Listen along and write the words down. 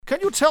Can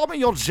you tell me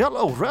your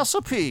Jell-O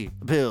recipe,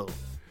 Bill?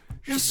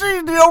 You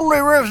see, the only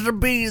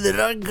recipe that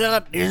I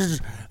got is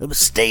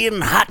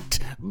staying hot,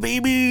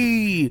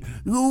 baby.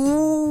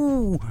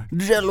 Ooh,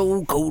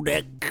 Jell-O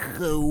Kodak.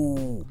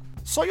 Ooh.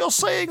 So you're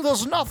saying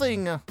there's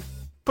nothing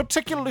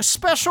particularly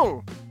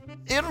special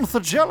in the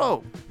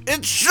Jell-O?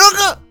 It's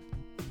sugar.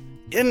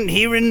 And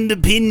here in the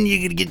pin,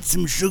 you can get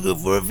some sugar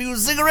for a few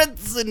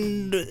cigarettes,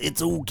 and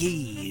it's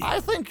okay. I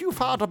think you've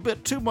had a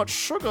bit too much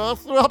sugar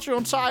throughout your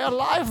entire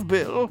life,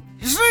 Bill.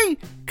 You see,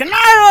 can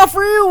I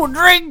offer you a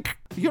drink?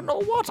 You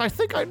know what? I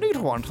think I need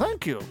one,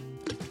 thank you.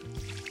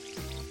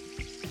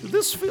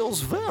 This feels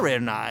very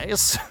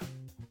nice.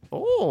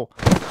 Oh.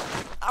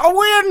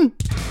 I win!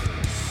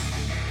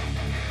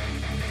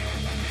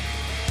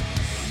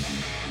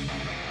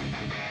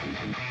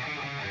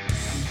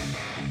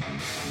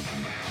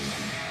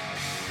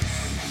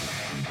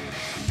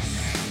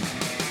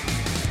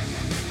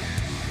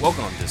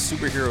 Welcome to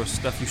Superhero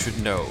Stuff You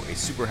Should Know, a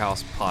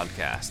Superhouse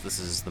podcast. This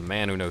is the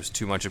man who knows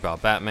too much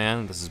about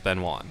Batman. This is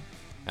Ben Wan.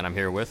 And I'm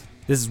here with...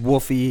 This is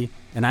Wolfie,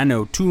 and I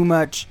know too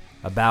much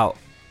about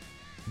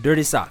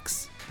dirty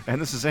socks.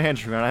 And this is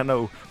Andrew, and I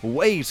know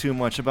way too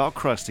much about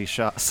crusty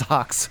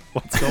socks.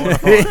 What's going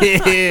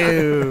on?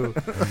 Ew.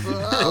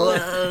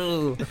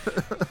 Whoa.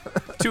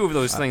 Two of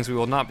those things we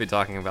will not be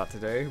talking about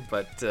today,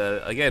 but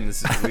again,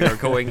 we are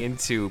going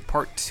into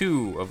part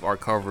 2 of our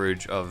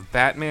coverage of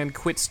Batman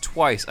Quits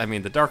Twice. I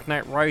mean, The Dark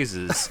Knight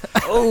Rises.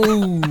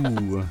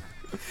 Oh.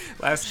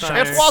 Last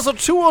time, It was a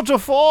tour de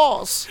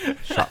force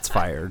Shots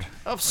fired.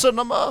 of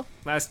cinema.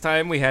 last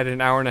time we had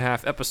an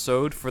hour-and-a-half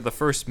episode for the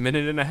first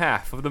minute and a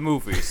half of the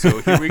movie,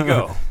 so here we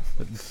go.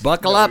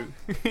 Buckle up.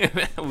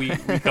 we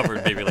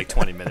covered maybe like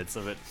 20 minutes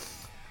of it.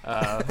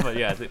 But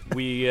yeah,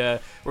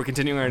 we're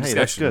continuing our Hey,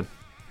 that's discussion. good.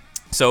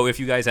 So if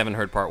you guys haven't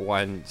heard part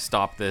 1,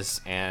 stop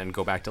this and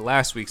go back to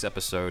last week's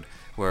episode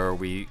where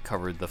we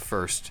covered the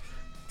first,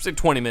 say,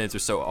 20 minutes or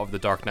so of The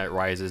Dark Knight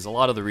Rises. A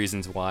lot of the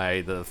reasons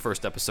why the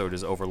first episode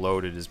is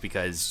overloaded is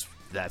because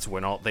that's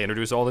when they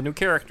introduce all the new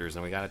characters,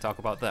 and we got to talk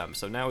about them.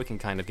 So now we can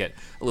kind of get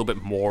a little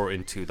bit more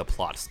into the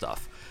plot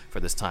stuff for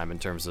this time in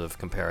terms of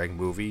comparing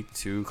movie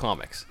to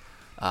comics.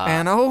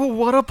 And oh,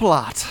 what a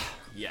plot.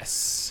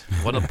 Yes,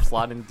 what a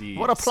plot indeed.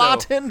 What a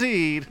plot So-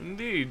 indeed.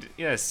 Indeed,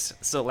 yes.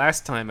 So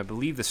last time, I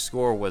believe the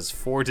score was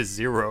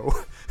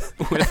 4-0,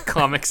 with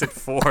comics at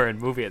 4 and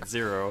movie at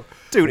 0.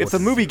 Dude, if the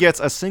movie gets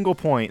a single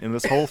point in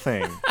this whole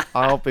thing,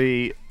 I'll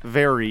be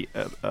very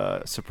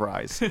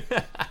surprised.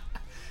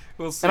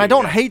 We'll see. And I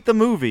don't yeah. hate the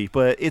movie,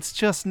 but it's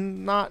just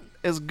not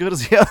as good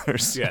as the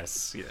others.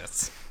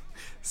 Yes.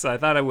 So I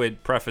thought I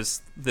would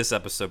preface this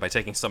episode by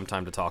taking some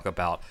time to talk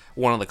about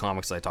one of the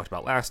comics that I talked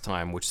about last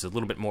time, which is a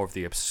little bit more of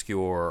the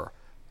obscure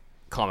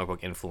comic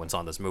book influence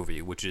on this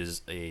movie, which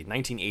is a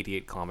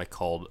 1988 comic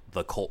called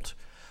The Cult.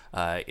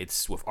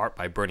 It's with art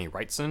by Bernie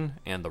Wrightson,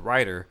 and the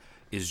writer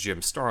is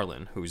Jim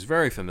Starlin, who's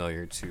very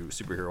familiar to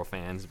superhero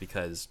fans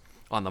because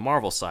on the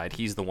Marvel side,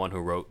 he's the one who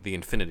wrote the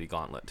Infinity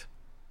Gauntlet,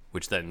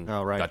 which then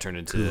got turned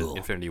into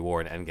Infinity War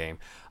and Endgame.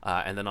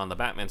 And then on the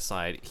Batman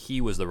side,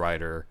 he was the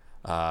writer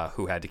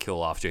who had to kill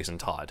off Jason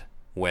Todd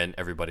when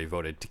everybody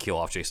voted to kill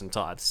off Jason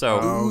Todd. So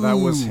Oh, that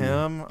was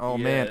him? Oh,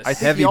 man. Yes. I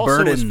think Heavy he also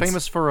burdens. was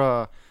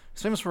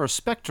famous for a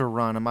Spectre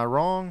run. Am I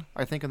wrong?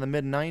 I think in the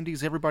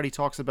mid-'90s, everybody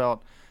talks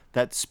about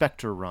that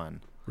Spectre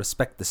run.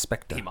 Respect the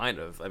Spectre. he might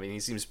have. I mean, he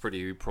seems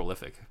pretty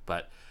prolific.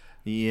 But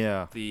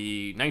Yeah.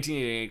 the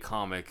 1988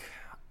 comic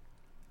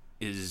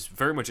is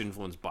very much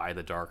influenced by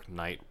The Dark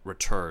Knight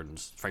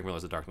Returns. Frank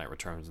Miller's The Dark Knight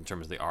Returns in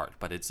terms of the art,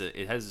 but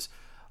it has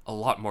a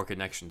lot more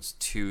connections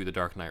to The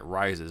Dark Knight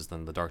Rises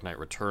than The Dark Knight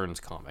Returns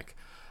comic.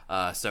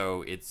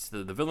 So it's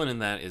the villain in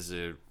that is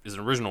an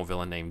original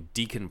villain named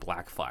Deacon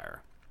Blackfire,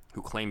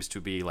 who claims to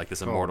be like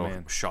this immortal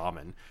man.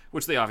 shaman,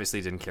 which they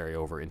obviously didn't carry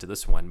over into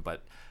this one,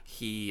 but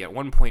he at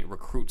one point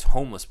recruits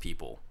homeless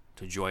people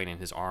to join in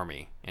his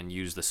army and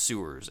use the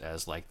sewers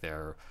as like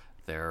their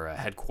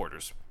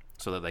headquarters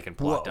so that they can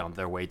plot down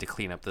their way to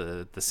clean up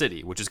the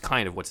city, which is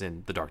kind of what's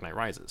in The Dark Knight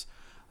Rises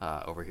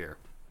over here.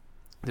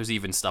 There's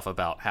even stuff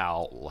about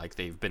how like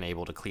they've been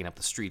able to clean up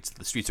the streets.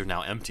 The streets are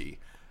now empty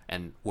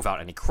and without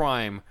any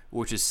crime,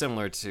 which is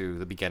similar to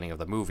the beginning of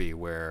the movie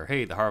where,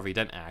 hey, the Harvey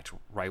Dent Act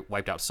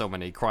wiped out so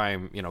many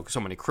so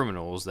many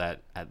criminals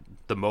that at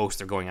the most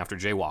they're going after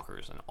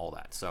jaywalkers and all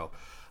that. So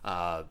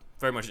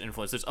very much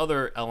influence. There's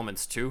other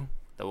elements too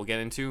that we'll get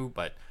into,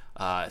 but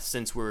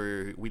since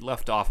we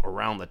left off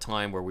around the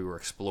time where we were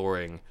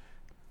exploring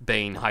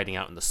Bane hiding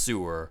out in the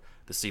sewer,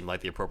 this seemed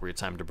like the appropriate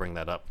time to bring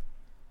that up.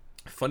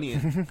 Funny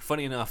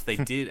enough, they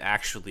did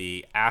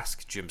actually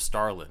ask Jim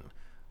Starlin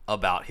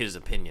about his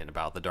opinion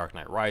about The Dark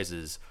Knight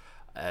Rises,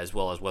 as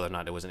well as whether or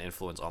not it was an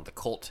influence on The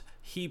Cult.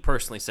 He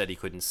personally said he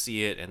couldn't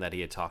see it, and that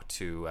he had talked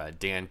to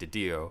Dan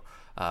DiDio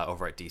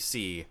over at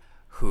DC,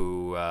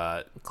 who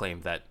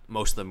claimed that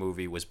most of the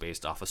movie was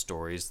based off of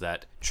stories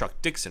that Chuck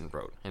Dixon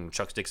wrote. And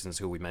Chuck Dixon's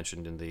who we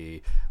mentioned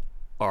in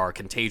our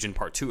Contagion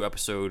Part 2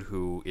 episode,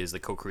 who is the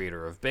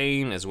co-creator of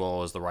Bane, as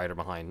well as the writer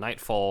behind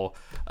Nightfall,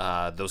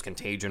 those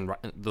Contagion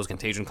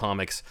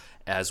comics,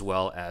 as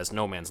well as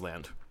No Man's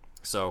Land.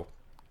 So,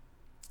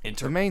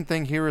 The main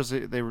thing here is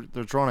they're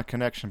drawing a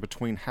connection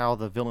between how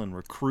the villain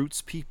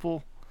recruits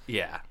people,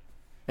 yeah.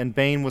 and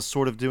Bane was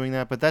sort of doing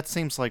that, but that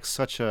seems like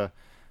such a,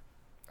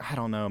 I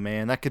don't know,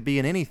 man. That could be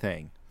in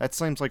anything. That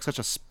seems like such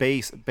a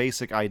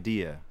basic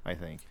idea, I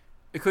think.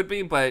 It could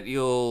be, but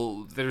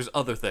there's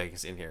other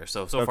things in here.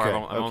 So far, Okay,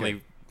 I'm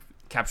only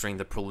capturing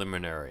the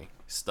preliminary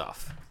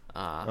stuff.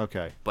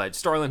 Okay. But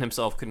Starlin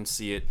himself couldn't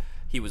see it.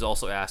 He was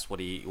also asked what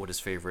his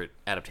favorite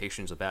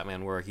adaptations of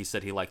Batman were. He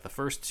said he liked the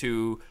first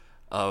two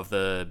of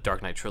the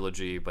Dark Knight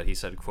trilogy, but he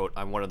said, quote,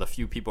 "I'm one of the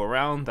few people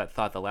around that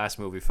thought the last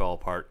movie fell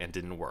apart and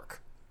didn't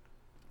work."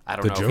 I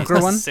don't The know Joker if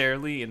he's one?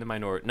 necessarily in the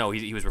minority. No,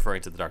 he was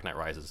referring to the Dark Knight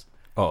Rises,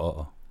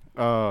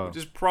 which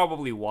is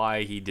probably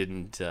why he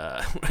didn't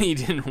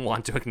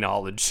want to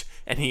acknowledge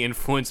any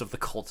influence of the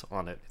cult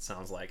on it. It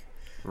sounds like.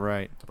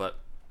 Right. But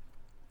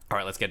all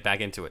right, let's get back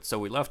into it. So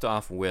we left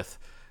off with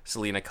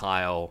Selina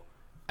Kyle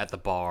at the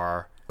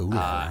bar,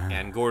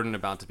 and Gordon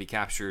about to be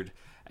captured.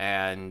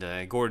 And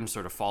Gordon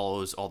sort of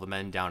follows all the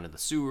men down in the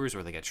sewers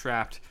where they get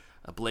trapped.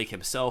 Blake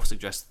himself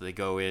suggests that they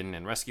go in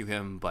and rescue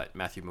him, but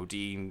Matthew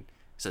Modine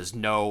says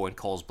no and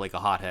calls Blake a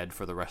hothead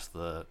for the rest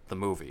of the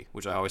movie,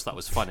 which I always thought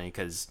was funny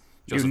because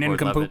Joseph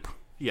Gordon-Levitt.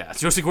 Yeah,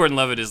 Joseph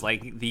Gordon-Levitt is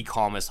like the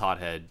calmest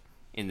hothead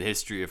in the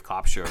history of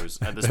cop shows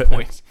at this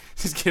point,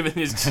 just given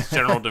his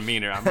general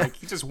demeanor. I'm like,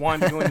 he just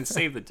wanted to go in and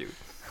save the dude.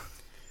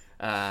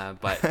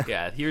 But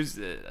yeah, here's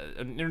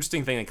an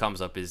interesting thing that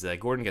comes up is that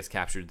Gordon gets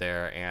captured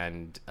there,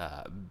 and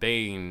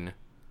Bane,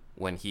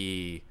 when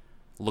he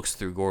looks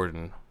through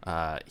Gordon,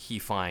 he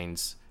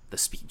finds the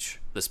speech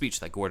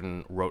that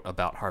Gordon wrote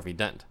about Harvey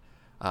Dent.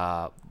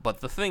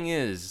 But the thing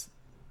is,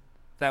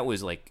 that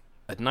was like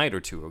a night or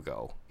two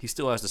ago. He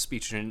still has the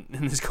speech in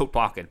his coat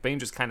pocket. Bane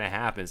just kind of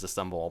happens to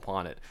stumble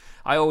upon it.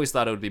 I always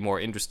thought it would be more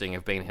interesting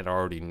if Bane had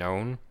already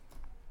known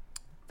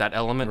that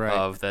element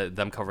of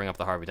them covering up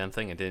the Harvey Dent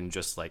thing and didn't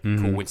just like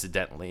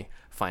coincidentally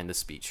find the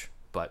speech.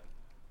 But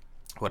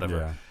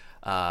whatever.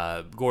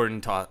 Yeah.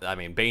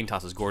 Bane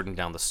tosses Gordon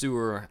down the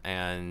sewer,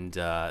 and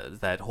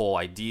that whole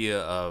idea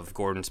of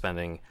Gordon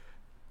spending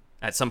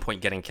at some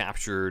point getting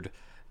captured,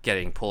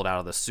 getting pulled out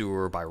of the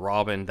sewer by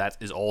Robin, that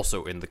is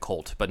also in the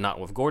cult, but not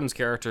with Gordon's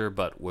character,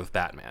 but with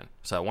Batman.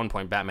 So at one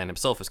point, Batman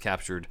himself is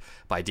captured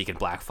by Deacon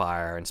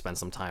Blackfire and spends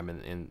some time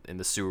in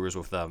the sewers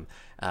with them,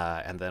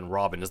 and then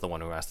Robin is the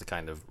one who has to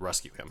kind of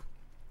rescue him.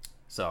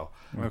 So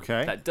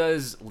that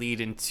does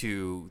lead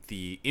into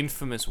the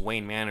infamous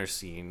Wayne Manor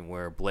scene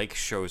where Blake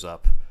shows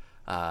up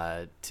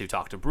to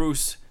talk to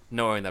Bruce,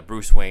 knowing that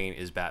Bruce Wayne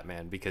is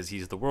Batman because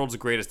he's the world's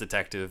greatest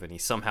detective, and he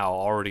somehow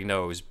already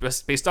knows,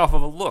 based off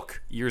of a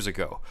look years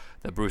ago,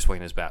 that Bruce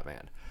Wayne is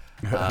Batman.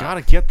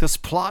 Gotta get this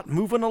plot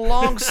moving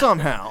along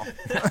somehow.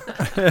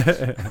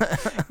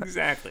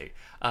 Exactly.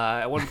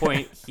 At one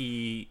point,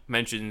 he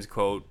mentions,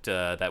 quote,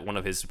 that one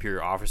of his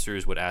superior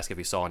officers would ask if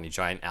he saw any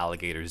giant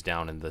alligators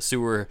down in the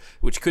sewer,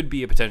 which could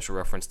be a potential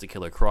reference to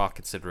Killer Croc,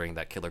 considering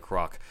that Killer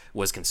Croc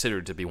was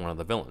considered to be one of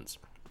the villains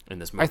in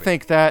this movie. I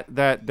think that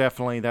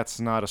definitely, that's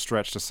not a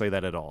stretch to say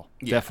that at all.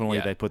 Yeah, definitely,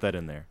 they put that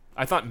in there.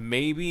 I thought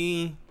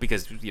maybe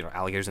because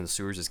alligators in the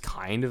sewers is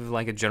kind of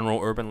like a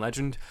general urban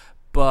legend,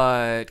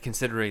 but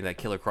considering that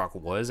Killer Croc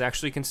was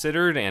actually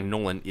considered and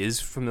Nolan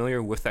is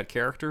familiar with that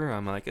character,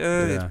 I'm like,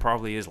 it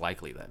probably is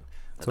likely then.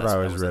 That's what I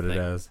always read it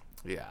as.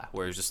 Yeah,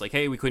 where it's just like,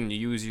 hey, we couldn't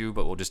use you,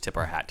 but we'll just tip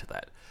our hat to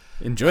that.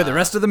 Enjoy the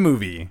rest of the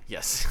movie.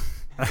 Yes.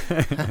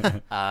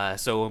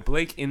 So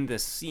Blake in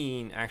this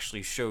scene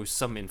actually shows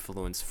some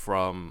influence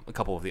from a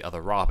couple of the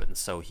other Robins.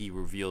 So he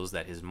reveals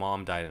that his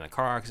mom died in a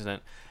car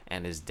accident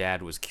and his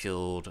dad was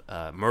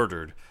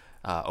murdered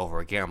over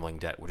a gambling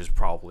debt, which is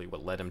probably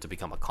what led him to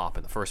become a cop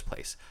in the first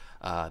place.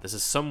 This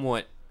is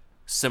somewhat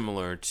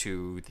similar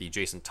to the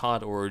Jason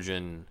Todd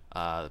origin,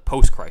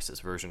 post-crisis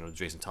version of the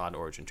Jason Todd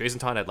origin. Jason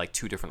Todd had like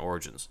two different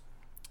origins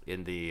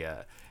in the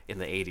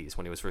 80s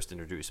when he was first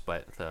introduced,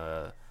 but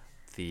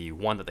the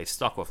one that they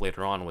stuck with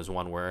later on was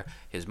one where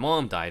his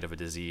mom died of a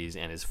disease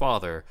and his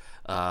father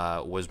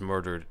was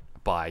murdered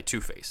by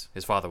Two-Face.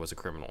 His father was a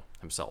criminal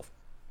himself.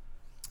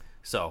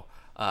 So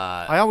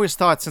I always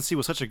thought, since he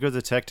was such a good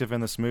detective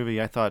in this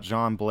movie, I thought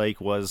John Blake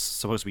was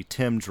supposed to be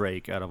Tim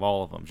Drake out of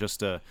all of them,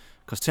 just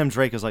because Tim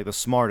Drake is like the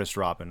smartest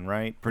Robin,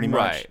 right? Pretty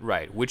much.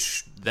 Right.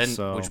 Which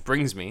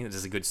brings me, this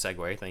is a good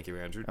segue, thank you,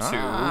 Andrew,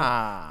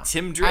 to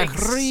Tim Drake.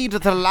 I read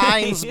the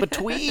lines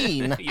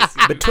between. Yes,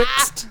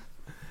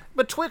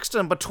 Betwixt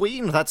and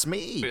between, that's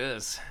me.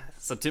 Yes.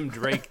 So Tim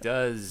Drake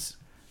does.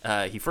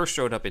 He first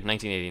showed up in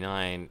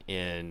 1989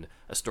 in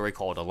a story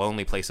called A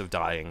Lonely Place of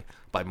Dying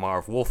by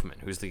Marv Wolfman,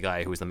 who's the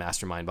guy who's the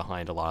mastermind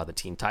behind a lot of the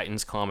Teen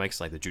Titans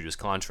comics, like the Judas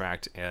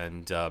Contract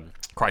and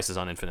Crisis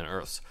on Infinite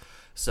Earths.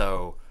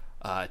 So,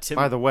 Tim...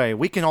 By the way,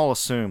 we can all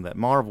assume that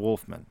Marv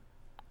Wolfman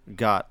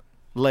got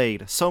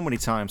laid so many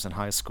times in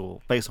high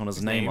school based on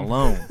his name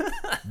alone.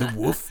 The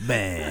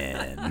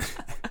Wolfman.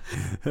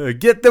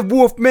 Get the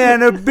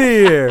Wolfman a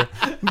beer.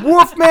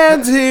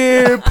 Wolfman's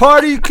here.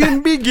 Party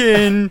can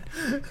begin.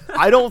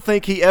 I don't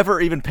think he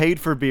ever even paid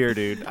for beer,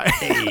 dude.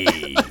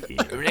 Hey,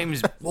 your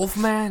name's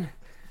Wolfman?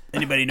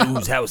 Anybody know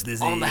whose house this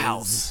is? On the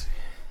house.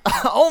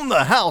 On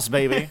the house,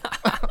 baby.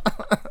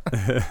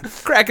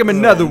 Crack him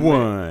another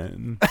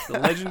one. The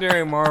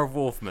legendary Marv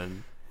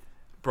Wolfman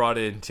brought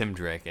in Tim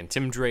Drake, and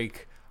Tim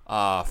Drake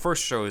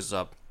first shows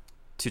up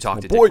to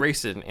talk to boy. Dick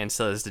Grayson and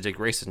says to Dick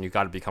Grayson, "You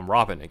got to become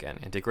Robin again."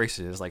 And Dick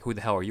Grayson is like, "Who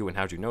the hell are you, and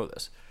how'd you know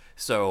this?"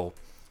 So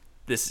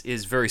this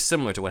is very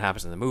similar to what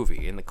happens in the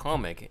movie. In the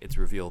comic, it's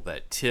revealed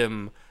that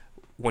Tim,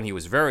 when he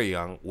was very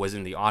young, was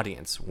in the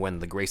audience when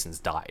the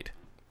Graysons died.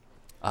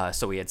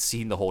 So he had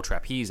seen the whole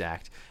trapeze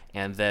act,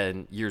 and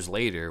then years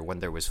later, when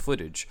there was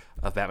footage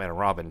of Batman and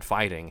Robin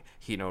fighting,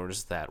 he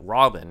noticed that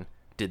Robin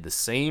did the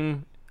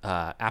same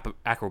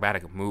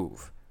acrobatic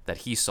move that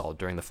he saw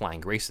during the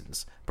Flying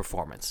Graysons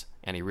performance,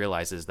 and he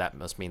realizes that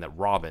must mean that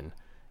Robin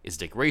is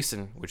Dick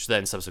Grayson, which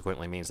then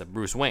subsequently means that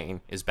Bruce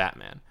Wayne is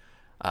Batman.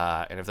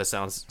 And if that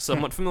sounds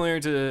somewhat familiar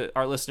to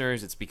our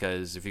listeners, it's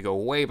because if you go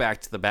way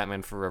back to the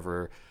Batman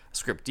Forever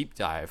script deep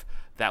dive,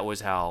 that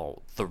was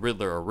how the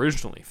Riddler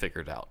originally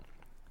figured out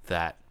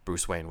that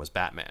Bruce Wayne was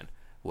Batman.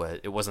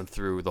 It wasn't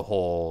through the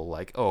whole,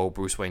 like, oh,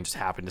 Bruce Wayne just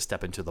happened to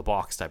step into the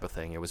box type of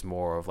thing. It was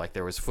more of, like,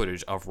 there was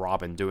footage of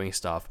Robin doing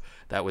stuff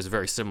that was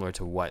very similar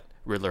to what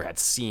Riddler had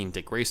seen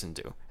Dick Grayson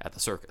do at the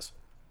circus.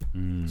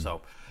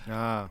 So,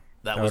 that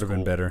That was would have been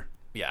cool. better.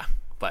 Yeah,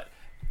 but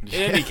in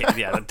any case,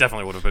 yeah, that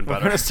definitely would have been I'm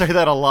better. gonna say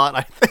that a lot,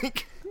 I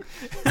think.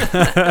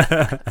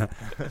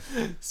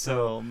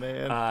 So, Oh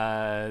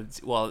man.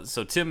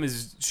 so Tim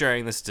is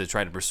sharing this to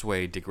try to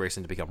persuade Dick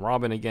Grayson to become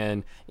Robin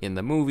again. In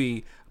the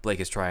movie, Blake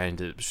is trying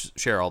to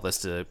share all this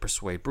to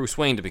persuade Bruce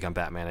Wayne to become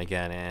Batman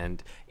again.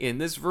 And in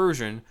this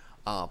version,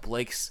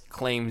 Blake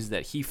claims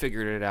that he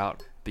figured it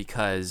out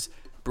because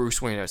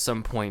Bruce Wayne at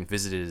some point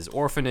visited his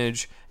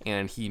orphanage,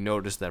 and he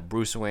noticed that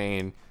Bruce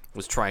Wayne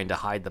was trying to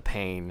hide the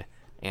pain.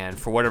 And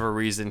for whatever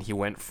reason, he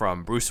went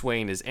from Bruce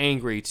Wayne is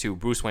angry to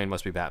Bruce Wayne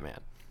must be Batman.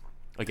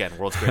 Again,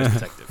 world's greatest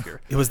detective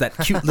here. It was that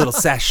cute little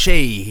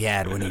sachet he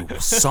had when he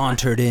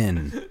sauntered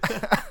in.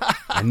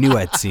 I knew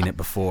I'd seen it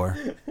before.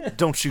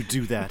 Don't you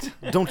do that.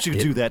 Don't you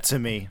do that to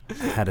me. It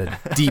had a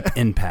deep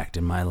impact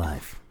in my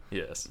life.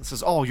 Yes. This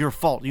is all your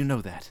fault. You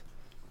know that.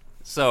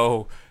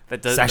 So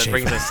that Sachet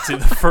brings us to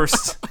the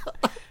first.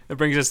 That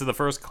brings us to the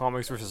first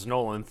comics versus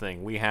Nolan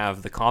thing. We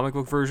have the comic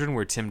book version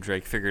where Tim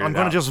Drake figured I'm it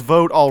gonna out. just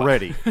vote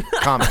already.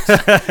 Comics.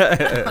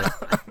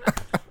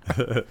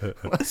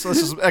 let's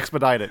just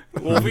expedite it.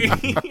 Well,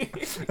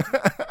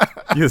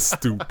 You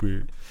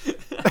stupid.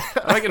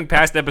 like in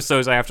past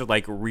episodes, I have to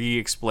like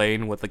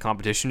re-explain what the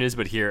competition is,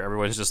 but here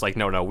everyone's just like,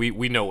 no,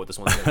 we know what this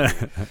one's gonna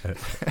be.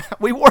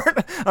 We weren't.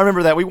 I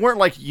remember that we weren't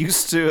like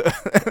used to.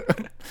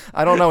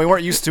 I don't know. We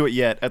weren't used to it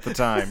yet at the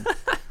time.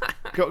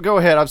 Go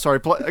ahead. I'm sorry.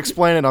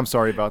 Explain it. I'm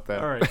sorry about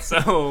that. All right,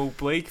 so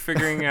Blake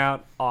figuring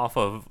out off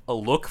of a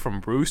look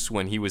from Bruce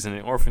when he was in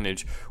an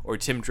orphanage, or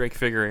Tim Drake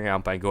figuring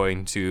out by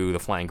going to the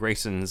Flying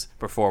Graysons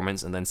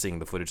performance and then seeing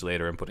the footage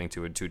later and putting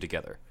two and two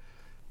together.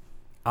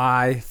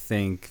 I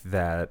think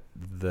that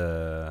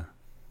the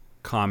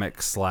comic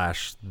 /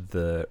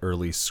 the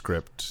early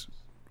script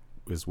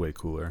is way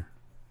cooler.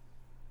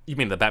 You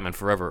mean the Batman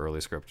Forever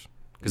early script?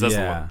 Because that's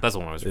the one. That's the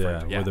one I was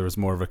referring to. Yeah. Where there was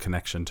more of a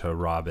connection to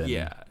Robin.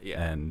 Yeah.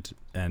 And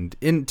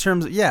in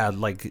terms of,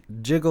 like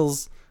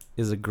Jiggles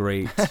is a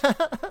great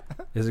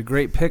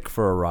pick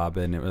for a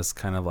Robin. It was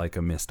kind of like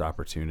a missed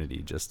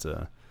opportunity just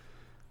to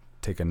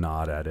take a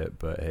nod at it,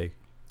 but hey.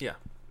 Yeah.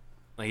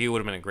 Like he would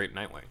have been a great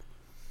Nightwing.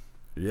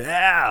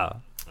 Yeah.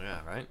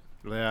 Yeah, right?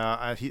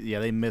 Yeah.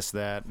 They missed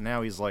that.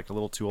 Now he's like a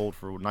little too old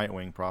for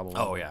Nightwing, probably.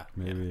 Oh, yeah.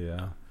 Maybe,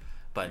 yeah.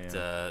 But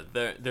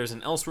there's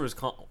an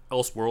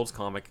Elseworlds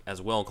comic as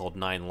well called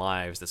Nine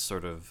Lives that's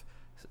sort of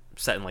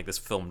set in like this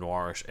film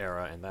noirish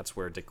era, and that's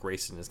where Dick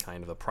Grayson is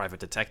kind of a private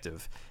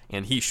detective,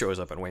 and he shows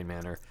up at Wayne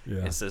Manor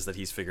and says that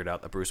he's figured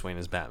out that Bruce Wayne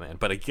is Batman.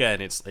 But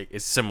again, it's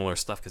similar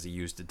stuff because he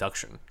used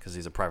deduction because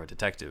he's a private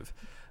detective,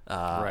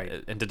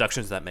 right? And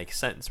deductions that make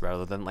sense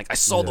rather than like I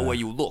saw the way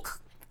you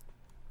look,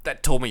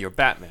 that told me you're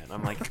Batman.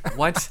 I'm like,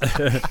 what?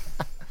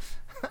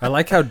 I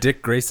like how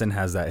Dick Grayson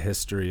has that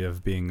history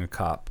of being a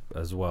cop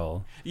as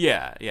well.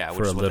 Yeah.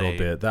 For a little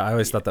bit. I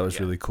always thought that was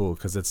really cool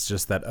because it's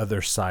just that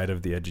other side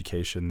of the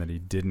education that he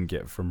didn't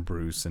get from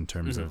Bruce in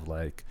terms of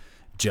like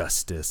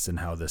justice and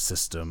how the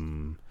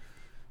system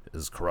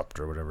is corrupt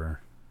or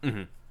whatever.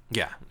 Mm-hmm.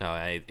 Yeah,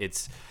 no,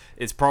 it's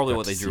probably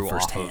what they drew off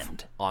of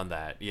firsthand. on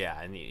that.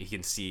 Yeah, and you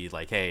can see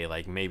like, hey,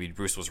 like maybe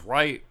Bruce was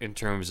right in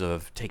terms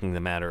of taking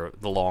the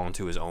law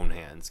into his own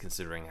hands,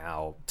 considering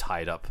how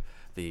tied up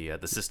the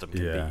system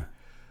can be.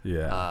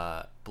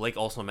 Yeah. Blake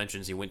also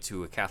mentions he went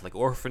to a Catholic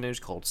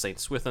orphanage called St.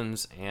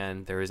 Swithin's,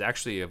 and there is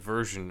actually a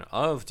version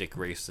of Dick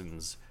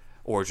Grayson's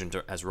origin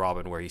as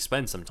Robin where he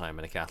spends some time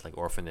in a Catholic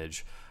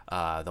orphanage,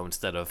 though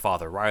instead of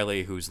Father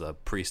Riley, who's the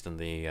priest in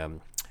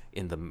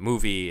the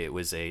movie, it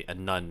was a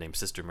nun named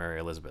Sister Mary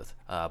Elizabeth.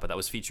 But that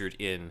was featured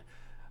in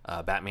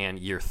Batman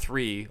Year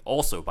 3,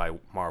 also by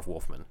Marv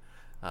Wolfman,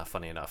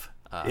 funny enough.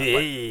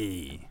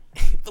 Hey.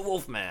 The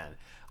Wolfman.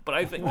 But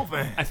I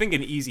think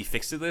an easy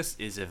fix to this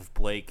is if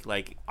Blake,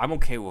 like, I'm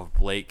okay with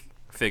Blake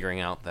figuring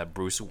out that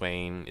Bruce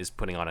Wayne is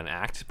putting on an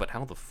act, but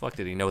how the fuck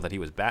did he know that he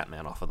was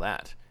Batman off of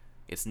that?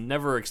 It's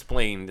never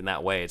explained in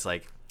that way. It's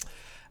like,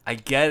 I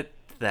get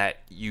that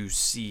you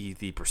see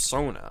the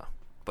persona,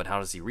 but how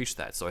does he reach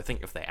that? So I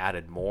think if they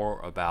added more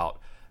about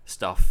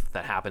stuff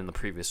that happened in the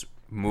previous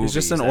movies, He's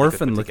just an that he could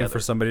orphan put looking together. for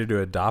somebody to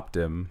adopt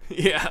him.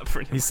 Yeah,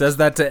 pretty He much. says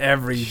that to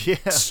every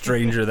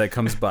stranger that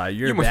comes by.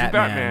 You're You must be Batman.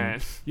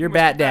 Batman. You're You must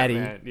Bat be Daddy.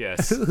 Batman.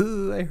 Yes.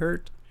 I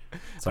hurt. But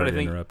Sorry I to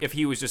think interrupt. if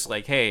he was just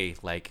like, hey,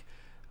 like,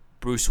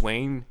 Bruce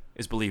Wayne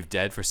is believed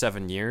dead for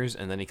 7 years,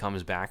 and then he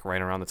comes back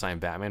right around the time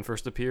Batman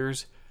first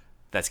appears,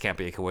 that can't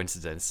be a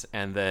coincidence.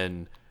 And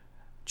then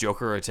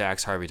Joker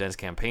attacks Harvey Dent's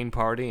campaign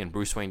party, and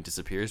Bruce Wayne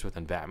disappears, but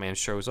then Batman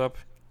shows up,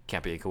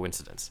 can't be a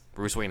coincidence.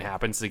 Bruce Wayne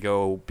happens to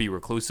go be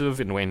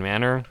reclusive in Wayne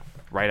Manor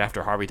right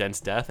after Harvey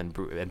Dent's death, and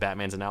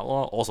Batman's an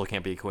outlaw, also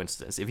can't be a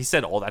coincidence. If he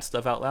said all that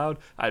stuff out loud,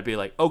 I'd be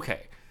like,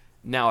 okay,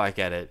 now I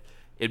get it.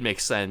 It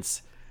makes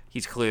sense.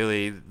 He's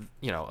clearly,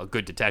 a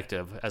good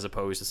detective as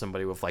opposed to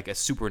somebody with like a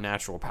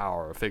supernatural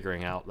power of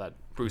figuring out that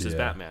Bruce is Yeah.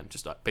 Batman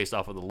just based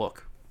off of the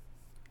look.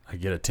 I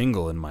get a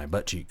tingle in my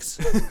butt cheeks.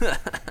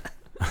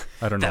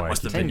 I don't know That why I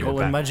must keep have been thinking Tingle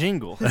of in my Bat-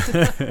 jingle.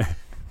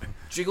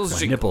 Jiggles, my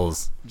jiggles.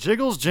 nipples.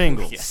 Jiggles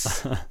jingles.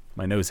 Yes.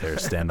 My nose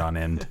hairs stand on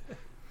end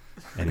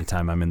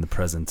anytime I'm in the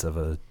presence of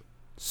a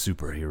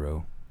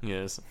superhero.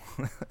 Yes.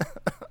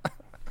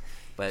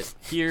 But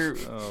here,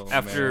 Oh,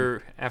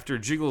 after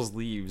Jiggles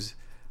leaves,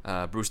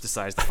 Bruce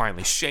decides to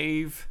finally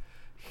shave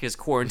his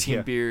quarantine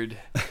Yeah. beard,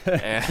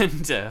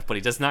 and but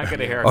he does not get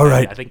a haircut. All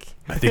right. I think,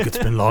 I think it's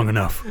been long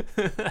enough.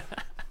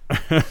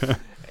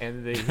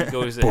 and then he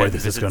goes. Boy, ahead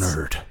this and is gonna visits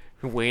hurt.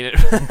 Wayne.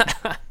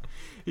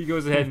 He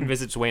goes ahead and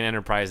visits Wayne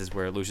Enterprises,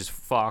 where Lucius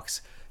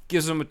Fox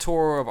gives him a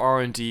tour of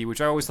R&D,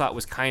 which I always thought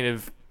was kind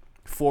of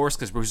forced,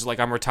 because Bruce is like,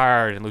 I'm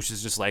retired, and Lucius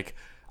is just like,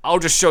 I'll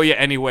just show you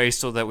anyway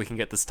so that we can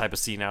get this type of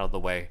scene out of the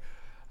way,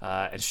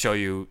 and show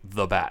you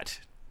the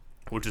Bat,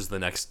 which is the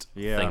next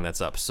Yeah. thing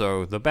that's up.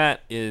 So the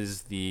Bat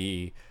is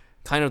the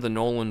kind of the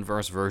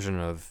Nolan-verse version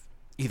of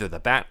either the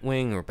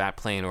Batwing or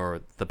Batplane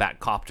or the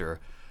Batcopter,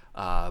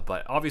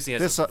 but obviously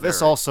has This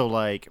also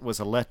was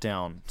a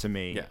letdown to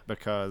me Yeah.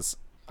 because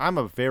I'm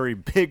a very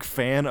big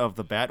fan of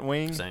the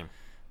Batwing. same.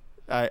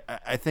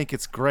 I think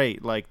it's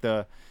great. Like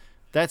that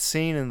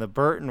scene in the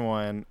Burton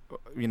one,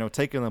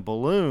 taking the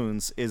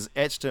balloons is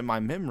etched in my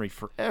memory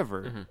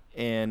forever. Mm-hmm.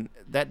 And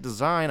that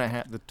design, I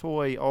had the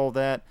toy, all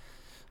that,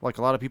 like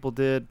a lot of people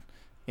did,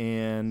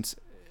 and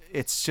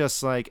it's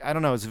just like, I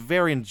don't know, it's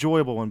very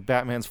enjoyable when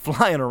Batman's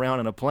flying around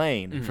in a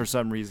plane for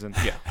some reason.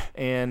 Mm-hmm. Yeah.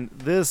 And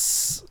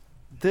this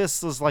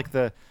is like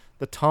the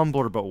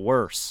Tumbler but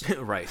worse.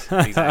 Right,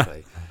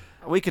 exactly.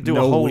 We could do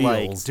No a whole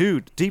wheels.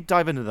 dude, deep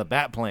dive into the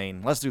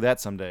Batplane. Let's do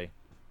that someday.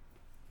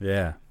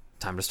 Yeah.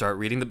 Time to start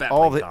reading the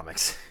All Batplane the-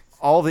 comics.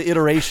 All the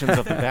iterations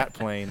of the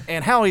Batplane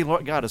and how he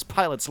got his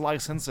pilot's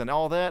license and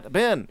all that.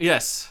 Ben,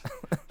 Yes.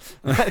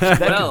 that could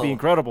Well, be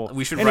incredible.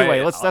 we should anyway.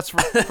 write- That's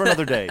for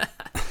another day.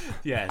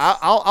 Yes.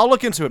 I'll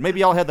look into it.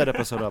 Maybe I'll have that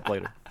episode up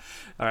later.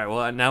 All right.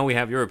 Well, now we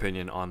have your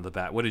opinion on the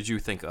Bat. What did you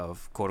think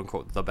of "quote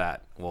unquote" the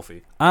Bat,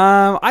 Wolfie?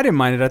 I didn't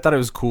mind it. I thought it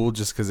was cool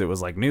just because it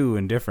was like new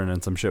and different,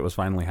 and some shit was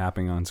finally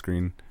happening on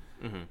screen.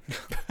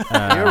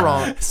 You're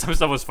wrong. Some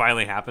stuff was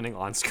finally happening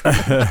on screen.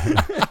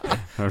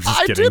 I'm just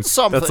I kidding. did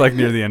something. That's like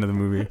near the end of the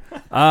movie.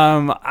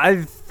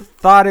 I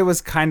thought it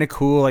was kind of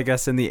cool. I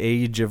guess in the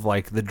age of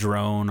like the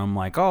drone, I'm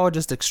like, oh,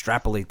 just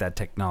extrapolate that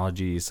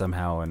technology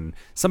somehow, and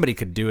somebody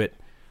could do it.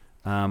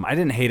 I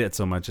didn't hate it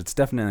so much. It's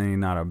definitely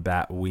not a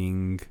bat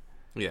wing,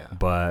 Yeah.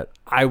 but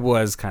I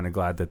was kind of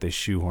glad that they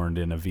shoehorned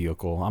in a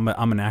vehicle. I'm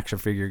an action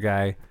figure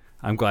guy.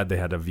 I'm glad they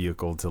had a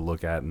vehicle to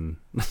look at and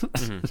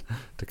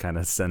to kind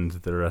of send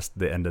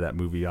the end of that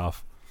movie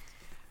off.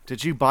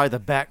 Did you buy the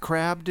Bat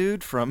Crab,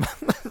 dude, from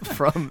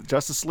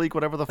Justice League,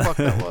 whatever the fuck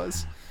that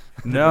was?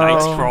 No,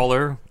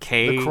 Nightcrawler,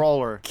 K. The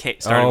crawler. K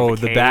starting Oh, with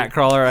the K. bat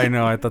crawler. I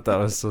know. I thought that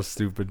was so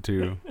stupid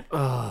too.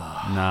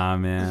 Nah,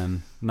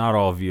 man. Not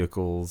all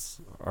vehicles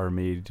are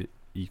made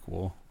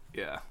equal.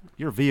 Yeah.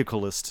 You're a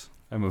vehicleist.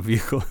 I'm a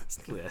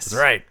vehicleist. Yes. That's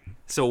right.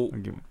 So,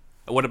 give-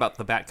 what about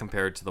the Bat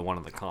compared to the one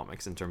in the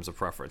comics in terms of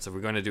preference? If we're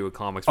going to do a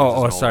comics, versus Oh,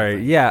 Nolan sorry.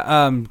 thing-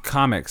 Yeah.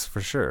 Comics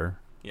for sure.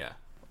 Yeah.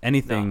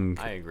 Anything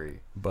No, I agree.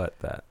 but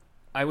that.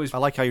 I was. I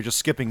like how you're just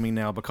skipping me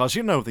now because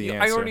you know the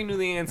answer. I already knew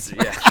the answer.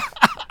 Yeah.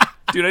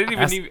 Dude,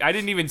 I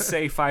didn't even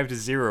say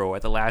 5-0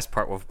 at the last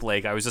part with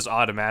Blake. I was just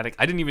automatic.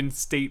 I didn't even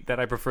state that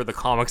I prefer the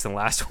comics than the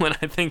last one.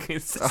 I think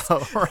it's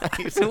Oh, right.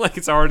 I feel like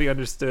it's already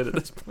understood at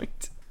this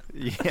point.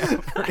 Yeah,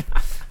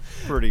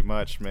 pretty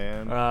much,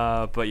 man.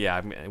 But yeah,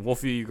 I mean,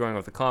 Wolfie, you're going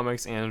with the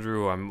comics.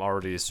 Andrew, I'm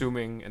already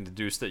assuming and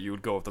deduced that you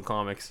would go with the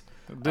comics.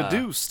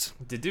 Deduced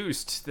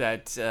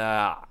that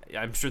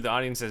I'm sure the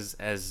audience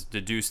has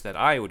deduced that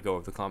I would go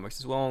with the comics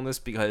as well on this,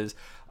 because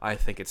I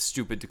think it's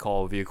stupid to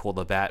call a vehicle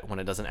the Bat when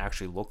it doesn't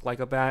actually look like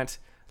a bat.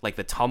 Like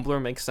the Tumbler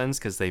makes sense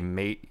because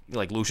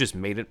Lucius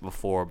made it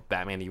before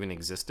Batman even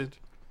existed,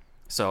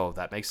 so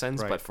that makes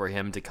sense. Right. But for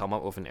him to come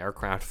up with an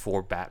aircraft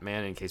for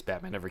Batman in case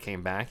Batman ever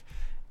came back,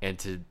 and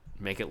to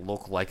make it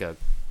look like a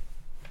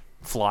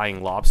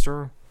flying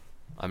lobster,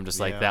 I'm just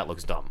like, Yeah. that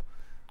looks dumb.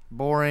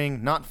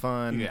 Boring, not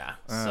fun. Yeah,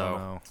 I so- don't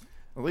know.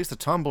 At least the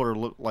tumbler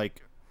looked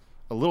like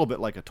a little bit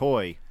like a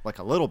toy, like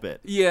a little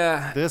bit.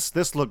 Yeah.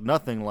 This looked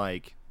nothing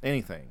like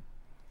anything.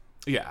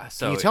 Yeah.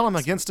 So Can you tell I'm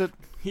it's- against it?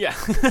 Yeah.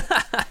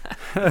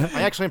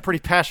 I actually am pretty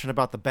passionate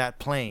about the bat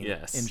plane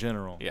Yes. in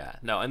general. Yeah,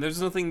 no, and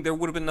there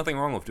would have been nothing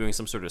wrong with doing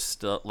some sort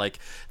of like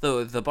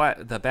the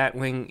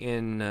Batwing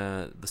in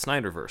the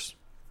Snyderverse,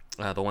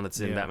 the one that's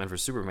in Yeah. Batman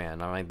vs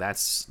Superman. I mean,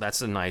 that's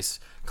a nice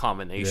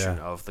combination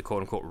Yeah. of the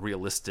quote unquote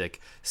realistic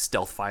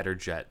stealth fighter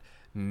jet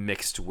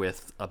mixed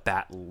with a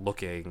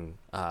bat-looking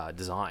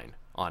design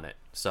on it.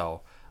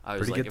 So I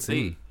was Pretty like,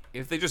 good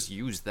if they just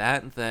used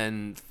that,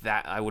 then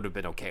that I would have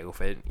been okay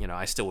with it. You know,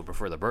 I still would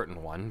prefer the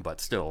Burton one,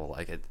 but still,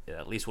 like it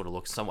at least would have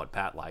looked somewhat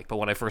bat-like. But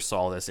when I first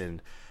saw this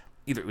in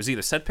it was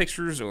either set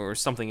pictures or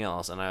something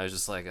else, and I was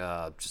just like,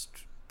 just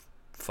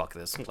fuck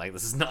this. Like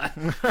this is not.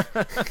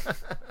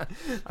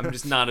 I'm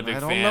just not a big I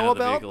don't fan know of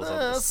the about vehicles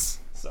on this.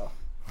 So,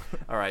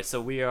 all right, so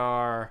we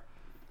are.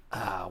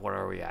 What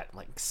are we at?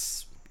 Like,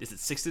 is it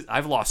 6?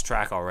 I've lost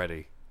track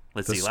already.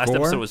 Let's The see. Last score?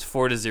 episode was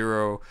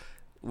 4-0.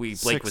 Blake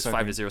 6, was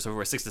I 5-0, so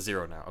we're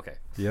 6-0 now. Okay.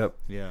 Yep.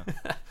 Yeah.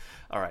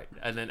 All right,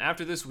 and then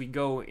after this, we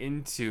go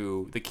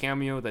into the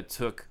cameo that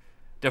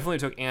definitely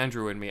took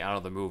Andrew and me out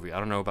of the movie. I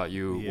don't know about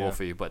you, Yeah.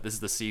 Wolfie, but this is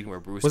the scene where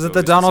Bruce Was it goes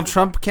the to Donald see the-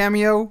 Trump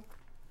cameo?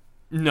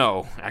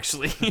 No,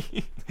 actually.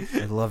 I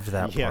loved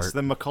that Yes. part.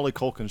 Then Macaulay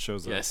Culkin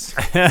shows up. Yes.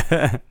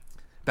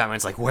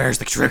 Batman's like, "Where's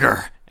the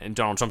trigger?" And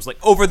Donald Trump's like,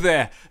 "Over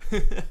there."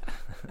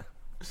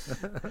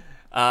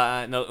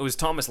 No, it was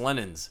Thomas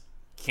Lennon's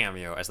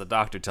cameo as the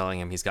doctor telling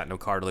him he's got no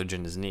cartilage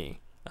in his knee,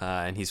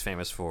 and he's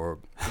famous for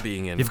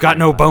being in. You've got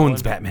no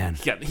bones, Batman.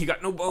 He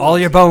got no bones. All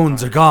your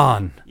bones are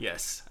gone.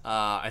 Yes.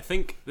 I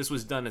think this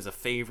was done as a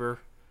favor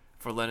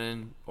for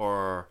Lennon,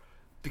 or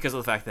because of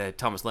the fact that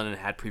Thomas Lennon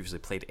had previously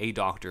played a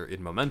doctor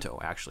in Memento,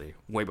 actually,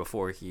 way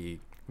before he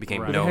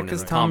became Right. Who the known heck in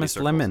is the comedy Thomas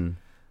circles. Lemon?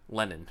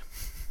 Lennon.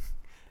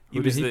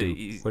 Who did he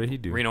do? What did he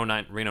do? Reno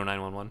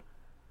 911.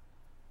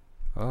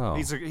 Oh,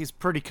 He's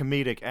pretty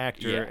comedic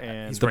actor, Yeah,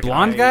 and he's the Rick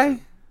blonde Hyde. guy?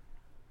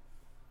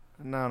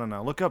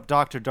 No. Look up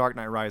Doctor Dark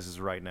Knight Rises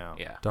right now.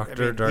 Yeah.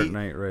 Doctor I mean, Dark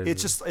Knight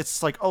Rises.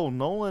 It's like, oh,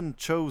 Nolan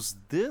chose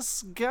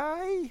this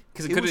guy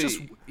 'Cause it was coulda- just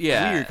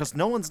yeah. weird because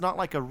Nolan's not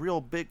like a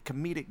real big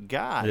comedic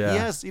guy.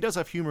 Yeah. He does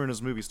have humor in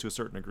his movies to a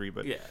certain degree,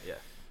 but Yeah.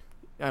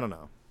 I don't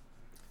know.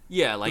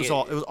 Yeah, like It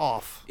was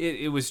off.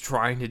 it was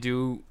trying to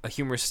do a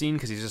humorous scene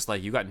because he's just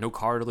like, you got no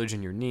cartilage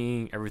in your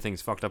knee,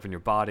 everything's fucked up in your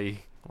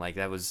body. Like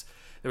they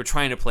were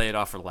trying to play it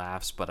off for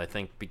laughs, but I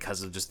think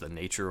because of just the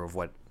nature of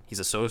what he's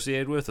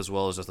associated with, as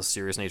well as just the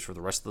serious nature of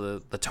the rest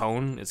of the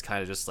tone, it's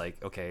kind of just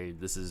like, okay,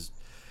 this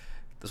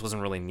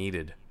wasn't really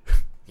needed,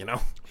 you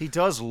know? He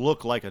does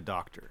look like a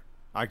doctor.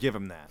 I give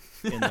him that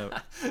in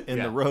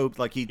Yeah. the robe.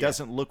 Like he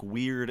doesn't look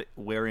weird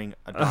wearing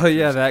a oh doctor's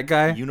yeah, that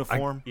guy.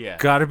 uniform. Yeah.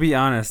 Gotta be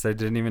honest, I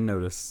didn't even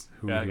notice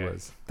who Yeah, he okay.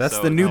 was. That's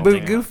So- the new oh,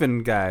 boot damn.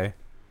 goofing guy.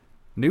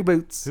 New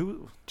boots.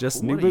 Who? Just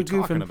what new are you boot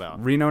talking goofing.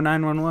 about? Reno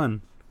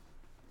 911.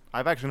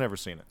 I've actually never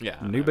seen it. Yeah.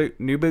 New boot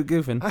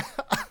goofing.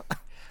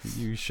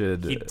 You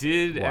should. He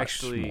did watch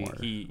actually. more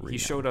He Reno.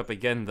 showed up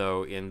again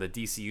though in the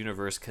DC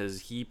universe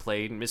because he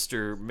played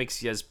Mr.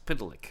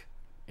 Mxyzptlk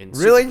in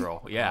Really?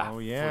 Supergirl. Yeah. Oh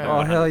for yeah. the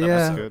Oh, hell 100th yeah.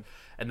 episode. Good.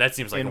 And that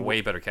seems like And a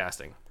way better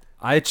casting.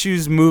 I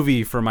choose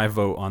movie for my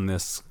vote on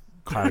this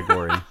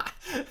category.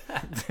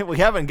 We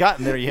haven't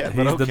gotten there yet,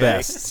 but He's okay. the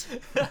best.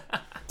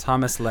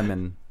 Thomas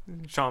Lemon.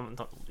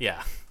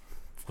 Yeah,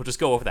 we'll just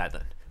go with that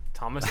then.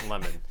 Thomas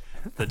Lemon.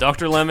 The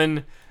Dr.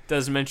 Lemon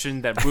does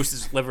mention that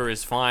Bruce's liver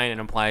is fine and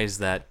implies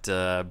that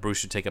Bruce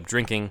should take up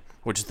drinking,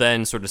 which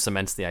then sort of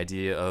cements the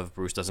idea of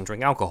Bruce doesn't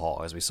drink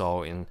alcohol, as we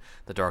saw in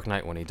The Dark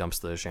Knight when he dumps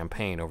the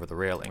champagne over the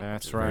railing.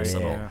 That's Very right.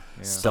 subtle. Yeah.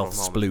 Stealth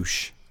moment.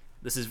 sploosh.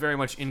 This is very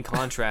much in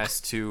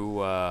contrast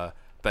to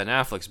Ben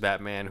Affleck's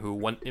Batman,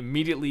 who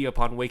immediately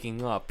upon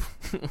waking up,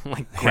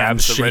 like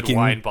grabs the red shaking.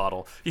 wine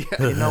bottle. Yeah.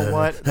 You know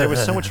what? There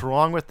was so much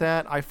wrong with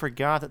that. I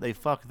forgot that they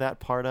fucked that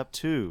part up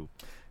too.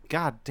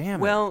 God damn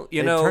it. Well,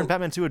 you they know- turned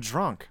Batman into a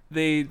drunk.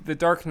 The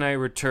Dark Knight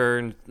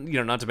Returns,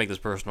 not to make this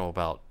personal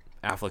about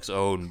Affleck's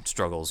own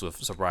struggles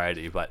with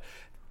sobriety, but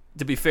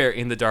to be fair,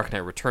 in The Dark Knight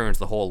Returns,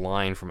 the whole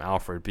line from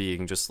Alfred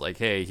being just like,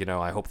 hey,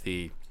 I hope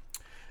the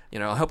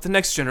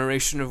next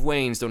generation of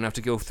Waynes don't have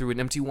to go through an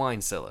empty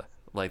wine cellar.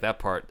 Like, that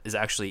part is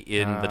actually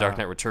in The Dark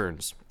Knight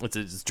Returns. It's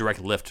a direct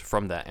lift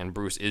from that, and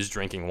Bruce is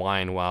drinking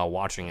wine while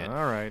watching it.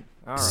 All right.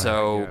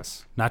 So- I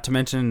guess. Not to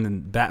mention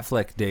in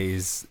Batfleck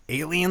days,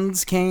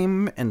 aliens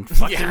came and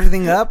fucked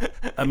everything up.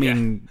 I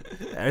mean,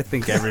 I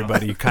think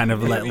everybody kind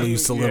of let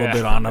loose a little Yeah,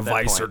 bit on a at that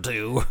vice or point.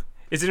 two.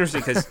 It's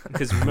interesting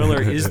because Miller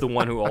is the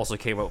one who also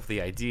came up with the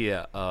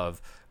idea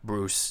of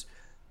Bruce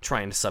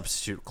trying to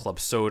substitute club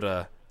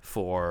soda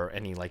for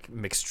any like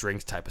mixed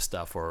drink type of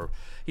stuff. Or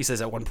he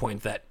says at one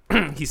point that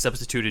he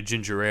substituted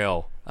ginger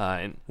ale,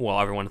 and while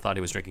everyone thought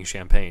he was drinking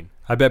champagne.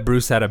 I bet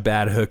Bruce had a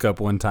bad hookup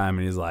one time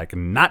and he's like,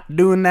 not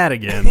doing that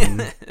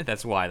again.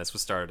 That's what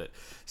started it.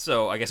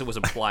 So I guess it was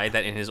implied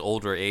that in his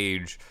older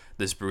age,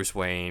 this Bruce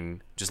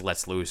Wayne just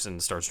lets loose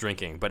and starts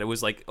drinking. But it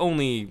was like it's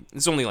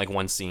only like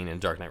one scene in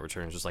Dark Knight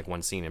Returns, just like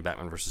one scene in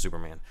Batman vs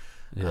Superman.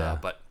 Yeah.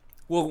 But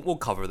we'll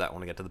cover that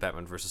when we get to the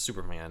Batman versus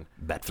Superman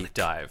deep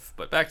dive.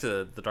 But back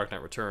to the Dark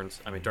Knight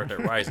Dark Knight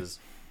Rises.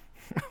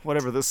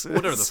 Whatever this is.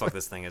 Whatever the fuck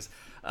this thing is.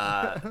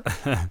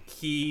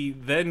 He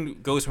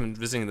then goes from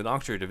visiting the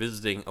doctor to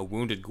visiting a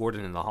wounded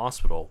Gordon in the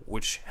hospital,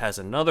 which has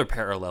another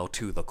parallel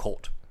to the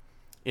Cult.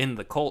 In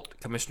the Cult,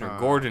 Commissioner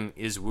Gordon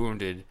is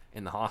wounded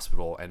in the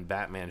hospital, and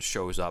Batman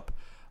shows up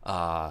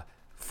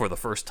for the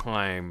first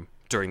time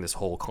during this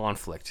whole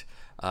conflict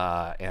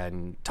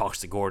and talks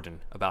to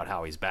Gordon about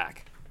how he's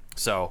back.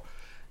 So,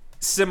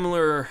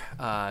 similar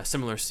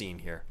scene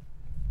here.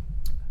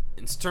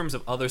 In terms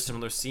of other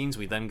similar scenes,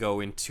 we then go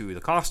into the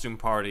costume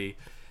party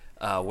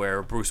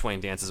where Bruce Wayne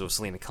dances with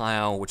Selena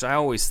Kyle, which I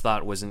always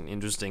thought was an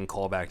interesting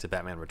callback to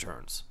Batman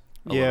Returns.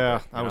 Yeah,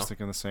 bit, I was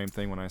thinking the same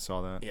thing when I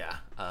saw that. Yeah,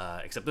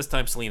 except this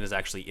time Selena's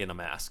actually in a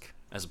mask,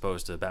 as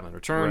opposed to Batman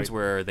Returns,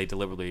 where they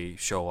deliberately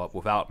show up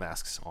without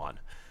masks on,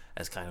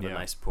 as kind of a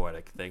nice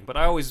poetic thing. But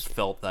I always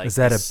felt like... Is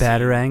that a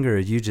batarang, or are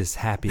you just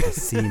happy to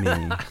see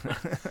me?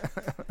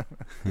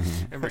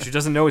 Remember, she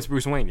doesn't know it's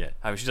Bruce Wayne yet.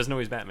 I mean, she doesn't know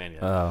he's Batman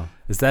yet. Oh,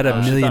 is that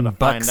 $1 she's million about to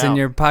bucks find in out.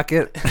 your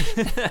pocket?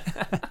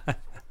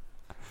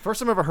 First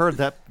time I ever heard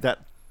that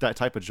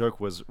type of joke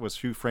was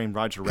Who Framed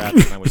Roger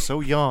Rabbit, and I was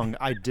so young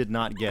I did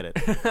not get it.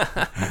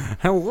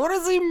 What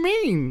does he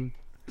mean?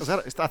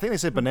 I think they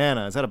said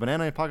banana. Is that a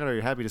banana in your pocket, or are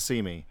you happy to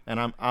see me?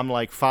 And I'm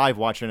like 5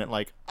 watching it,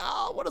 like,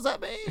 oh, what does that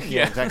mean?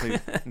 Yeah. Exactly.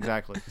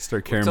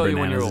 Start carrying tell you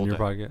when bananas you're in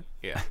your older. pocket.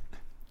 Yeah.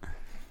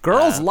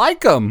 Girls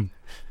like them.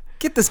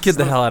 Get this kid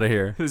the hell out of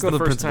here. this is Go to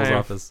the the first principal's time-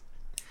 office.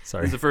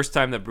 Sorry. It's the first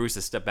time that Bruce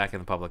has stepped back in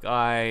the public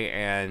eye,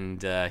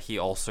 and he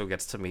also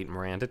gets to meet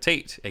Miranda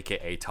Tate,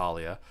 a.k.a.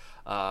 Talia,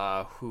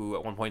 who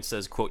at one point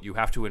says, quote, "You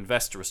have to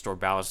invest to restore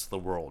balance to the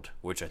world,"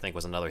 which I think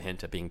was another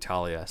hint at being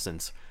Talia,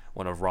 since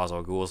one of Ra's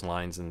al Ghul's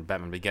lines in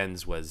Batman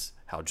Begins was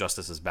how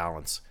justice is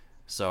balance.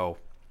 So,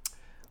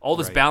 all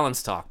this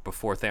balance talk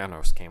before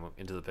Thanos came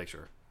into the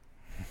picture.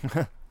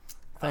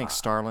 Thanks,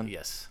 Starlin.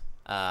 Yes.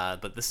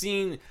 But the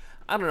scene,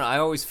 I don't know, I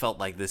always felt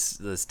like this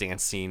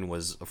dance scene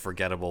was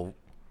forgettable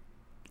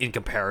in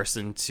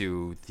comparison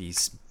to the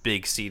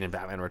big scene in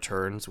Batman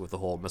Returns with the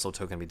whole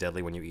mistletoe can be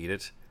deadly when you eat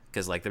it.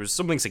 Because, like, there's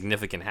something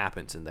significant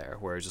happens in there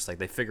where it's just like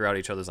they figure out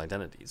each other's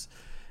identities.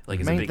 Like,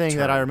 The it's a main big thing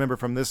that I turn. remember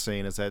from this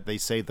scene is that they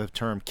say the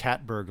term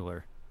cat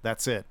burglar.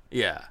 That's it.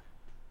 Yeah.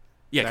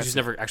 Yeah, because she's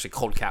never actually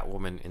called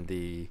Catwoman in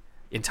the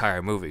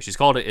entire movie. She's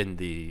called it in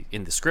the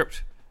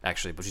script,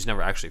 actually, but she's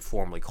never actually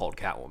formally called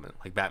Catwoman.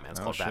 Like, Batman's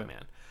called shit.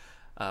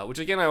 Batman. Which,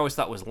 again, I always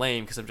thought was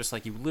lame, because I'm just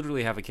like, you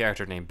literally have a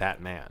character named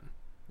Batman.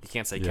 You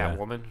can't say Yeah.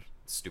 Catwoman.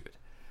 It's stupid.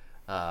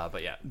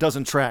 But yeah,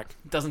 Doesn't track.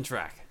 doesn't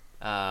track.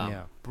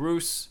 Yeah.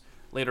 Bruce,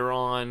 later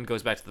on,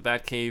 goes back to the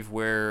Batcave,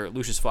 where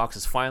Lucius Fox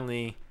is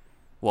finally...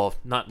 Well,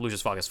 not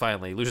Lucius Fox is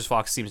finally. Lucius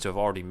Fox seems to have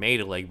already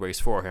made a leg brace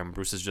for him.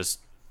 Bruce has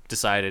just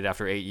decided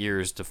after 8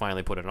 years to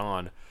finally put it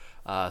on.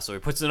 So he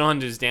puts it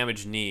on to his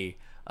damaged knee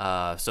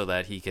so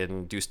that he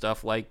can do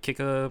stuff like kick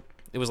a...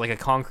 It was like a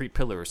concrete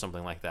pillar or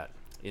something like that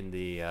in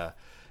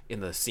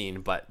the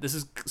scene. But this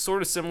is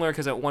sort of similar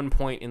because at one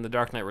point in The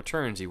Dark Knight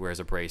Returns, he wears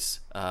a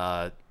brace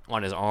on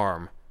his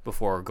arm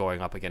before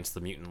going up against the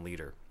mutant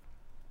leader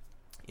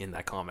in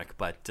that comic.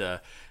 But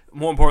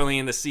more importantly,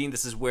 in the scene,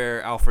 this is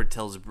where Alfred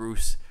tells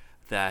Bruce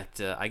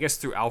that, I guess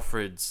through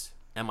Alfred's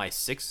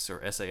MI6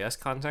 or SAS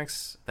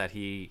context, that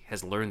he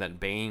has learned that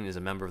Bane is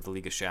a member of the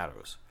League of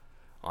Shadows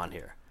on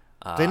here.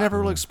 They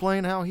never will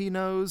explain how he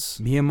knows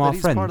Me and my that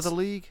he's part of friends. the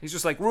League. He's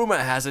just like, rumor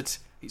has it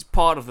he's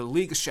part of the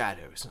League of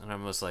Shadows, and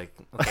I'm just like,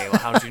 okay,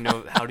 well, how do you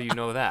know? How do you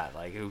know that?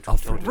 Like, who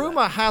told you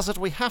Rumor has it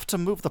we have to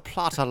move the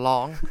plot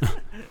along.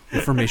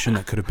 Information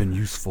that could have been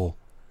useful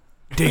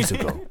days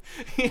ago.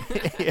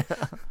 that?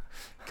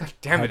 God I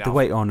damn it! had to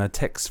wait on a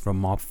text from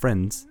my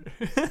friends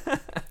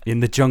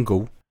in the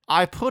jungle.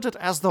 I put it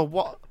as the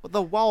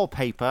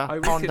wallpaper I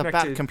on the reconnected-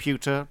 Bat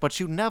computer, but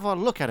you never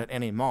look at it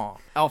anymore.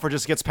 Alfred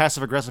just gets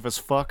passive aggressive as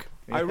fuck.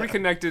 I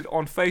reconnected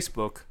on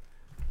Facebook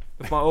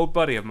with my old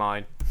buddy of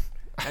mine,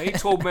 and he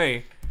told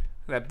me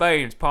that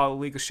Bane's part of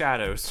the League of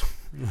Shadows.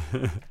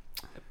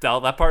 Now,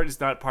 that part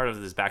is not part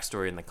of this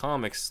backstory in the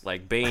comics.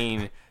 Like,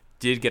 Bane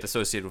did get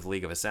associated with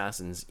League of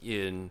Assassins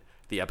in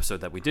the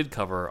episode that we did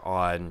cover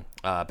on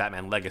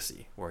Batman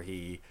Legacy, where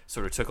he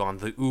sort of took on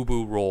the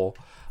Ubu role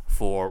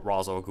for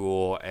Ra's al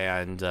Ghul,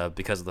 and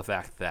because of the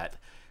fact that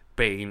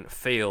Bane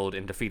failed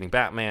in defeating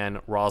Batman,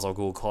 Ra's al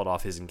Ghul called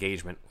off his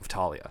engagement with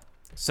Talia.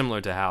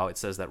 Similar to how it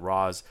says that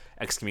Ra's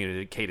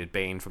excommunicated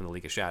Bane from the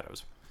League of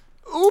Shadows.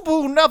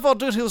 Ubu never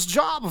did his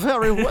job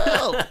very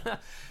well.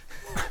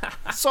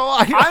 So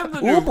I'm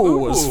the new Ubu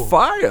was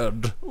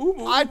fired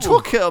I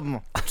took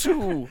him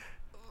to...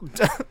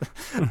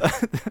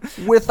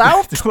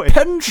 without Wait.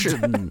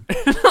 pension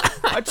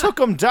I took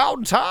him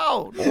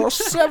downtown. or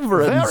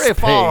severance Very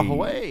far pay.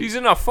 away. He's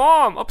in a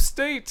farm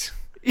upstate.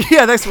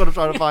 Yeah, that's what I'm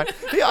trying to find.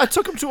 Yeah, I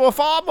took him to a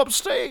farm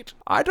upstate.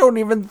 I don't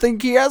even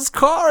think he has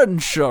car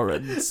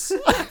insurance.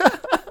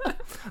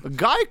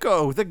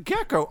 Geico, the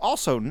gecko,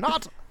 also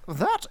not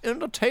that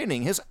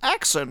entertaining. His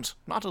accent,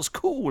 not as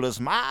cool as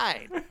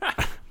mine.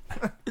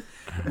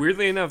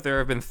 Weirdly enough, there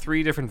have been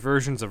 3 different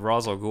versions of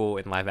Ra's al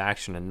Ghul in live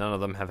action, and none of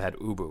them have had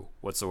Ubu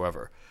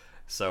whatsoever.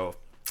 So,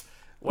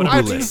 what Why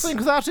I'm do you saying-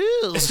 think that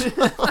is?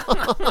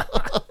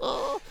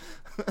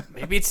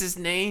 Maybe it's his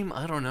name.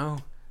 I don't know.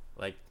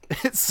 Like,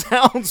 It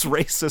sounds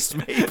racist,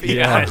 maybe.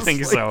 yeah, I honestly.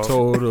 think so.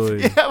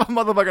 Totally. You have a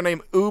motherfucker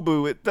named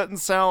Ubu. It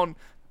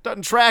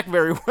doesn't track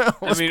very well.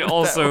 I mean,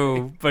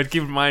 also, but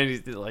keep in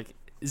mind, like,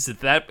 is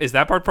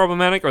that part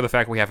problematic, or the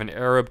fact we have an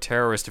Arab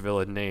terrorist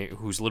villain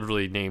who's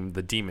literally named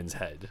the Demon's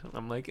Head?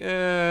 I'm like,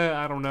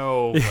 I don't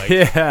know. Like,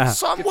 Yeah.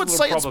 Some It's a would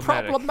little say it's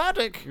problematic.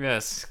 problematic.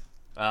 Yes.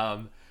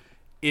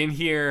 In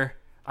here,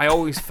 I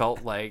always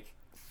felt like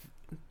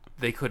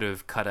they could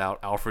have cut out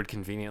Alfred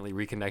conveniently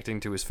reconnecting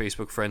to his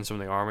Facebook friends from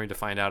the army to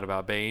find out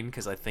about Bane,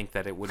 because I think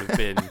that it would have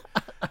been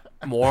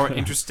more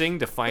interesting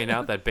to find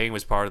out that Bane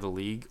was part of the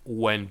League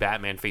when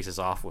Batman faces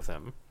off with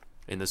him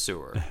in the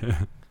sewer.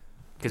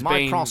 Because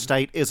My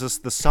prostate is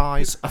the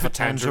size of a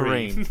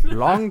tangerine.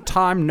 Long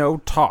time no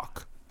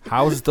talk.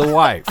 How's the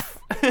wife?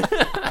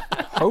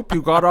 Hope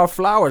you got our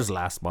flowers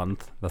last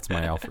month. That's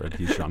my Alfred.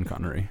 He's Sean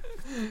Connery.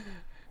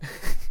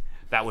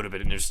 that would have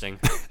been interesting.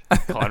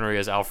 Connery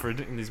as Alfred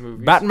in these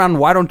movies. Batman,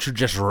 why don't you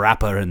just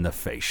rap her in the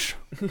face?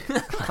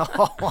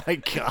 Oh my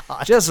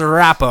god. Just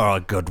rap her a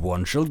good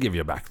one. She'll give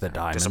you back the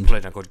diamond.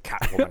 Discipline a good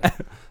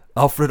Catwoman.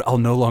 Alfred, I'll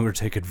no longer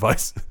take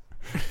advice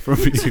from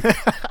you.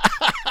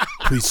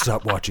 Please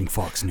stop watching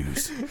Fox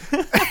News.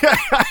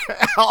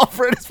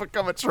 Alfred has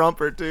become a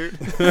trumper, dude.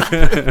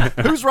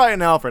 Who's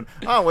writing Alfred?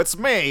 Oh, it's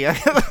me.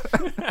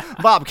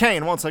 Bob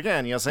Kane, once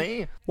again, you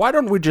see? Why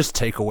don't we just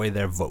take away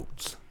their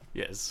votes?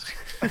 Yes.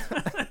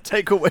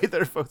 Take away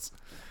their votes.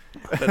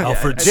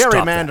 Alfred, stop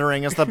that.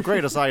 Gerrymandering is the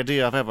greatest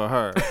idea I've ever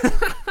heard.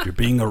 You're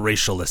being a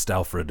racialist,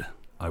 Alfred.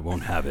 I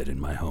won't have it in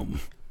my home.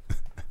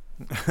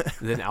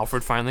 Then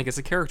Alfred finally gets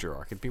a character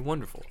arc. It'd be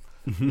wonderful.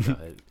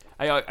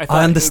 I thought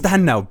I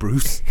understand now,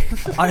 Bruce.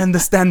 I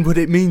understand what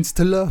it means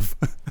to love.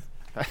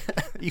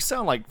 You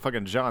sound like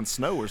fucking Jon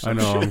Snow or I some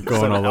know, shit. I'm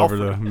going all over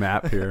the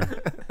map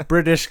here.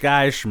 British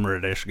guy,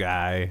 Schmritish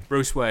guy.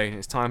 Bruce Wayne,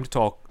 it's time to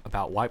talk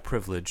about white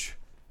privilege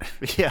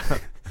Yeah.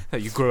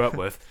 that you grew up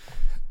with.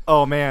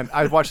 Oh man,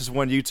 I watched this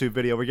one YouTube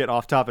video. We're getting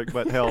off topic,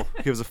 but hell,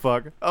 gives a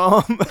fuck.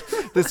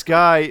 This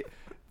guy,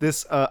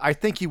 I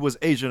think he was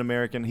Asian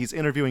American. He's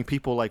interviewing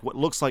people like what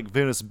looks like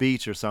Venice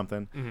Beach or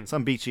something,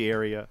 some beachy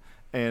area,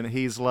 and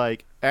he's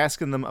like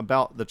asking them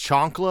about the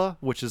chancla,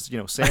 which is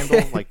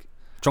sandal, like.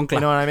 Chonkla. You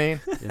know what I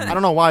mean? I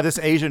don't know why this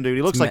Asian dude.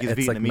 He looks like he's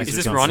it's like Vietnamese. Is this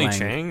Mexican Ronnie slang.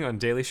 Chang on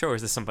Daily Show, or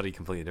is this somebody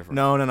completely different?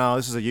 No.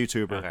 This is a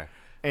YouTuber. Okay.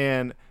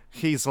 And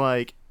he's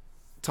like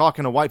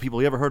talking to white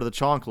people. You ever heard of the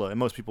chancla? And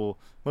most people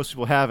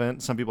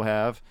haven't. Some people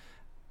have.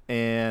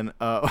 And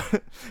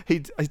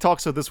he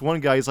talks to this one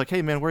guy. He's like,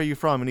 "Hey man, where are you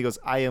from?" And he goes,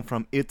 "I am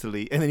from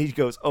Italy." And then he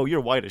goes, "Oh,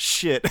 you're white as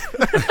shit."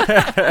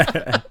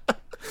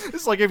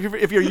 It's like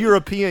if you're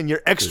European,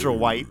 you're extra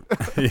white.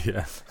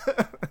 Yeah.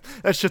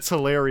 That shit's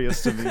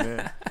hilarious to me,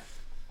 man.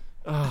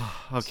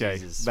 Oh, okay,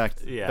 Jesus. back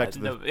to the back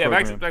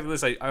program. to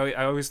this. I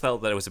always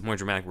felt that it was a more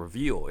dramatic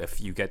reveal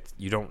if you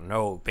don't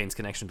know Bane's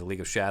connection to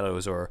League of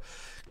Shadows, or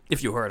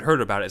if you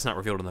heard about it, it's not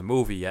revealed in the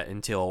movie yet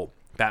until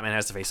Batman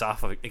has to face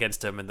off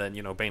against him, and then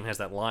Bane has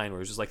that line where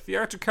he's just like,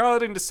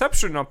 "Theatricality and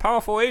deception are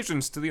powerful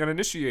agents to the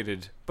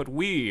uninitiated, but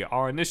we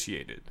are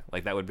initiated."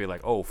 Like that would be like,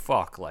 oh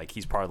fuck, like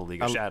he's part of the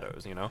League of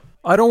Shadows,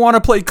 I don't want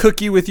to play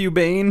cookie with you,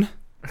 Bane.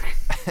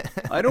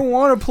 I don't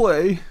want to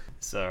play.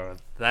 So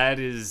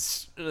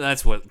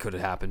that's what could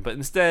have happened. But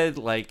instead,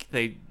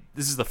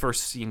 this is the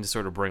first scene to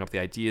sort of bring up the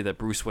idea that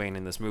Bruce Wayne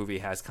in this movie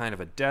has kind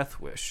of a death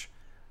wish.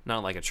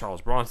 Not like a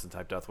Charles Bronson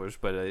type death wish,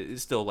 but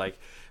it's still like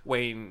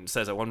Wayne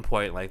says at one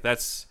point, like,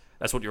 that's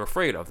what you're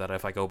afraid of, that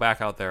if I go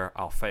back out there,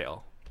 I'll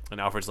fail.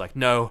 And Alfred's like,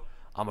 no,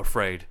 I'm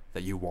afraid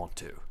that you want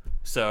to.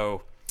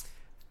 So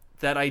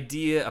that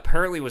idea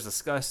apparently was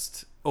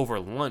discussed over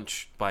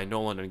lunch by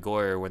Nolan and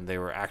Goyer when they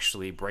were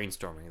actually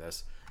brainstorming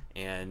this.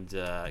 And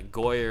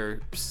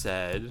Goyer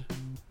said,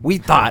 We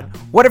thought,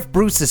 what if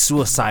Bruce is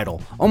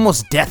suicidal,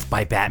 almost death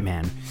by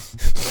Batman?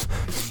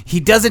 He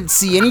doesn't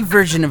see any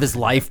version of his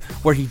life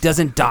where he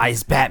doesn't die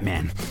as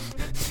Batman.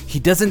 He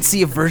doesn't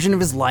see a version of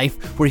his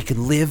life where he could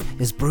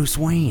live as Bruce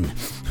Wayne.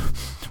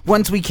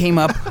 Once we came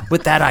up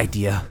with that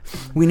idea,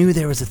 we knew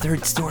there was a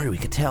third story we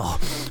could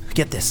tell.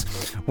 Get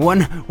this,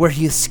 one where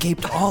he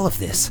escaped all of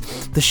this.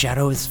 The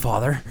shadow of his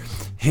father,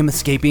 him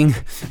escaping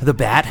the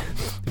bat,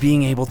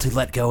 being able to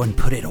let go and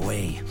put it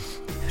away.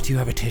 Do you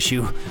have a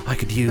tissue I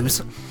could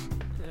use?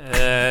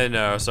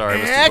 no, sorry,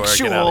 Mr. Goyer,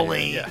 get out of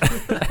here.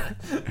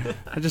 Yeah.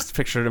 I just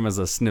pictured him as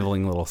a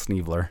sniveling little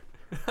sneevler.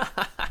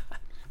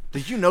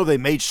 Did you know they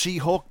made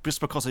She-Hulk just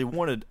because they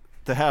wanted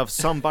to have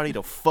somebody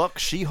to fuck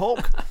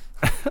She-Hulk?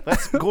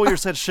 That's Goyer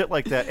said shit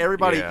like that.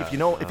 Everybody, Yeah. if you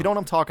don't know what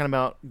I'm talking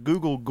about,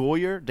 Google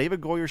Goyer, David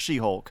Goyer,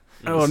 She-Hulk.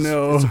 Oh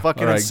no! It's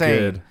fucking All right, insane.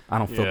 Good. I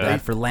don't feel Yeah.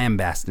 bad for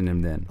lambasting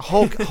him then.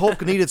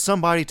 Hulk needed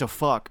somebody to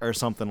fuck or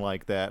something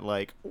like that.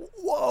 Like,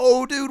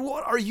 whoa, dude,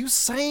 what are you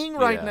saying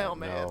right Yeah, now,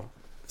 man? no.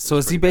 So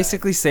is he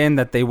basically saying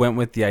that they went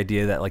with the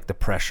idea that like the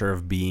pressure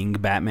of being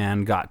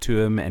Batman got to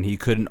him, and he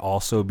couldn't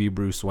also be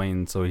Bruce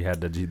Wayne, so he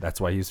had to? That's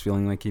why he was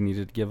feeling like he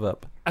needed to give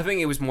up. I think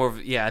it was more of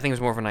I think it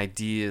was more of an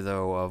idea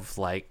though of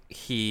like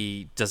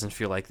he doesn't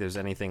feel like there's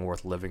anything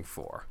worth living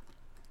for.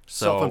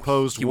 So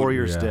Self-imposed he would-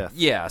 warrior's yeah. death.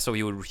 Yeah, so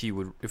he would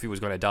if he was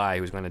going to die,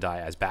 he was going to die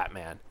as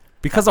Batman.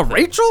 Because of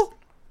Rachel?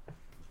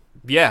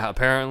 Yeah,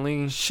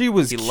 apparently She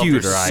was He loved her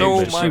cuter,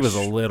 so but she was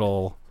a much.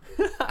 little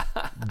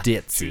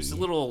ditzy. she was a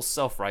little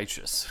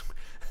self-righteous.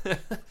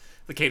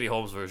 The Katie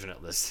Holmes version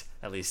at least.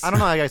 I don't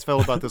know how you guys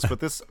felt about this, but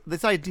this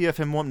idea of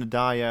him wanting to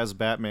die as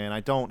Batman,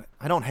 I don't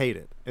hate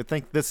it. I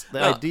think the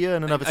No, idea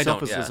in and of I itself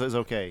don't, is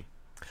okay.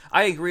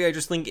 I agree. I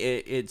just think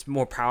it's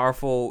more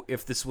powerful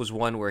if this was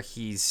one where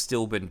he's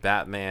still been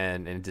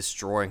Batman and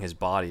destroying his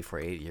body for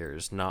 8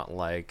 years, not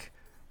like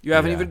you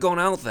haven't Yeah. even gone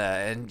out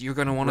there and you're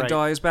going to want Right. to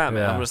die as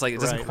Batman. Yeah. I'm just like, it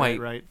doesn't Right, quite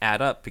right.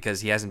 add up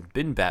because he hasn't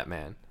been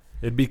Batman.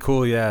 It'd be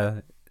cool,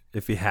 yeah,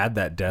 if he had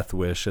that death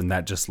wish and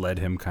that just led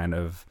him kind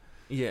of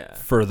Yeah.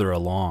 further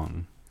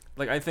along.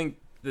 Like, I think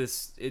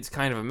it's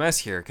kind of a mess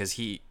here because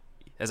he,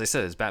 as I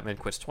said, his Batman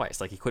quits twice.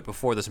 Like, he quit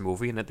before this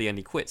movie, and at the end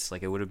he quits.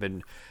 Like, it would have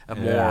been a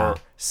Yeah. more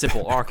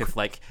simple arc if,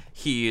 like,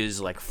 he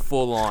is, like,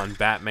 full-on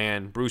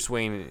Batman. Bruce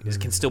Wayne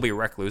can still be a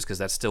recluse because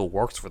that still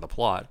works for the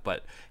plot,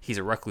 but he's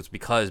a recluse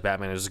because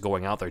Batman is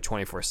going out there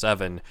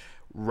 24/7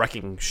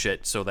 wrecking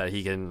shit so that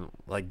he can,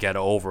 like, get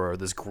over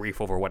this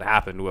grief over what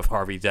happened with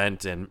Harvey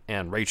Dent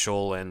and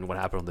Rachel and what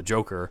happened with the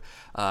Joker.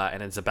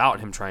 And it's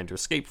about him trying to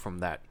escape from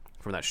that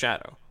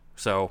shadow.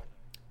 So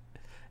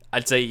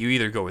I'd say you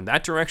either go in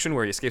that direction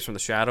where he escapes from the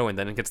shadow and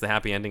then it gets the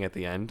happy ending at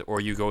the end, or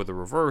you go the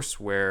reverse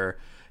where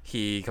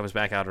he comes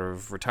back out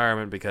of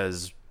retirement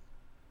because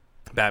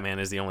Batman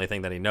is the only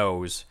thing that he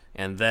knows,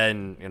 and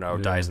then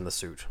dies in the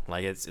suit.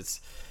 Like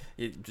it's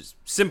just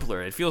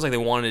simpler. It feels like they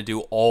wanted to do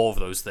all of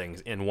those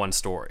things in one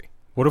story.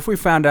 What if we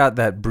found out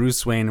that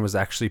Bruce Wayne was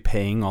actually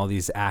paying all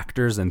these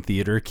actors and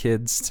theater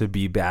kids to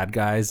be bad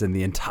guys, and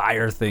the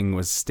entire thing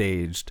was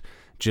staged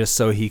just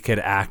so he could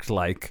act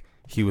like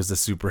he was a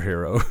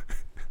superhero?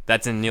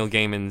 That's in Neil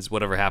Gaiman's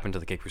Whatever Happened to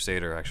the Cape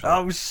Crusader,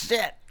 actually.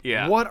 shit!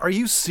 Yeah. What? Are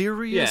you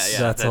serious? Yeah,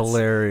 That's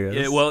hilarious.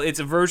 Yeah, well, it's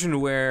a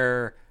version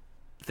where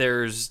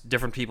there's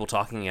different people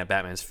talking at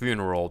Batman's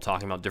funeral,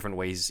 talking about different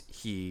ways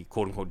he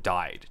quote unquote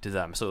died to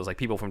them. So it was like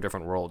people from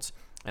different worlds,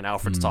 and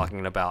Alfred's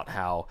talking about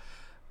how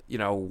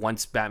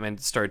once Batman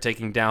started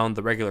taking down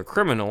the regular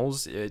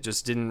criminals, it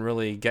just didn't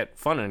really get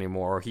fun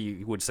anymore.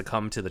 He would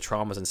succumb to the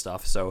traumas and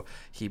stuff. So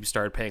he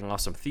started paying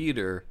off some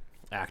theater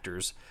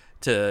actors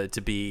to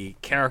be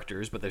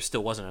characters, but there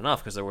still wasn't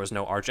enough because there was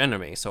no arch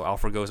enemy. So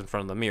Alfred goes in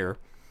front of the mirror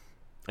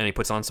and he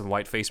puts on some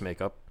white face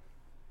makeup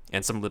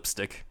and some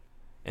lipstick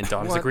and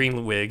dons a What?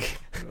 green wig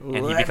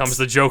and he becomes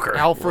the Joker.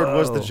 Alfred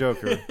was the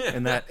Joker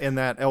in that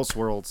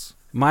Elseworlds.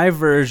 My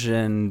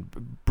version,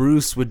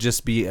 Bruce would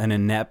just be an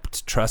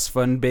inept trust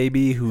fund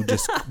baby who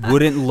just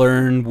wouldn't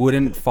learn,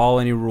 wouldn't follow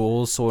any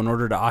rules. So in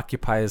order to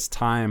occupy his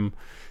time,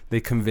 they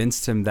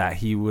convinced him that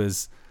he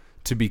was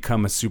to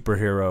become a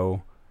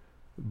superhero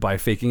by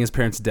faking his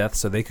parents' death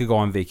so they could go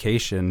on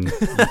vacation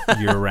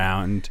year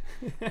round,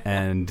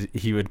 and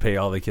he would pay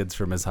all the kids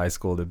from his high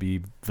school to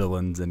be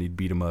villains, and he'd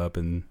beat them up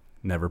and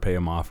never pay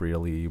them off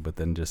really, but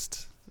then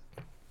just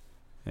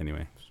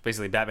anyway.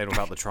 Basically Batman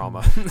without the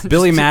trauma.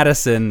 Billy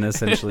Madison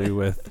essentially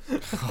with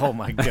Oh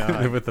my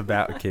god. with the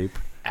bat cape.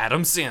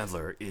 Adam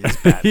Sandler is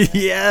Batman.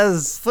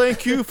 Yes.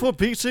 Thank you for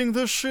beating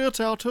the shit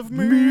out of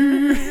me.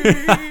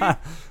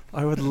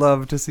 I would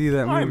love to see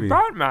that movie.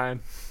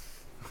 Batman.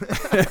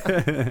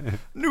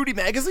 Nudie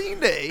Magazine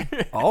Day.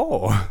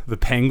 Oh, the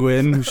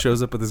penguin who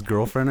shows up with his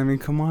girlfriend. I mean,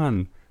 come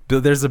on.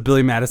 There's a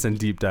Billy Madison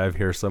deep dive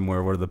here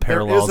somewhere where the There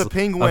parallels is a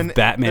penguin. of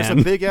Batman. There's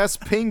a big ass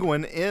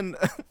penguin in,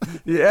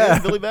 yeah.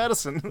 in Billy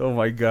Madison. Oh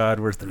my God,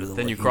 we're through the.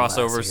 Then you looking cross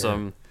glass over here.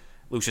 some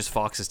Lucius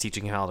Fox is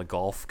teaching him how to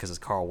golf because it's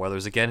Carl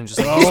Weathers again and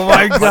just Oh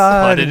my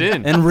god. put it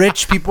in. And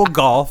rich people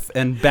golf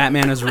and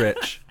Batman is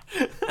rich.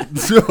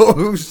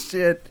 Oh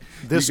shit!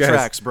 This You guys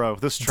tracks, bro.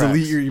 This tracks.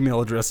 Delete your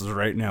email addresses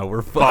right now.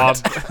 We're Bob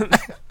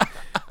fucked.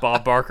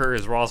 Bob Barker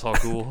is Ra's al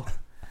Ghul.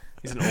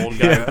 He's an old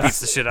guy who beats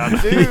the shit out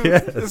of him.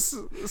 Dude, this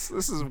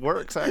is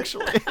works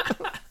actually.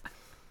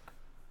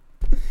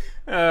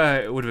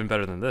 It would have been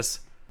better than this.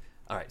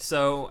 All right,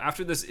 so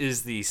after this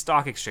is the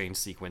stock exchange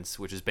sequence,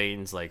 which is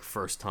Bane's like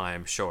first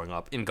time showing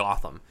up in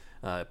Gotham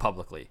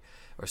publicly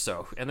or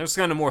so. And there's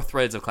kind of more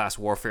threads of class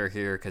warfare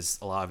here because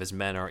a lot of his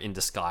men are in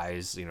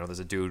disguise. There's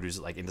a dude who's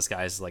like in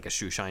disguise like a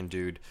shoe shine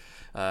dude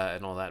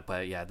and all that.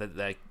 But yeah,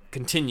 that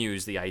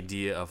continues the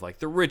idea of like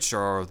the rich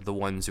are the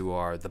ones who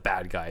are the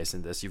bad guys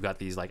in this. You've got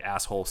these like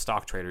asshole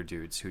stock trader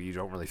dudes who you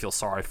don't really feel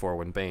sorry for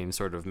when Bane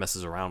sort of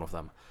messes around with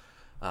them.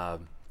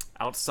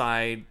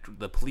 Outside,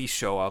 the police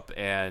show up,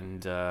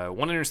 and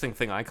one interesting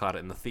thing I caught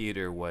in the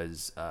theater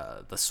was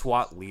the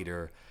SWAT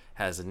leader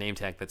has a name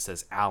tag that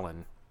says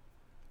Allen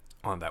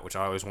on that, which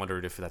I always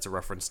wondered if that's a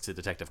reference to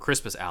Detective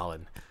Crispus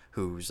Allen,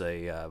 who's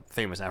a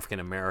famous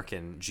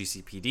African-American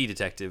GCPD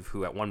detective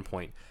who at one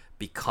point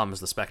becomes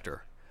the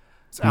Spectre.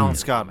 It's Alan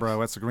Scott, bro.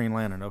 That's the Green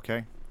Lantern.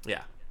 Okay.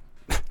 Yeah.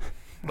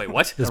 Wait,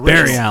 what? It's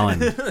Barry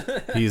Allen.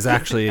 He's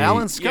actually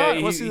Alan Scott,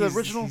 Yeah, was he the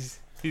original?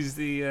 He's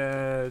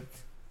the.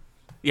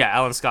 Yeah,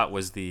 Alan Scott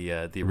was the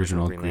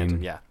original Green Lantern.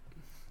 Green. Yeah,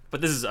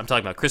 but I'm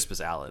talking about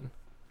Crispus Allen.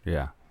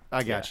 Yeah.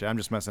 I got you. I'm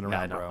just messing Yeah, I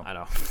around, know. bro. I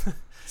know.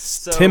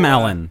 So, Tim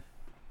Allen.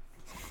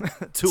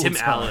 Tool Tim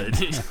time. Allen.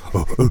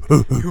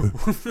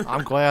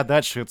 I'm glad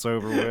that shit's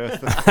over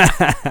with.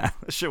 That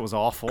shit was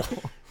awful.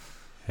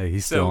 Hey,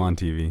 he's still So- on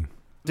TV.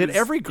 Did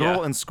every girl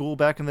Yeah. in school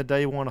back in the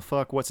day want to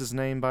fuck? What's his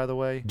name, by the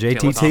way?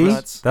 JTT?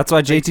 Thomas. That's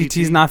why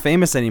JTT's JTT. not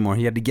famous anymore.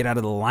 He had to get out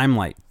of the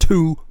limelight.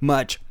 Too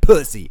much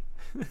pussy.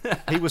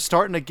 He was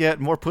starting to get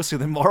more pussy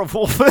than Marv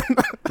Wolfman.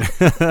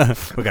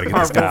 We gotta get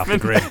this guy off the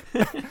grid.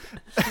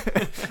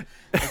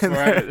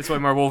 That's why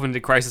Marv Wolfman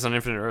did Crisis on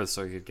Infinite Earth,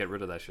 so he could get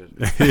rid of that shit.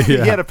 He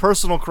had a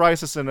personal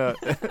crisis in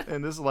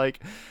this like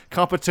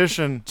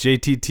competition.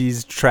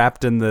 JTT's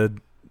trapped in the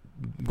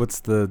what's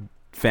the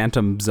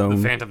Phantom Zone.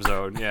 The Phantom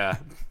Zone, yeah.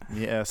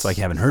 Yes. It's like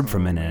I haven't heard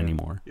from it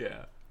anymore.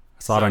 Yeah. I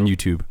saw it on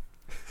YouTube.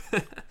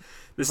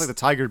 It's like the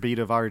Tiger Beat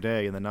of our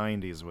day in the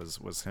 '90s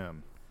was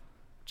him.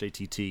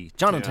 JTT.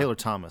 Jonathan Yeah. Taylor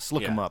Thomas.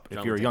 Look Yeah, him up if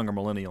Jonathan you're a Taylor. younger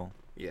millennial.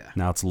 Yeah.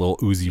 Now it's a little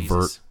Uzi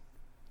Vert. Jesus.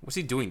 What's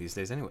he doing these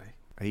days anyway?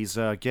 He's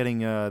getting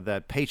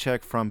that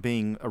paycheck from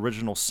being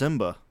original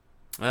Simba.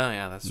 Oh,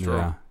 yeah, that's true.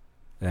 Yeah.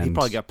 And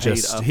probably got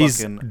paid a he's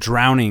fucking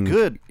drowning.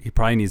 good. He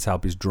probably needs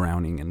help. He's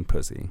drowning in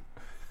pussy.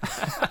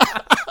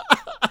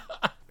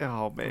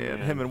 Oh man,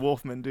 him and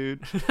Wolfman,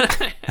 dude.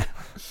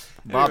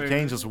 Bob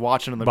Kane's just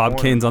watching in the Bob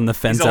corner. Kane's on the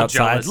fence all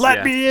outside. jealous, Let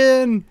yeah.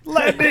 me in!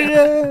 Let me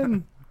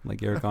in!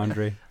 Like Eric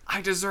Andre. I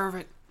deserve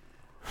it.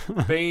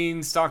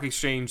 Bane's Stock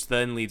Exchange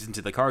then leads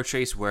into the car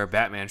chase where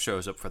Batman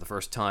shows up for the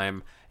first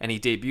time, and he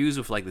debuts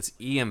with like this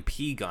EMP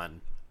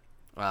gun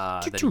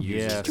that he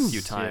uses a few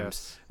Yes, times,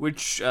 yes.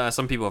 which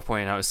some people have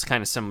pointed out is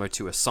kind of similar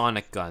to a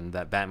sonic gun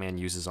that Batman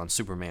uses on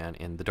Superman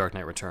in The Dark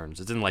Knight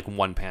Returns. It's in like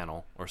one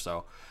panel or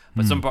so.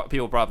 But some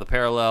people brought up the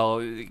parallel.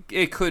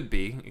 It could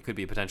be a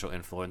potential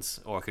influence,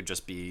 or it could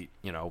just be,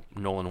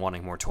 Nolan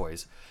wanting more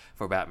toys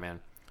for Batman.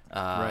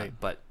 Right.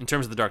 But in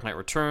terms of the Dark Knight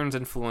Returns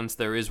influence,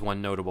 there is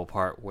one notable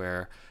part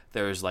where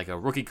there's like a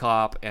rookie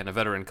cop and a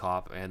veteran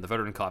cop, and the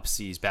veteran cop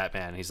sees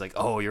Batman, and he's like,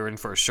 "Oh, you're in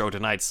for a show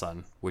tonight,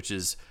 son," which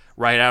is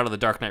right out of the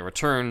Dark Knight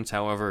Returns.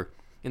 However,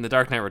 in the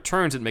Dark Knight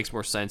Returns, it makes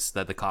more sense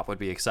that the cop would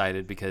be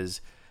excited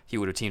because he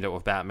would have teamed up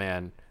with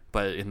Batman.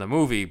 But in the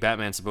movie,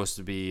 Batman's supposed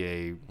to be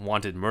a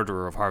wanted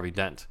murderer of Harvey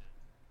Dent.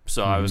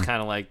 So I was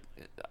kind of like,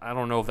 I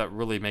don't know if that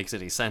really makes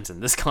any sense in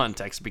this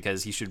context,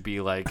 because he should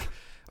be like,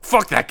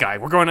 fuck that guy,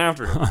 we're going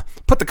after him.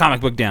 Put the comic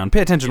book down.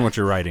 Pay attention to what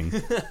you're writing.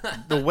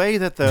 The way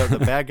that the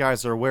bad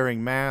guys are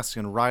wearing masks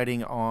and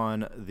riding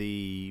on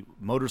the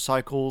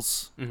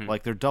motorcycles,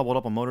 like they're doubled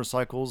up on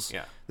motorcycles.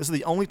 Yeah. This is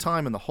the only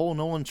time in the whole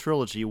Nolan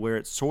trilogy where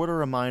it sort of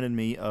reminded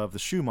me of the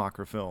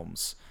Schumacher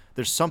films.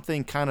 There's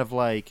something kind of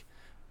like,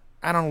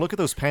 I don't know, look at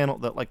those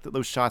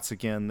those shots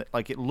again.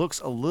 Like it looks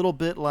a little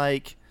bit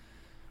like,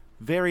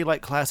 very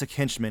like classic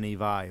henchman-y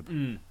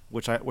vibe,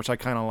 which I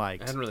kind of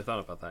liked. I hadn't really thought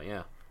about that,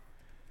 yeah.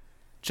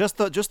 Just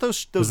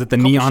those. Was it the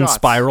couple neon shots.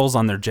 spirals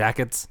on their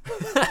jackets?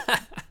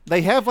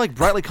 They have like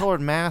brightly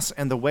colored masks,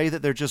 and the way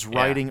that they're just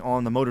riding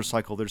on the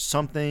motorcycle, there's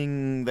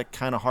something that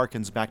kind of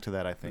harkens back to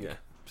that, I think. Yeah,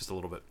 just a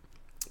little bit.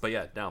 But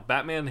yeah, now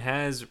Batman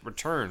has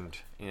returned,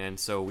 and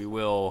so we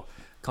will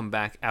come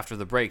back after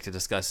the break to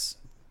discuss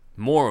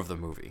more of the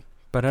movie.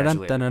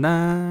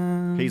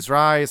 Ba-da-dun-dun-dun-dun. He's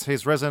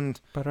risen.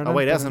 Oh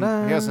wait, he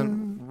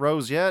hasn't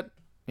rose yet.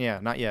 Yeah,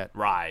 not yet.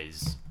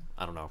 Rise.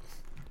 I don't know.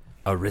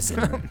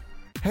 Arisen.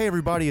 Hey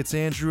everybody, it's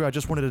Andrew. I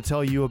just wanted to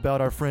tell you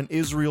about our friend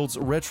Israel's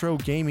retro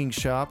gaming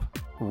shop,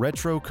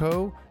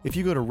 RetroCo. If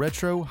you go to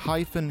retro-ko.com,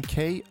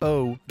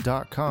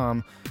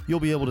 you'll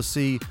be able to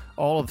see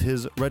all of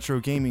his retro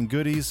gaming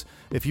goodies.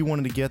 If you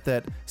wanted to get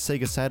that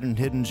Sega Saturn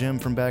hidden gem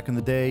from back in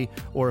the day,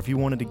 or if you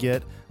wanted to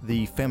get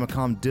the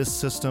Famicom disk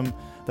system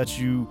that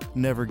you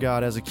never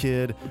got as a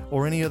kid,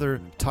 or any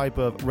other type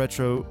of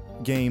retro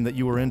game that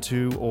you were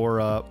into,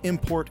 or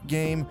import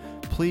game,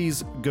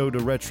 please go to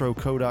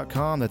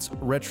retroco.com. That's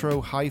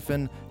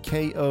retro-ko.com.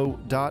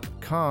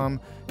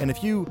 And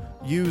if you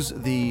use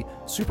the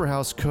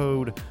Superhouse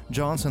code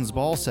Johnson's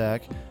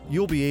Ballsack,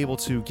 you'll be able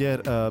to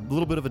get a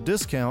little bit of a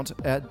discount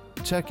at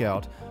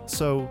checkout.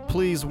 So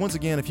please, once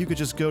again, if you could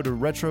just go to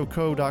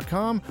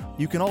retroco.com.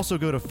 You can also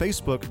go to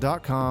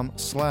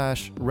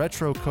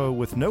facebook.com/retroco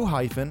with no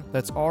hyphen.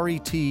 That's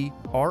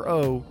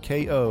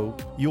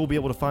RETROKO. You'll be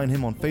able to find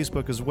him on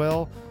Facebook as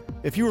well.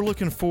 If you were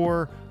looking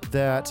for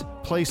that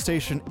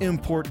PlayStation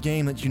import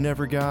game that you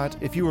never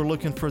got, if you were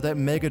looking for that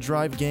Mega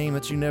Drive game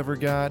that you never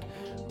got,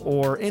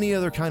 or any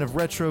other kind of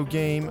retro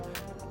game,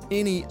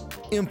 any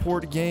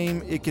import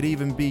game, it could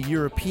even be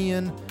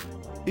European,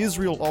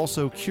 Israel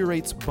also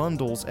curates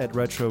bundles at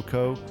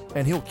RetroCo,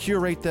 and he'll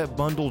curate that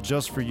bundle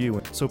just for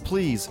you. So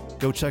please,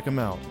 go check him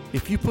out.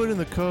 If you put in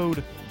the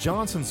code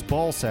Johnson's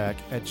Ballsack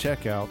at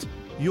checkout,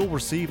 you'll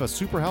receive a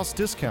Superhouse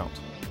discount.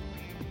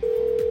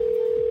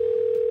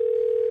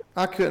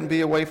 I couldn't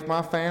be away from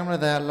my family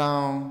that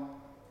long.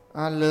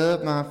 I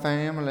love my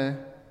family.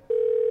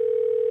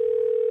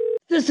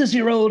 This is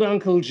your old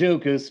Uncle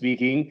Joker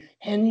speaking,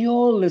 and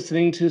you're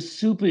listening to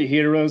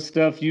superhero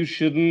stuff you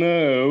should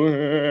know.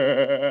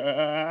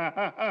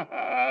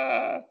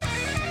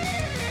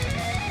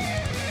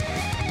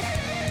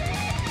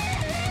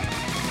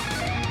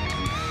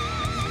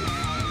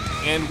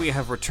 And we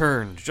have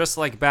returned, just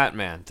like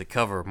Batman, to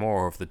cover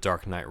more of The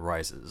Dark Knight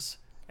Rises.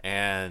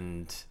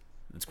 And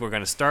we're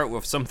going to start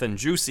with something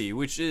juicy,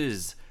 which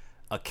is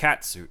a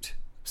cat suit.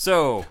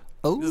 So,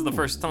 this is the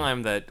first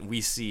time that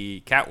we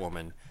see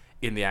Catwoman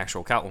in the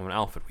actual Catwoman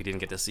outfit. We didn't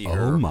get to see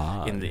her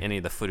in any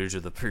of the footage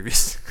of the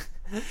previous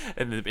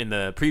in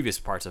the previous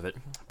parts of it.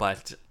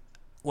 But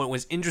what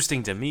was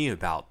interesting to me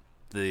about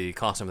the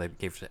costume they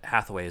gave to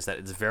Hathaway is that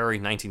it's very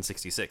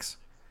 1966.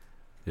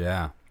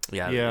 Yeah.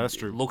 Yeah, that's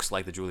true. It looks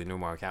like the Julie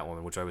Newmar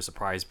Catwoman, which I was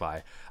surprised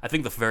by. I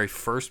think the very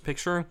first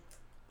picture,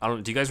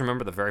 do you guys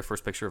remember the very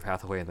first picture of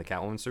Hathaway in the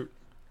Catwoman suit?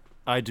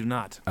 I do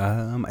not.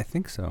 I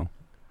think so.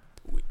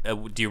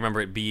 Do you remember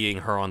it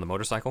being her on the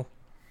motorcycle?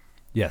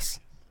 Yes.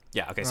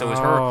 Yeah, okay, so it was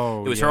her.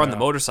 Oh, It was her on the yeah.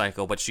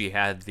 motorcycle, but she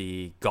had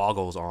the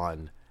goggles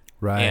on,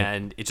 Right.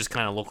 and it just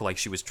kind of looked like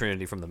she was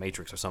Trinity from The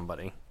Matrix or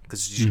somebody,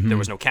 because there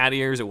was no cat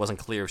ears. It wasn't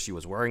clear if she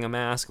was wearing a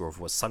mask or if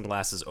it was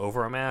sunglasses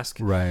over a mask.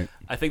 Right.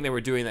 I think they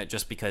were doing that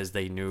just because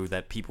they knew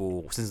that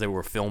people, since they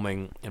were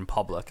filming in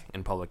public,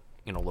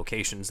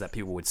 locations, that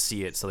people would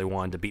see it, so they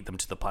wanted to beat them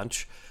to the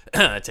punch.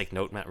 Take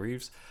note, Matt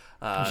Reeves.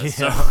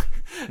 So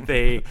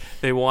they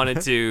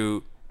wanted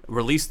to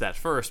release that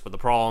first, but the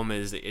problem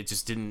is it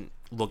just didn't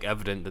look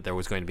evident that there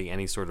was going to be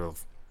any sort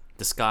of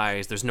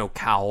disguise. There's no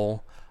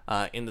cowl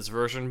in this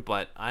version,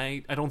 but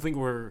I don't think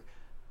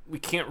we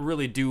can't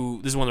really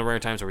do. This is one of the rare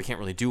times where we can't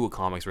really do a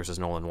comics versus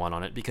Nolan one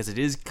on it, because it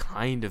is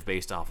kind of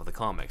based off of the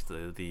comics. The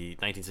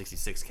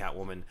 1966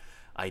 Catwoman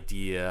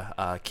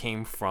idea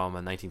came from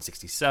a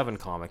 1967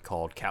 comic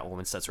called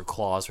Catwoman Sets Her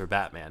Claws for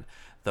Batman.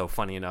 Though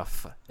funny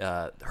enough,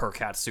 her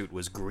cat suit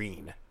was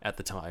green at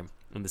the time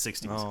in the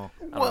 60s. Oh.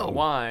 I don't know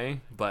why,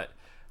 but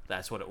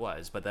that's what it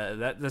was. But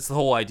that's the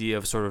whole idea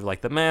of sort of like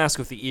the mask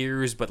with the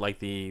ears, but like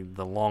the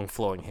long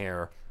flowing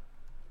hair.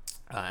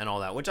 And all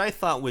that, which I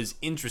thought was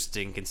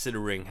interesting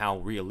considering how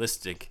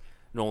realistic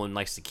Nolan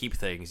likes to keep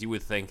things. You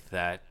would think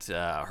that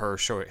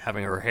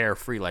having her hair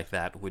free like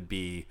that would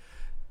be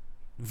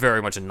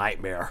very much a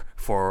nightmare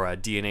for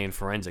DNA and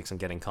forensics and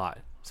getting caught.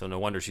 So no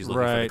wonder she's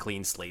looking for the Right.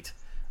 clean slate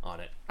on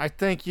it. I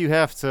think you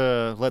have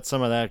to let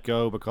some of that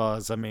go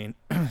because, I mean,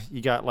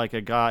 you got like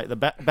a guy,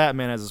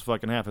 Batman has his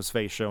fucking half his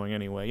face showing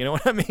anyway. You know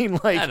what I mean?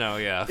 Like, I know,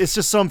 yeah. It's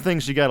just some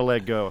things you got to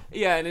let go.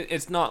 Yeah, and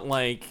it's not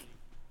like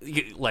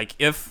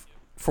if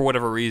for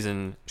whatever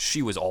reason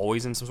she was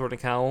always in some sort of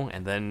cowl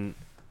and then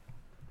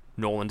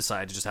Nolan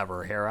decided to just have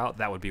her hair out,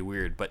 that would be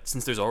weird. But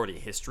since there's already a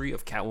history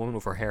of Catwoman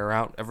with her hair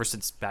out, ever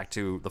since back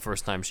to the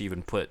first time she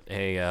even put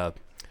the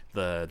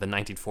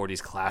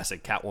 1940s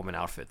classic Catwoman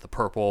outfit, the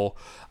purple,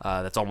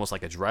 that's almost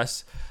like a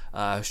dress,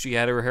 she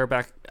had her hair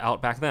back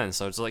then.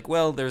 So it's like,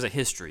 well, there's a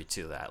history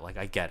to that. Like,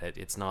 I get it.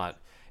 It's not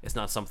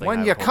something. When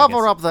I you would hold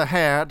cover against up the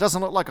hair, it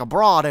doesn't look like a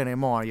broad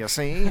anymore, you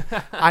see?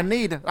 I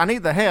need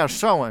the hair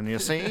showing, you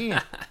see?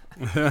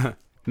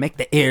 Make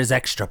the ears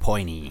extra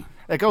pointy.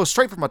 It goes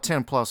straight from a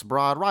 10-plus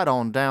broad right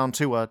on down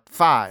to a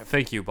 5.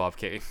 Thank you, Bob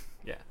K.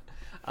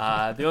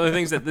 Yeah. The only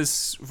things that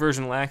this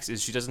version lacks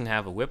is she doesn't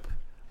have a whip.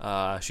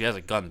 She has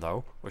a gun,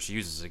 though, or she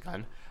uses a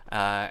gun.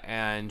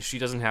 And she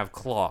doesn't have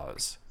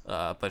claws.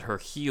 But her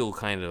heel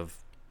kind of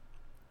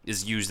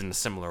is used in a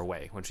similar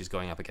way when she's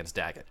going up against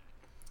Daggett.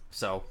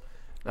 So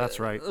That's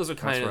right. those are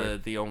That's kind of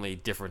right. the only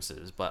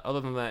differences. But other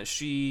than that,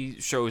 she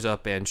shows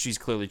up and she's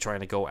clearly trying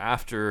to go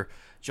after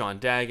John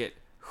Daggett,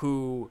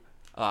 who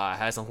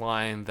has a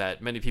line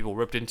that many people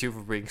ripped into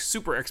for being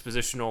super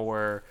expositional,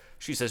 where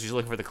she says she's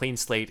looking for the clean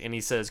slate, and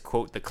he says,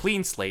 quote, "The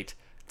clean slate.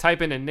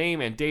 Type in a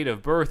name and date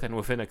of birth, and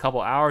within a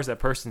couple hours, that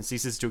person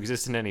ceases to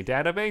exist in any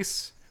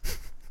database."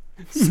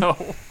 So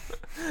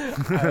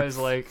I was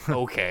like,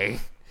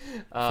 okay.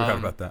 Forgot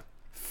about that.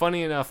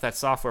 Funny enough, that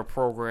software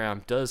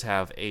program does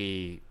have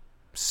a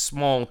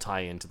small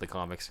tie-in to the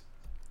comics.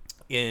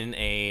 In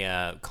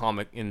a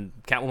comic, in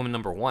Catwoman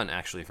 #1,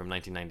 actually, from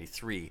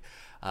 1993,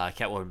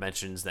 Catwoman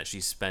mentions that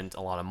she spent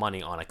a lot of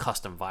money on a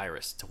custom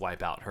virus to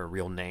wipe out her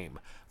real name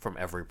from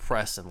every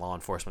press and law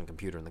enforcement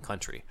computer in the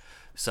country.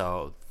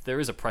 So there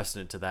is a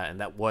precedent to that,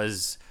 and that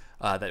was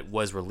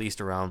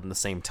released around the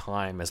same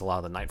time as a lot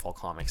of the Nightfall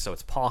comics. So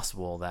it's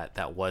possible that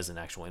that was an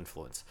actual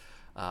influence.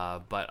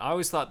 But I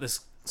always thought this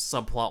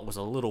subplot was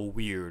a little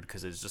weird,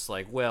 because it's just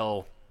like,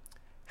 well,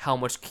 how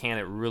much can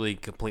it really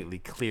completely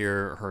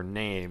clear her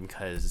name?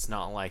 Because it's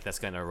not like that's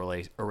going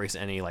to erase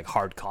any like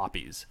hard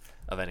copies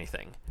of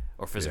anything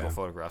or physical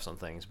photographs on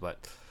things.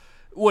 But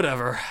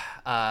whatever.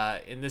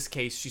 In this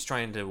case, she's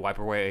trying to wipe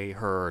away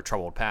her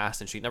troubled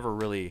past, and she never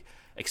really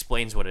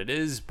explains what it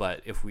is.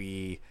 But if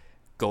we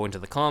go into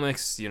the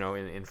comics, you know,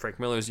 in Frank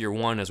Miller's Year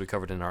One, as we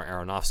covered in our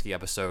Aronofsky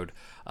episode,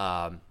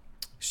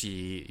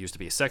 she used to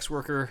be a sex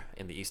worker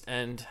in the East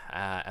End,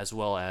 as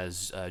well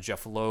as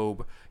Jeff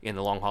Loeb in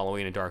The Long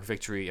Halloween and Dark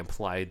Victory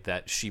implied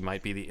that she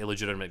might be the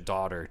illegitimate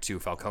daughter to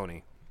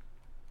Falcone.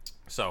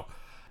 So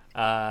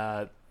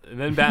And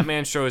then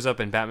Batman shows up,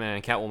 and Batman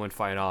and Catwoman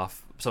fight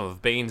off some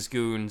of Bane's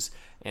goons,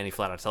 and he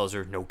flat out tells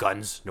her, no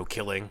guns, no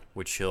killing,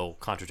 which he'll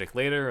contradict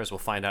later, as we'll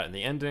find out in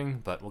the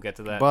ending, but we'll get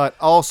to that. But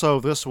also,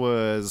 this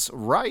was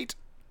right.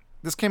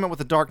 This came out with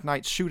the Dark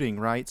Knight shooting,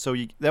 right? So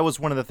that was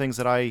one of the things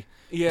that I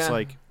was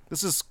like,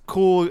 this is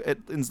cool.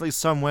 In at least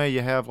some way,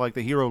 you have like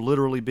the hero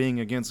literally being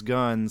against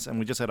guns, and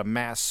we just had a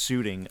mass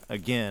shooting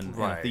again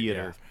in a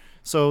theater. Yeah.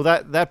 So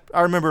that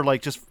I remember,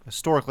 like, just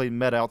historically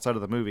met outside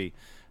of the movie.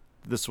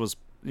 This was,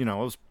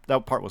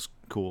 that part was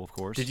cool, of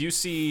course. Did you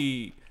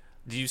see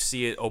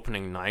it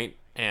opening night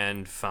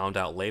and found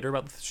out later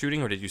about the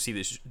shooting, or did you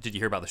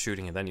hear about the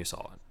shooting and then you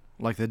saw it?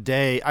 Like the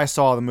day I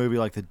saw the movie,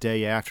 like the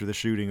day after the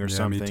shooting or Yeah,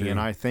 something, me too. and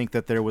I think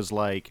that there was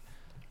like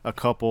a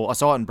couple. I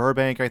saw it in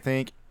Burbank, I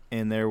think,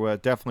 and there were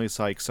definitely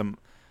like some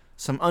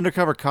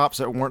undercover cops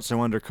that weren't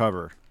so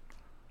undercover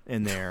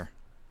in there.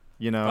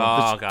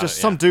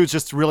 Some dudes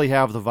just really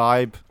have the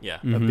vibe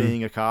of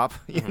being a cop.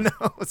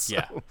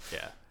 So,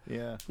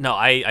 Yeah. No,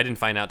 I didn't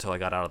find out till I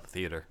got out of the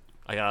theater.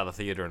 I got out of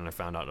the theater and I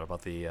found out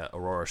about the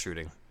Aurora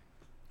shooting.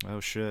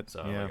 Oh shit!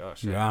 So Yeah. like, oh,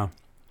 shit. Yeah.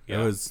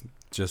 Yeah. It was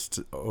just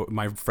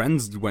my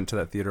friends went to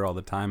that theater all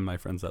the time. My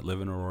friends that live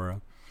in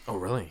Aurora. Oh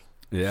really?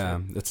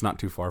 Yeah, it's not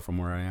too far from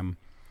where I am.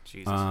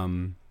 Jesus. I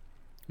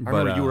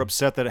remember you were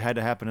upset that it had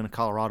to happen in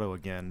Colorado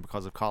again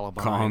because of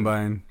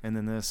Columbine. And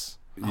then this.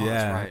 Oh, Yeah,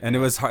 that's right, and it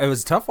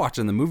was tough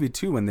watching the movie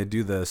too when they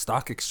do the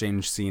stock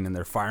exchange scene and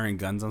they're firing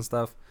guns and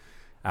stuff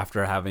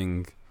after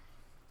having,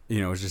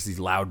 it's just these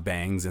loud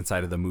bangs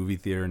inside of the movie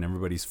theater and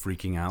everybody's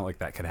freaking out like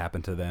that could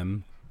happen to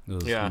them.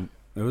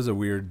 It was a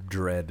weird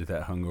dread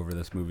that hung over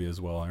this movie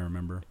as well. I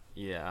remember.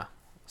 Yeah.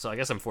 So I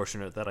guess I'm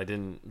fortunate that I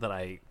didn't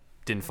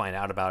find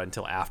out about it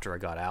until after I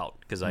got out,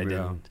 because I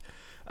didn't.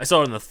 I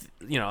saw it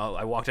in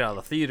I walked out of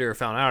the theater,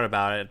 found out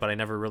about it, but I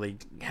never really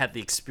had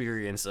the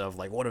experience of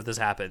like, what if this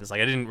happens?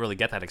 Like, I didn't really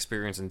get that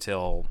experience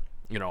until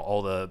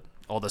all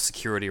the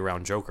security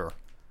around Joker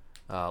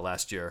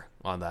last year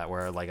on that,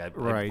 where like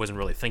I wasn't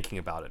really thinking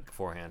about it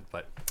beforehand.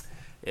 But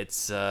it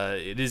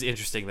is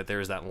interesting that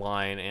there's that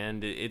line,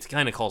 and it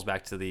kind of calls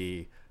back to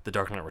the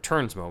Dark Knight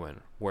Returns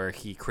moment where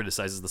he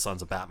criticizes the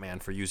Sons of Batman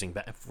for using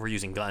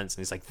guns, and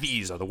he's like,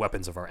 these are the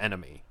weapons of our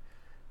enemy.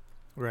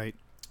 Right.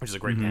 Which is a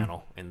great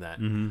panel in that.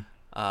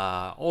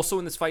 Also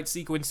in this fight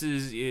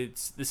sequences,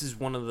 this is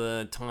one of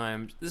the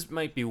times. This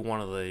might be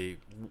one of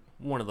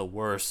the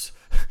worst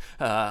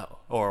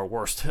or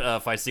worst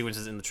fight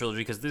sequences in the trilogy,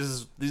 because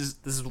this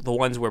is the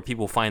ones where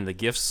people find the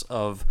gifts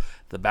of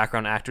the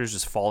background actors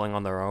just falling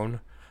on their own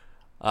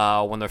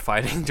when they're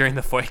fighting during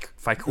the fight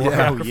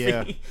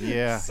choreography.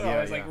 Yeah. So I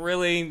was like,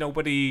 really?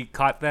 Nobody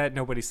caught that?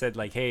 Nobody said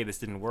like, hey, this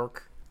didn't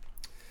work?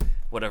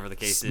 Whatever the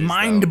case is.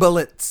 Mind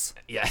bullets.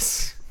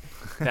 Yes.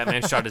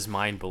 Batman shot his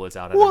mind bullets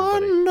out at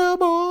everybody. Wonder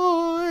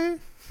Boy.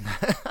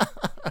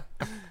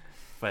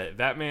 But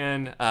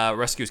Batman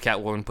rescues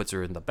Catwoman, puts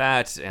her in the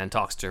bat, and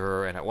talks to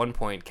her. And at one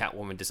point,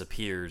 Catwoman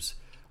disappears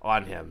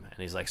on him, and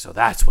he's like, "So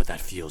that's what that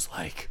feels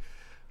like,"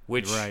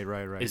 which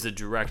right. is a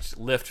direct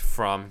lift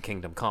from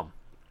Kingdom Come,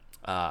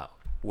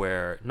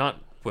 where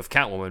not with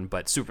Catwoman,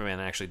 but Superman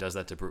actually does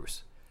that to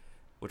Bruce,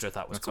 which I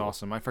thought was cool. That's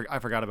awesome. I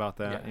forgot about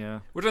that. Yeah.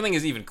 Which I think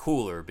is even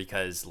cooler,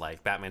 because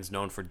like Batman's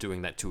known for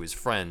doing that to his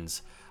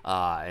friends,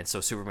 and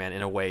so Superman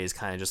in a way is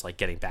kind of just like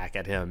getting back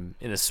at him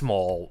in a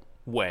small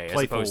way,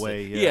 Playful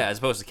way, as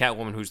opposed to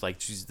Catwoman, who's like,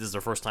 this is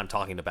her first time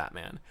talking to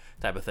Batman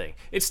type of thing.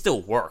 It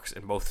still works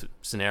in both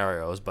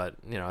scenarios, but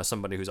as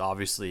somebody who's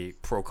obviously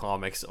pro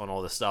comics on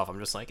all this stuff, I'm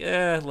just like,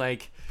 I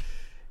like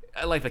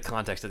the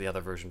context of the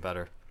other version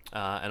better.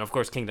 And of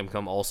course, Kingdom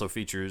Come also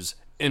features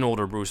an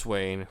older Bruce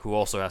Wayne who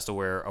also has to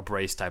wear a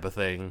brace type of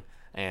thing,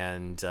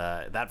 and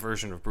that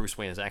version of Bruce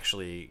Wayne is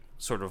actually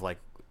sort of like,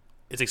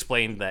 it's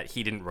explained that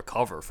he didn't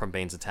recover from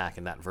Bane's attack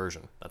in that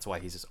version. That's why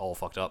he's just all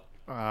fucked up.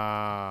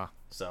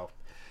 So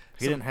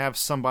he didn't have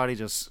somebody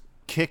just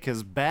kick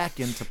his back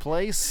into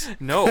place.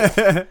 No,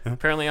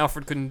 apparently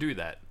Alfred couldn't do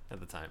that at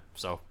the time.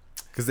 So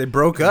Because they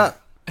broke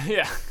up.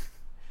 yeah.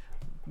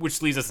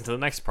 Which leads us into the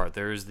next part.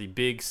 There is the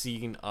big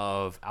scene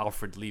of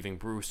Alfred leaving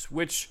Bruce,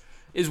 which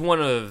is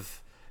one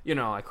of,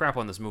 I crap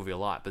on this movie a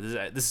lot, but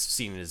this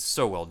scene is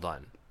so well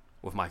done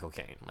with Michael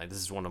Caine. Like, this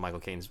is one of Michael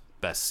Caine's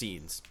best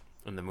scenes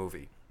in the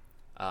movie.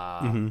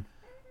 And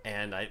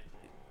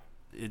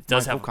it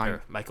does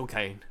Michael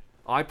Caine.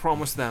 I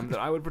promised them that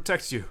I would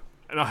protect you,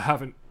 and I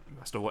haven't.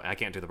 I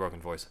can't do the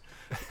broken voice.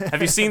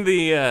 Have you seen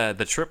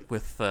the Trip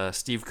with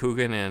Steve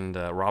Coogan and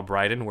Rob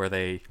Brydon, where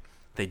they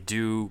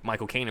do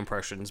Michael Caine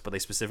impressions, but they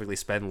specifically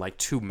spend like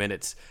 2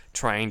 minutes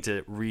trying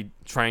to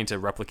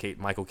replicate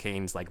Michael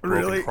Caine's like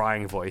broken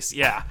crying voice?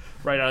 Yeah,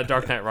 right out of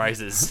Dark Knight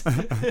Rises.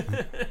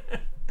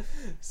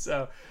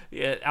 So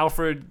yeah,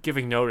 Alfred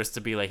giving notice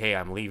to be like, "Hey,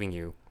 I'm leaving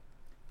you,"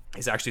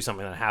 is actually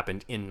something that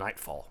happened in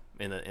Nightfall,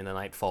 in the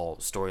Nightfall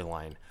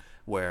storyline,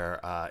 where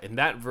in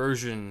that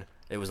version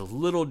it was a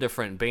little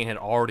different. Bane had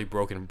already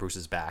broken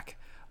Bruce's back,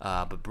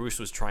 but Bruce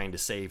was trying to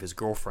save his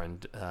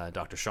girlfriend,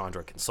 Dr.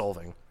 Chandra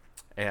Consolving,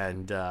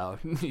 and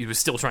he was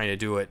still trying to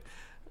do it,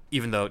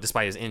 even though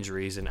despite his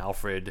injuries. And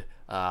Alfred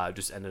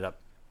just ended up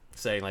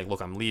saying like,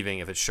 "Look, I'm leaving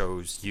if it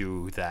shows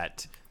you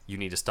that you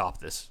need to stop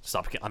this.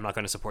 I'm not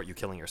going to support you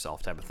killing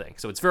yourself," type of thing.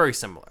 So it's very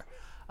similar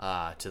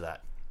to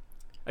that.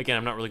 Again,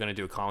 I'm not really going to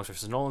do a comics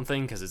versus Nolan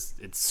thing because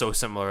it's so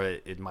similar.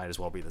 It might as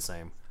well be the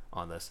same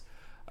on this.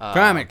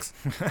 Comics.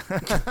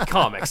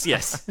 Comics,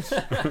 yes.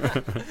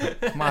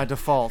 My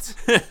default.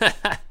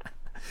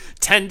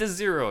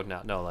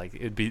 10-0. No, like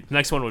it'd be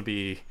next one would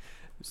be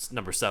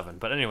number 7.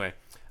 But anyway,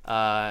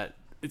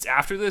 it's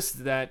after this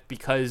that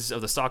because of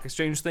the stock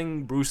exchange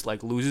thing, Bruce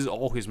like loses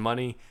all his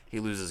money.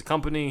 He loses his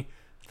company,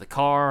 the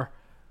car,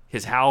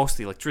 his house,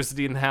 the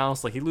electricity in the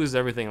house. Like he loses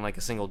everything in like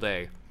a single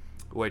day,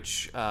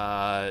 which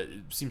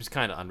seems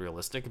kind of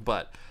unrealistic.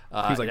 But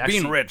He's like,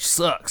 being rich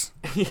sucks.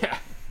 yeah.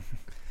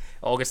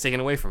 All gets taken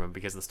away from him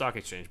because of the stock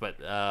exchange. But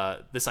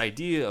this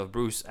idea of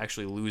Bruce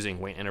actually losing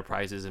Wayne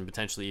Enterprises and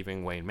potentially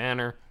even Wayne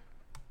Manor,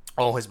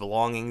 all his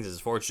belongings, his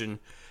fortune,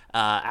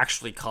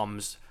 actually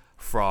comes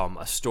from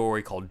a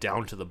story called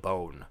Down to the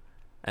Bone.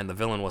 And the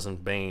villain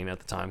wasn't Bane at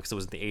the time because it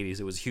was in the 80s.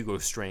 It was Hugo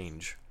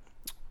Strange,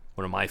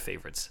 one of my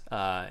favorites.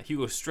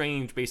 Hugo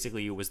Strange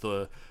basically was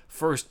the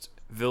first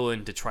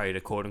villain to try to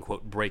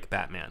quote-unquote break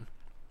Batman.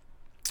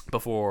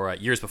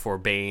 Years before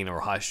Bane or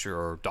Hush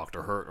or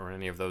Dr. Hurt or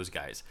any of those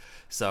guys.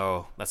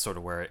 So that's sort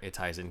of where it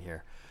ties in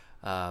here.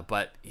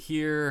 But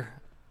here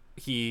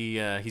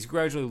he's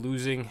gradually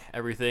losing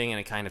everything, and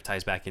it kind of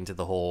ties back into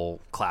the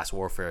whole class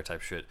warfare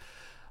type shit.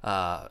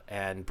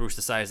 And Bruce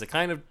decides to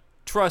kind of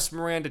trust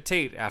Miranda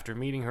Tate after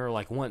meeting her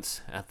like once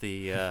at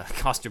the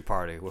costume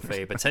party with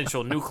a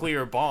potential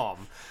nuclear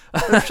bomb.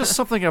 There's just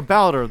something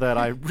about her that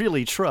I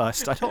really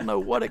trust. I don't know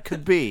what it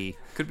could be.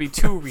 Could be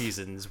 2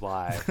 reasons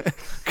why.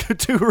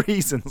 2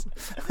 reasons.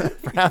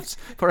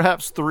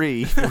 Perhaps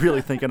 3, if you're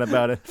really thinking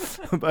about it.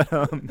 But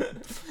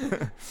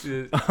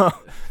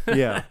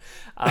yeah.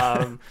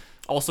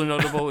 Also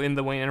notable in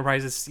the Wayne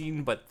Enterprises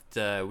scene, but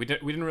we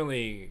didn't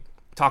really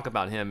talk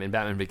about him in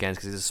Batman Begins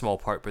because he's a small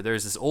part, but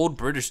there's this old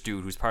British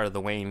dude who's part of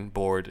the Wayne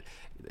board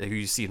who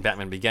you see in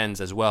Batman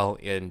Begins as well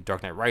in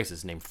Dark Knight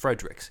Rises named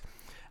Fredericks.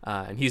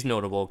 And he's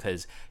notable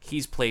because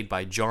he's played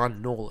by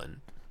John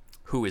Nolan,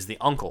 who is the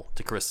uncle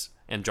to Chris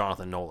and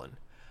Jonathan Nolan.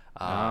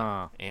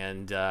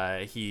 And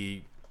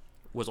he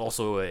was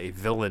also a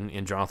villain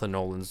in Jonathan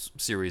Nolan's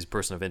series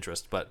Person of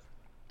Interest, but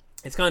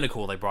it's kind of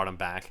cool they brought him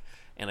back.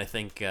 And I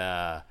think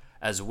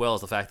as well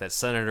as the fact that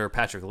Senator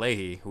Patrick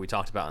Leahy, who we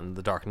talked about in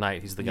The Dark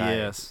Knight, he's the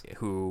guy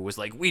who was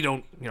like, we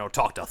don't,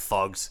 talk to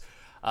thugs.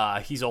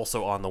 He's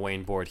also on the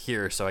Wayne board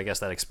here, so I guess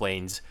that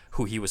explains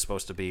who he was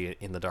supposed to be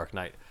in The Dark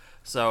Knight.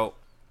 So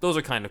those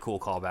are kind of cool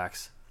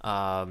callbacks.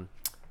 And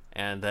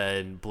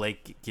then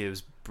Blake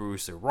gives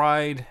Bruce a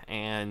ride,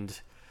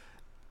 and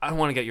I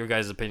want to get your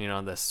guys' opinion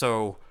on this.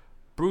 So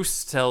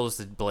Bruce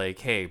tells Blake,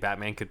 hey,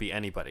 Batman could be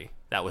anybody.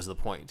 That was the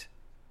point.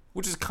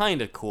 Which is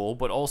kind of cool,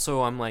 but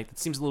also I'm like, it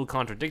seems a little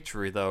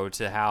contradictory, though,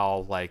 to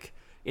how, like,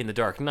 in The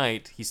Dark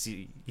Knight, he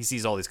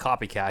sees all these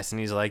copycats, and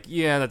he's like,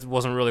 yeah, that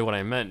wasn't really what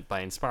I meant by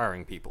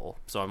inspiring people.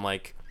 So I'm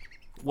like,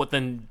 what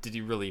then did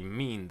he really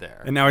mean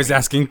there? And now he's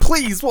asking,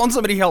 please, won't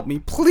somebody help me?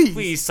 Please.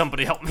 Please,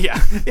 somebody help me.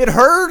 Yeah. It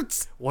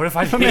hurts. What if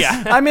I...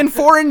 I'm in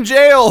foreign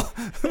jail.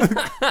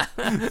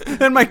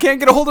 And I can't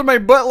get a hold of my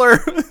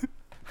butler.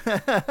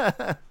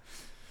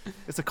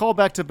 It's a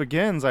callback to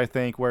Begins, I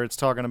think, where it's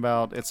talking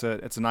about it's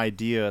an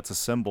idea, it's a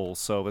symbol,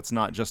 so it's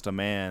not just a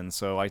man.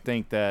 So I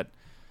think that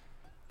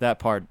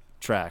part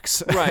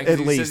tracks, right? At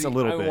least a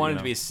little bit. I wanted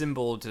to be a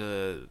symbol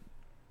to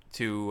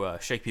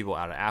shake people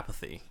out of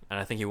apathy, and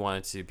I think he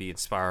wanted to be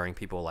inspiring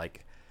people.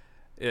 Like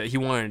he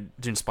wanted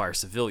to inspire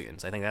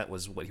civilians. I think that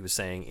was what he was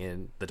saying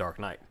in The Dark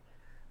Knight.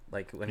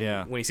 Like when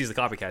he sees the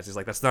copycats, he's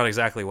like, that's not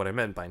exactly what I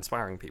meant by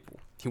inspiring people.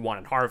 He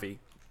wanted Harvey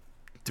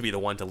to be the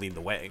one to lead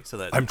the way, so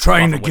that I'm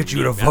trying to get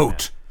you to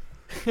vote.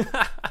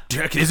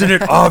 Dick, isn't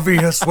it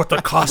obvious what the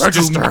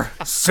costume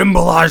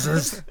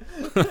symbolizes?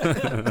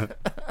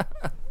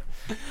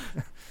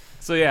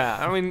 So yeah,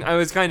 I mean, I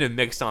was kind of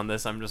mixed on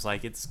this. I'm just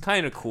like, it's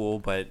kind of cool,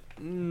 but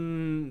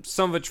some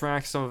of it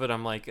tracks, some of it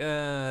I'm like,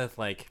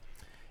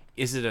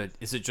 is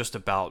it just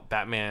about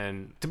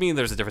Batman? To me,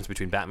 there's a difference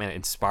between Batman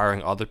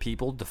inspiring other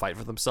people to fight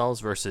for themselves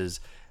versus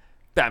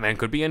Batman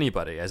could be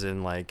anybody, as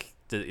in like,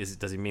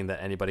 does he mean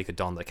that anybody could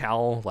don the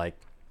cowl? Like,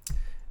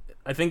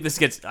 I think this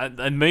gets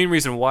the main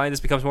reason why this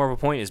becomes more of a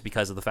point is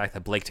because of the fact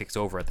that Blake takes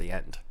over at the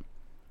end.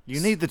 You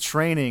need the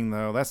training,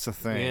 though. That's the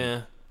thing.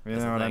 Yeah, you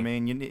know what I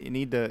mean. You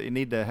need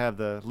to have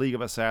the League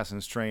of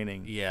Assassins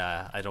training.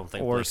 Yeah, I don't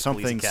think or Blake's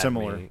something Police Academy,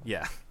 similar.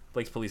 Yeah,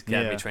 Blake's Police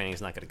Academy training is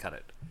not going to cut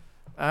it.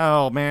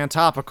 Oh man,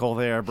 topical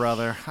there,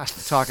 brother.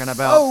 Talking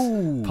about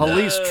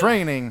police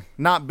training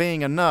not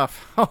being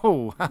enough.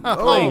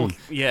 Blake,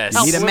 yes.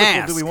 How Need a political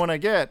mask. do we want to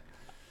get?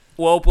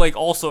 Well, Blake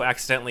also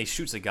accidentally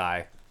shoots a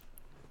guy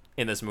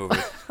in this movie.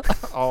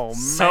 Oh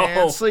So-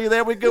 man, see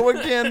there we go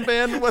again,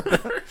 Ben, with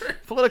the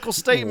political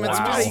statements.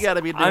 Wow. Why you got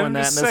to be doing I'm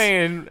that?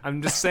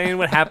 just saying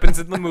what happens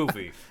in the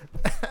movie.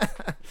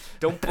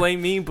 Don't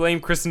blame me, blame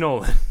Chris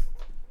Nolan.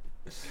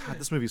 God,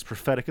 this movie's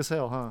prophetic as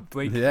hell, huh?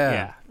 Blake,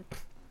 Yeah.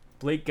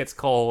 Blake gets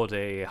called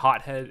a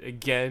hothead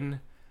again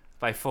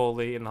by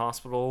Foley in the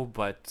hospital,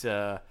 but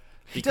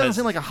He doesn't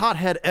seem like a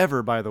hothead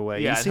ever, by the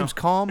way. Yeah, He seems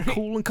no. calm,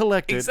 cool, and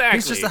collected. Exactly.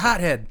 He's just a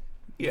hothead.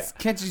 Yeah.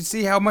 Can't you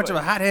see how much of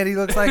a hothead he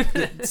looks like?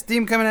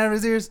 Steam coming out of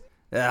his ears.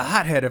 A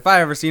hothead, if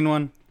I ever seen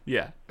one.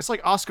 Yeah. It's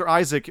like Oscar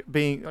Isaac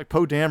being like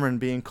Poe Dameron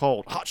being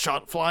called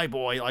hotshot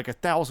flyboy like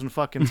 1,000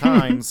 fucking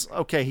times.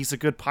 Okay, he's a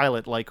good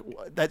pilot. Like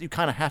that, you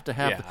kind of have to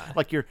have. Yeah.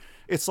 Like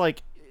it's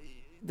like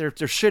they're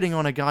shitting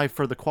on a guy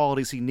for the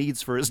qualities he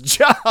needs for his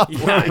job.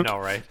 Yeah, I know,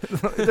 right?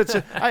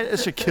 That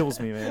shit kills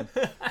me, man.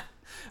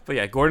 But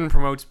yeah, Gordon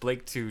promotes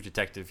Blake to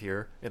detective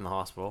here in the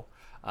hospital,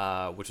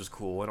 which was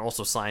cool, and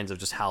also signs of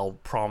just how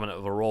prominent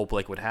of a role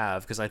Blake would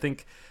have. Because I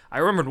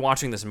remembered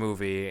watching this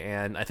movie,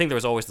 and I think there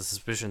was always the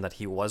suspicion that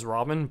he was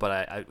Robin,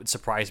 but it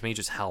surprised me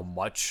just how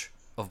much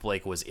of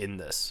Blake was in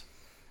this,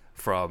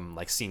 from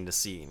like scene to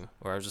scene.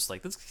 Where I was just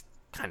like, this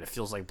kind of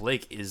feels like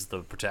Blake is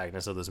the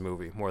protagonist of this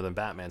movie more than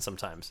Batman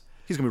sometimes.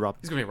 He's gonna be Robin.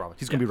 He's gonna be Robin.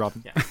 He's gonna be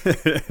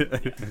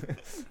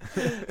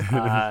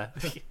Robin.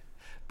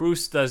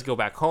 Bruce does go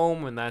back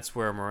home, and that's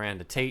where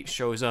Miranda Tate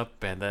shows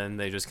up, and then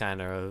they just kind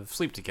of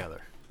sleep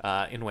together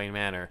in Wayne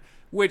Manor,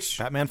 which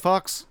Batman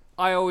Fox.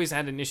 I always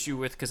had an issue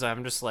with, because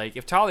I'm just like,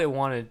 if Talia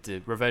wanted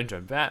to revenge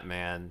on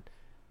Batman,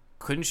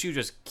 couldn't she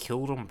just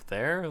killed him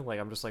there? Like,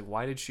 I'm just like,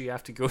 why did she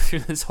have to go through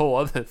this whole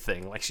other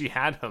thing? Like, she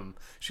had him.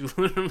 She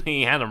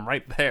literally had him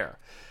right there.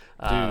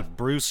 Dude,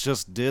 Bruce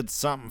just did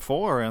something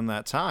for her in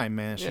that time,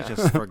 man. She Yeah.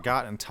 just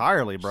forgot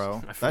entirely,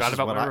 bro. I forgot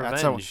about my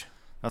revenge.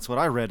 That's what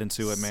I read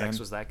into it, man. Sex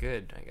was that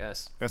good, I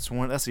guess. That's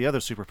the other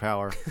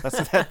superpower.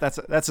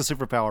 That's a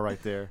superpower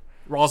right there.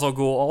 Ra's al Ghul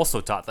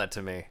also taught that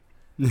to me.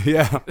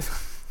 Yeah.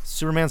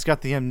 Superman's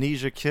got the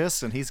amnesia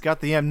kiss, and he's got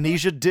the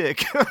amnesia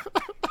dick.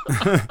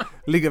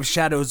 League of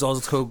Shadows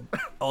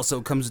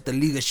also comes with the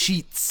League of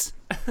Sheets.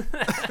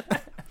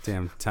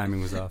 Damn,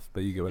 timing was off,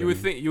 but you get what I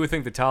mean. You would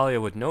think that Talia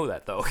would know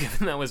that, though,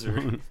 given that was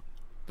her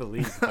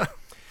belief.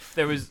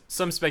 There was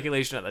some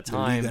speculation at the The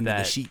League time under the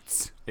that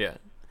sheets. yeah,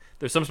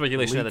 there's some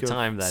speculation at League the of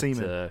time that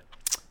semen.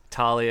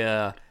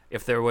 Talia,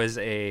 if there was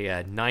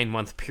a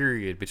 9-month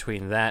period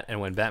between that and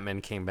when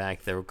Batman came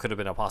back, there could have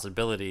been a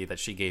possibility that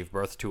she gave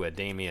birth to a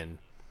Damian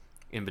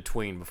in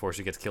between before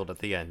she gets killed at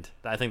the end.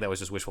 I think that was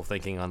just wishful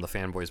thinking on the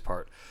fanboys'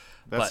 part.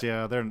 But- They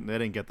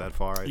didn't get that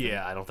far. I think.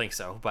 Yeah, I don't think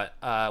so. But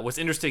what's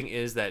interesting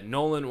is that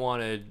Nolan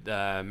wanted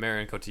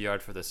Marion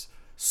Cotillard for this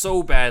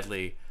so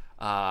badly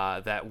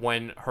that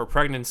when her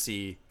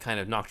pregnancy kind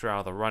of knocked her out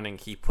of the running,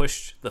 he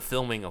pushed the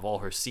filming of all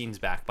her scenes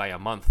back by a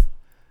month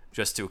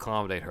just to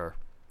accommodate her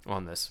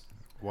on this.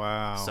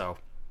 Wow. So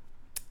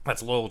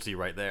that's loyalty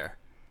right there.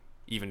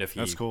 Even if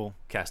he That's cool.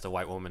 cast a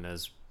white woman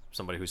as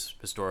somebody who's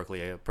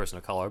historically a person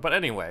of color. But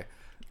anyway,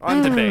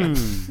 on to Bane.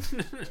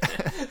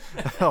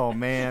 Oh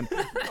man.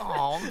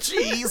 Oh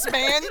jeez,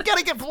 man, you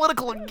gotta get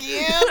political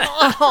again.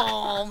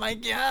 Oh my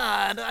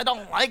god, I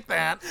don't like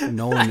that.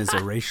 Nolan is a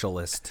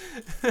racialist.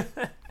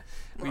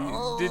 We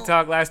did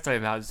talk last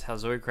time how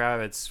Zoe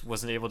Kravitz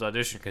wasn't able to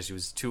audition because she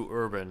was too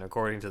urban,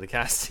 according to the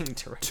casting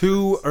director.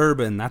 Too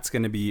urban. That's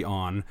going to be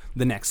on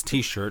the next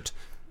T-shirt.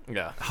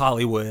 Yeah.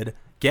 Hollywood,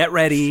 get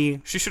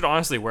ready. She should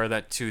honestly wear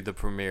that to the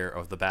premiere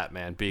of the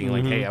Batman, being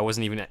like, "Hey, I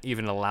wasn't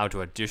even allowed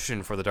to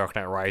audition for The Dark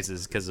Knight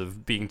Rises because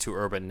of being too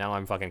urban. Now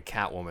I'm fucking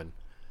Catwoman."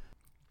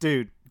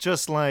 Dude,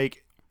 just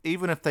like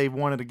even if they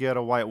wanted to get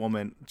a white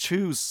woman,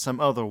 choose some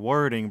other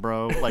wording,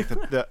 bro. Like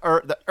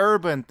the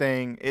urban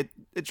thing, it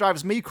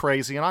drives me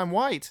crazy, and I'm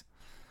white.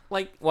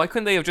 Like, why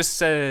couldn't they have just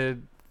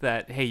said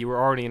that, "Hey, you were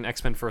already in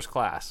X-Men First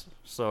Class,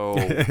 so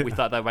we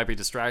thought that might be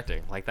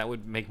distracting"? Like, that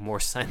would make more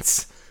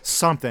sense.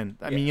 Something.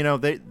 I mean, you know,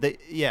 they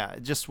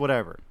just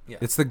whatever.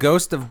 It's the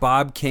ghost of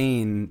Bob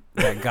Kane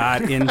that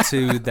got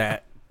into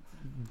that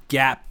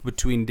gap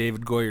between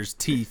David Goyer's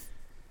teeth.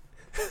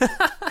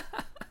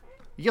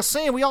 You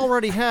see, we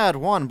already had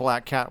one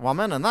black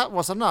Catwoman, and that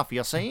was enough.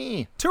 You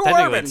see. Too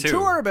Technically urban, two.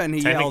 too urban. He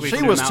yelled. Technically from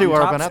She the was too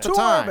urban mountaintops. at the Too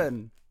time.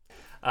 urban.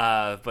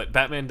 But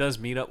Batman does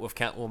meet up with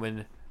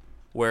Catwoman,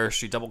 where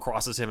she double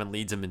crosses him and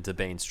leads him into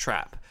Bane's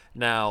trap.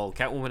 Now,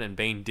 Catwoman and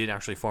Bane did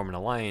actually form an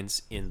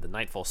alliance in the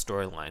Nightfall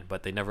storyline,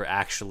 but it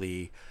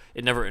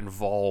never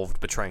involved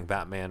betraying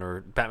Batman, or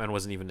Batman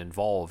wasn't even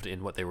involved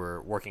in what they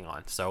were working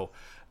on. So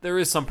there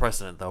is some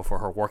precedent, though, for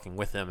her working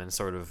with him and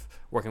sort of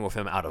working with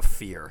him out of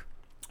fear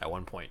at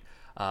one point.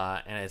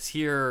 And it's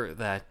here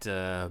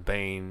that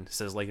Bane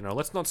says, like,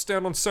 let's not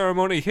stand on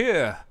ceremony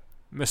here,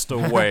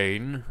 Mr.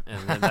 Wayne.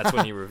 And then that's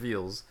when he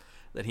reveals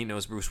that he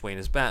knows Bruce Wayne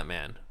is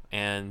Batman.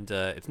 And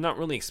it's not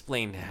really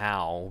explained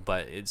how,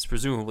 but it's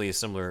presumably a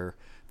similar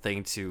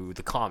thing to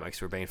the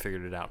comics, where Bane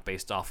figured it out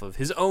based off of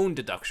his own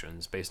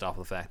deductions, based off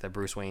of the fact that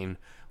Bruce Wayne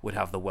would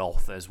have the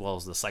wealth as well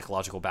as the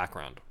psychological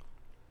background.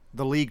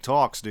 The League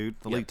talks, dude.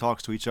 The Yep. League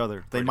talks to each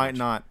other. They Pretty might much.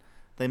 not.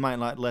 They might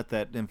not let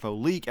that info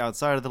leak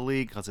outside of the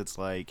League, because it's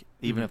like,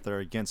 even if they're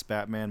against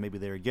Batman, maybe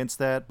they're against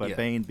that. But Yeah.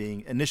 Bane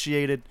being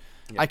initiated,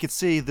 I could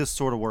see this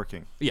sort of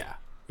working. Yeah.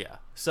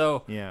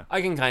 So Yeah.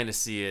 I can kind of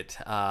see it.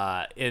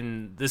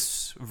 In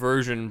this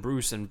version,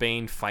 Bruce and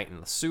Bane fight in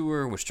the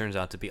sewer, which turns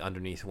out to be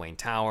underneath Wayne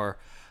Tower.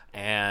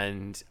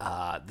 And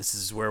this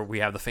is where we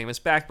have the famous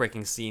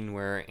backbreaking scene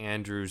where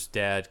Andrew's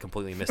dad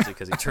completely missed it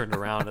because he turned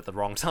around at the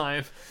wrong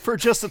time. For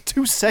just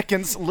 2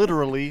 seconds,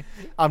 literally.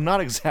 I'm not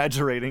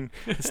exaggerating.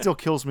 It still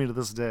kills me to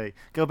this day.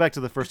 Go back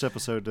to the first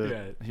episode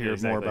to hear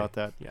more about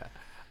that. Yeah.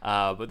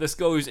 But this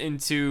goes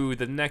into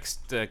the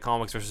next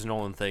Comics versus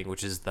Nolan thing,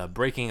 which is the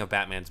breaking of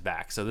Batman's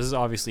back. So this is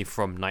obviously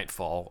from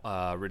Nightfall,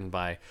 written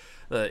by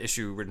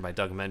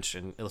Doug Mensch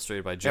and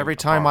illustrated by Jim Every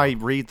time Aparo. I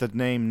read the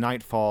name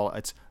Nightfall,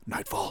 it's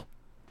Nightfall.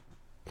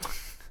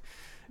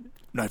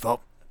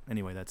 Nightfall.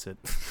 Anyway, that's it.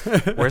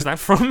 Where's that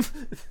from?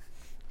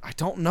 I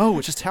don't know.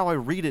 It's just how I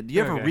read it. Do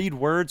you ever Okay. read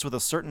words with a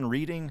certain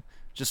reading?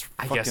 Just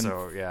I fucking guess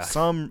so, yeah.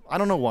 I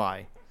don't know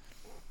why.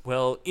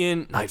 Well,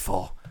 in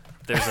Nightfall,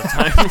 there's a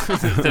time,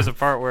 there's a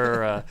part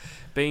where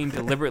Bane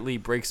deliberately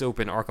breaks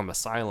open Arkham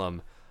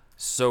Asylum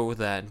so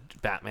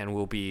that Batman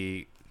will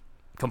be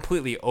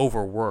completely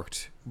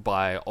overworked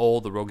by all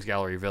the Rogues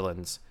Gallery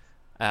villains,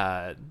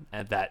 and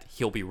that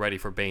he'll be ready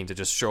for Bane to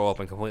just show up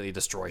and completely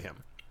destroy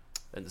him,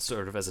 and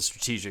sort of as a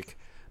strategic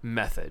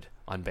method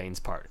on Bane's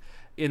part.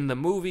 In the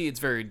movie, it's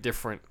very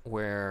different,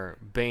 where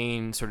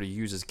Bane sort of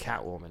uses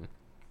Catwoman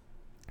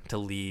to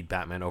lead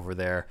Batman over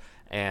there.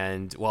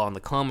 And while in the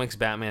comics,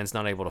 Batman's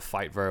not able to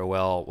fight very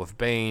well with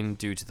Bane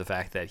due to the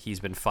fact that he's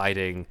been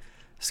fighting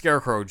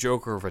Scarecrow,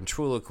 Joker,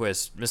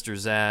 Ventriloquist, Mr.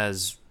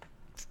 Zsasz,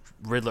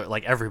 Riddler,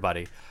 like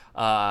everybody.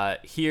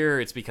 Here,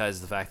 it's because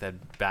of the fact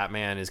that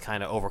Batman is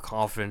kind of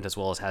overconfident as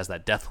well as has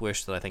that death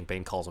wish that I think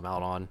Bane calls him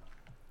out on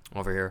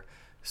over here.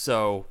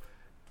 So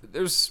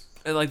there's,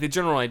 like, the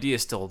general idea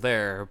is still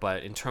there,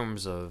 but in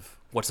terms of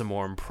what's a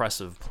more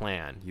impressive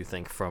plan, you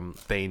think, from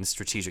Bane's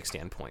strategic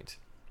standpoint?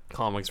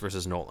 Comics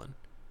versus Nolan.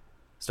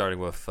 Starting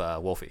with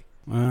Wolfie.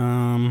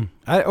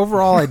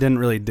 Overall, I didn't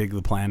really dig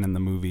the plan in the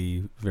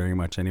movie very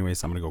much anyway,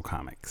 so I'm going to go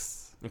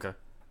comics. Okay.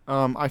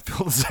 I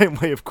feel the same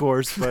way, of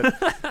course, but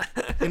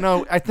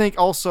I think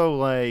also,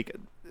 like,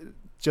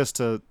 just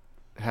to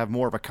have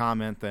more of a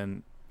comment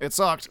than it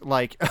sucked.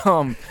 Like,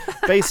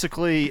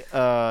 basically,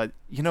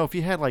 if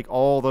you had like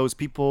all those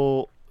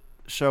people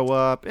show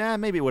up,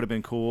 maybe it would have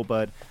been cool,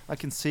 but I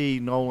can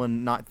see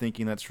Nolan not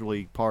thinking that's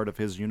really part of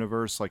his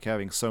universe, like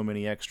having so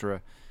many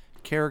extra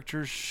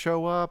characters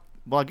show up.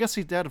 Well, I guess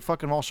he had to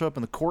fucking all show up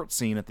in the court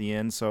scene at the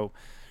end, or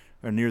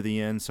near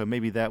the end, so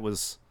maybe that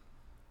was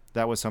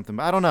something.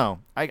 But I don't know.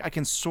 I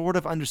can sort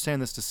of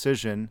understand this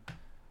decision,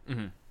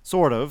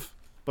 sort of,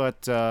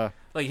 but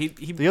Like he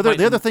the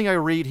other thing I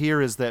read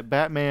here is that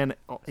Batman,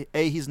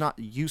 he's not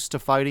used to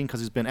fighting because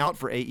he's been out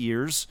for 8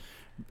 years.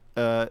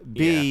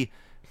 B,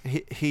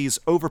 he's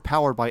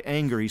overpowered by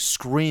anger. He's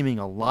screaming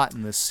a lot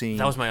in this scene.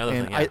 That was my other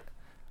thing. Yeah.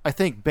 I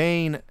think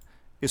Bane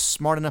is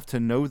smart enough to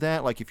know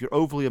that. Like, if you're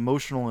overly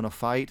emotional in a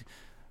fight,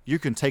 you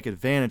can take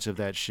advantage of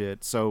that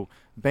shit. So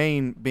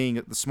Bane, being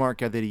the smart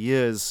guy that he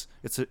is,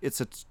 it's a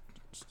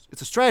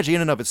strategy in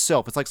and of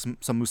itself. It's like some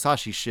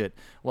Musashi shit.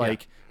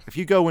 Like, if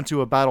you go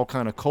into a battle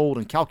kind of cold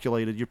and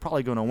calculated, you're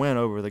probably going to win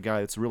over the guy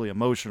that's really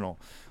emotional.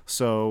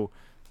 So,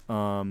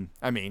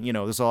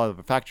 there's a lot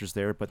of factors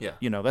there, but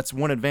that's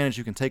one advantage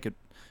you can take it.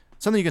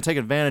 Something you can take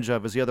advantage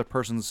of is the other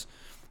person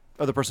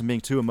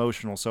being too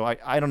emotional. So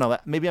I don't know.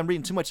 Maybe I'm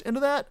reading too much into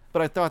that,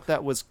 but I thought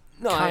that was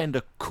kind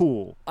of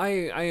cool. I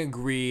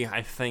agree.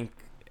 I think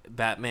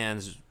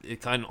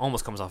it kind of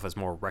almost comes off as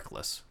more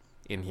reckless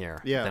in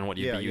here than what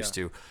you'd be used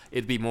to.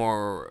 There'd be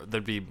more of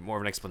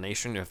an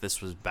explanation if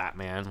this was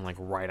Batman, like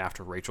right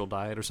after Rachel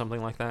died or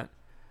something like that.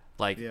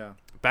 Like,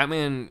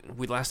 Batman,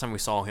 last time we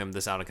saw him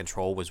this out of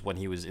control was when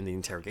he was in the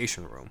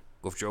interrogation room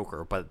with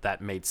Joker, but that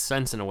made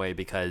sense in a way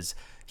because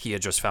he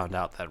had just found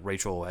out that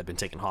Rachel had been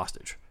taken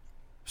hostage.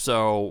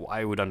 So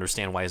I would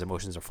understand why his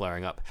emotions are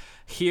flaring up.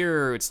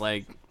 Here, it's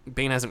like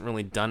Bane hasn't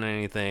really done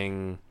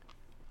anything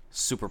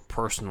super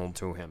personal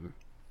to him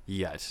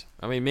yet.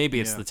 I mean, maybe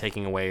it's the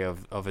taking away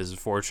of his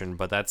fortune,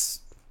 but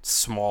that's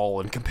small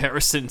in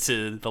comparison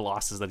to the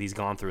losses that he's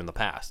gone through in the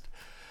past.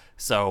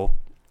 So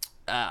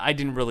I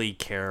didn't really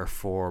care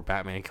for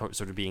Batman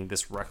sort of being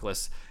this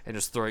reckless and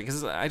just throwing,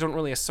 because I don't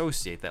really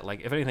associate that.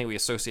 Like, if anything, we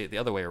associate the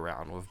other way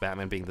around, with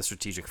Batman being the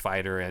strategic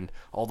fighter and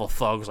all the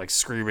thugs like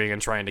screaming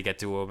and trying to get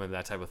to him and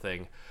that type of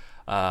thing.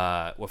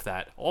 With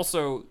that,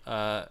 also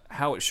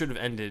how it should have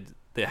ended,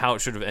 the how it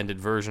should have ended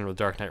version of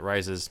Dark Knight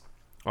Rises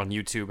on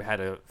YouTube had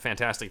a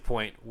fantastic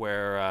point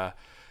where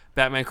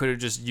Batman could have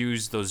just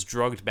used those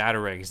drugged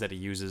batarangs that he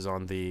uses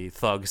on the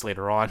thugs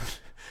later on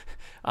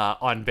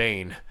on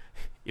Bane,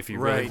 if you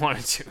really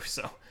wanted to.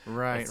 So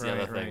that's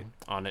the other thing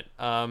on it.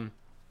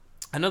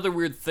 Another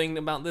weird thing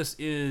about this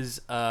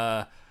is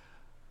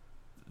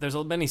there's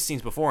many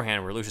scenes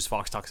beforehand where Lucius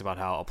Fox talks about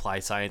how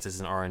applied sciences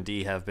and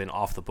R&D have been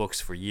off the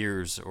books for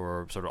years,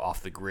 or sort of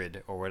off the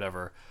grid or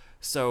whatever.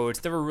 So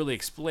it's never really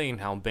explained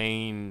how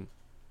Bane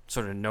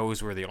sort of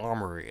knows where the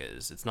armory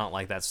is. It's not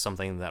like that's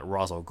something that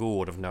Ra's al Ghul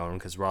would have known,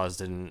 because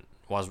Ra's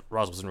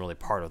wasn't really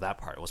part of that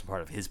part. It wasn't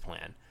part of his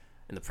plan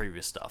in the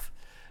previous stuff.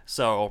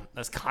 So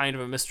that's kind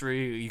of a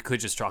mystery. You could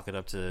just chalk it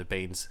up to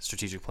Bane's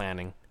strategic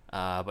planning.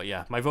 But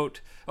yeah, my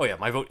vote. Oh yeah,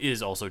 my vote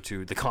is also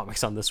to the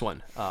comics on this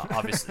one.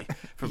 Obviously,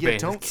 for You Bane.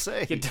 don't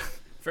say.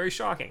 Very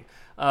shocking.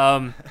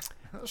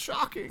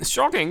 Shocking.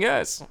 Shocking,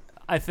 yes.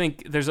 I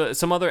think there's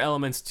some other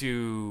elements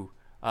to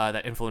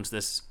that influence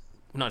this,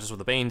 not just with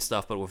the Bane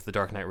stuff, but with the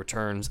Dark Knight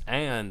Returns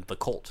and the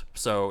Cult.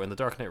 So in the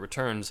Dark Knight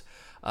Returns,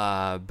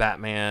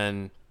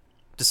 Batman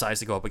decides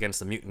to go up against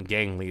the mutant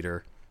gang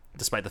leader,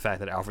 despite the fact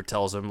that Alfred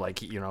tells him,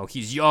 like, you know,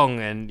 he's young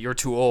and you're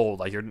too old,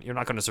 like you're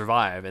not going to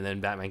survive. And then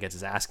Batman gets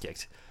his ass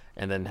kicked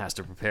and then has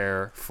to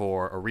prepare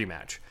for a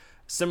rematch.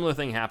 Similar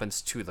thing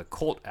happens to the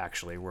Cult,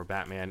 actually, where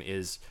Batman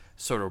is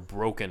sort of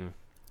broken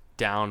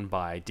down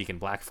by Deacon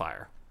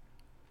Blackfire,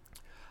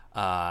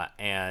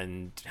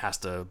 and has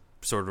to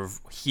sort of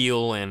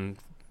heal and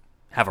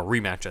have a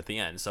rematch at the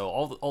end. So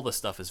all this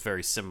stuff is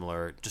very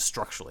similar, just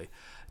structurally,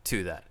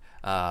 to that.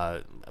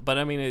 But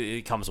I mean,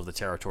 it comes with the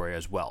territory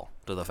as well,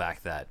 to the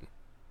fact that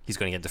he's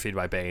going to get defeated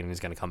by Bane and he's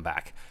going to come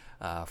back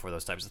for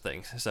those types of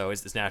things. So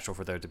it's natural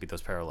for there to be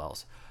those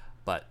parallels.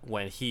 But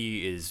when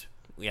he is,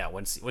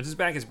 once his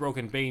back is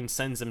broken, Bane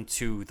sends him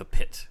to the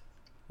pit,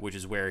 which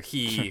is where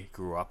he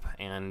grew up,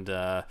 and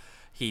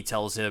he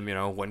tells him, you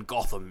know, when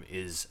Gotham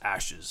is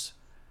ashes,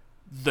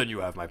 then you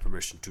have my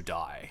permission to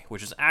die,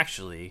 which is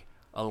actually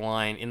a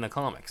line in the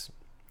comics.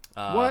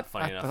 What?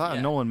 Funny I enough. thought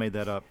Yeah. Nolan made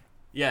that up.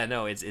 Yeah,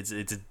 no, it's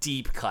a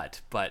deep cut,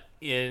 but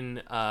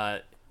in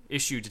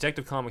issue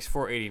Detective Comics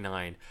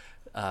 489,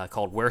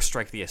 called "Where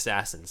Strike the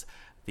Assassins,"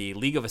 the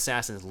League of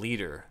Assassins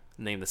leader,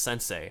 named the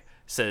Sensei,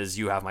 says,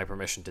 "You have my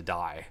permission to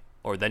die,"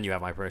 or "Then you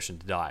have my permission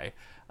to die,"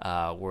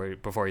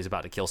 before he's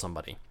about to kill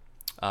somebody,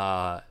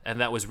 and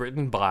that was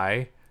written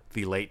by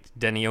the late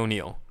Denny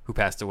O'Neil, who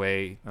passed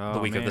away the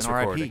week of this R.I.P.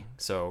 recording.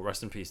 So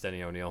rest in peace,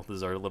 Denny O'Neil. This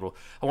is our little.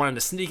 I wanted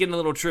to sneak in a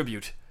little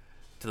tribute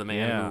to the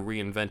man who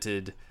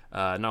reinvented,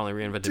 not only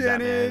reinvented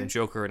Batman and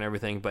Joker and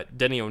everything, but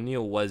Denny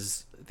O'Neil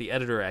was the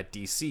editor at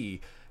DC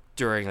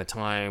during a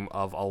time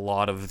of a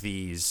lot of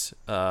these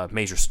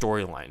major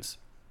storylines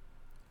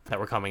that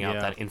were coming out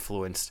that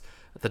influenced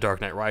The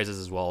Dark Knight Rises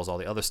as well as all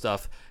the other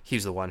stuff.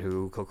 He's the one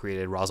who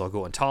co-created Ra's al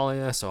Ghul and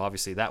Talia, so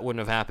obviously that wouldn't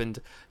have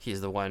happened.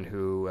 He's the one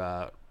who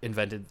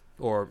invented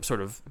or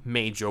sort of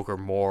made Joker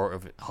more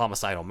of a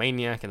homicidal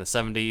maniac in the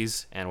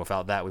 70s, and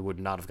without that we would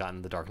not have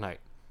gotten The Dark Knight.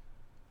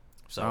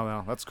 So, Oh,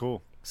 wow. That's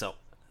cool. so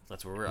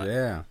that's where we're at.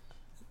 Yeah.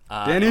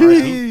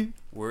 Denny!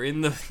 We're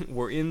in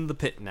the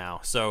pit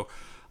now. So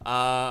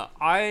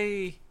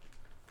I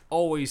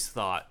always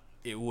thought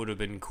it would have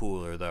been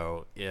cooler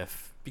though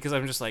because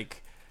I'm just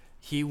like,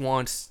 he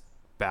wants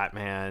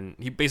Batman.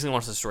 He basically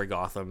wants to destroy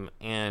Gotham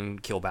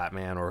and kill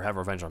Batman or have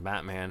revenge on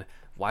Batman.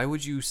 Why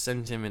would you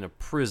send him in a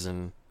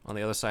prison on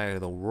the other side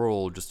of the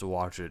world just to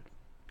watch it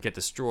get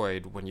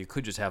destroyed when you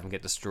could just have him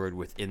get destroyed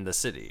within the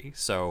city?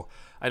 So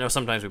I know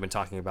sometimes we've been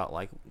talking about,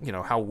 like, you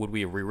know, how would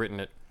we have rewritten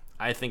it?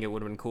 I think it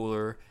would have been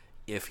cooler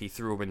if he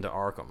threw him into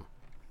Arkham.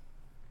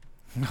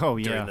 Oh,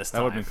 yeah. During this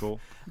That would have time. been cool.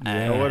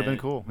 And That would have been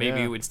cool.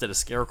 Maybe yeah. instead of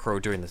Scarecrow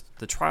doing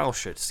the trial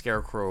shit,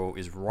 Scarecrow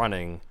is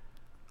running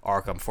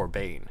Arkham for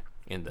Bane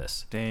in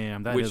this.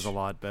 Damn, that Which- is a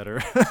lot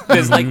better.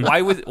 Because, like,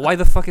 why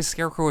the fuck is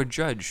Scarecrow a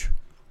judge?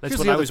 That's Here's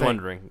what the I other was thing.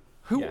 wondering.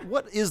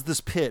 What is this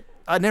pit?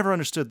 I never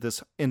understood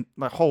this in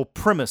the whole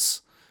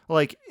premise.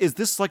 Like, is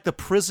this like the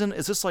prison?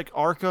 Is this like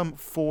Arkham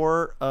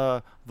for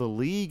the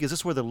League? Is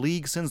this where the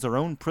League sends their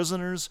own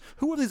prisoners?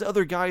 Who are these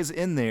other guys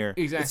in there?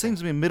 Exactly. It seems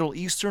to be Middle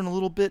Eastern a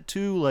little bit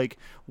too. Like,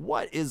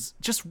 what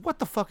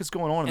the fuck is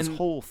going on in this And-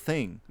 whole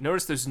thing?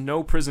 Notice there's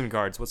no prison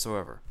guards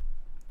whatsoever.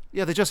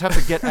 Yeah, they just have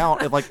to get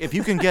out. Like, if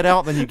you can get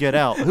out, then you get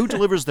out. Who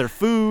delivers their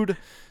food?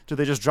 Do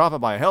they just drop it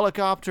by a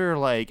helicopter?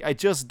 Like, I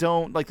just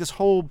don't like this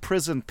whole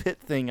prison pit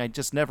thing. I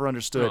just never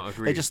understood. No,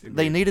 agreed, they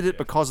agreed, needed it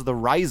because of the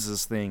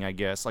Rises thing, I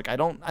guess. Like, I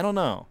don't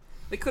know.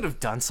 They could have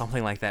done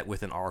something like that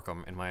with an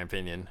Arkham, in my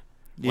opinion.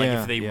 Like,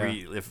 Yeah, if they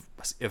yeah.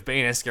 if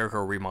Bane and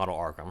Scarecrow remodel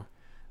Arkham,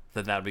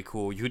 then that'd be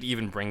cool. You could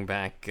even bring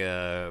back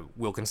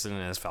Wilkinson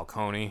as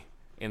Falcone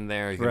in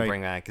there. You could Right.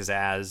 bring back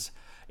Zaz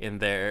in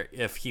there.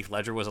 If Heath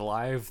Ledger was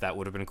alive, that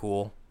would have been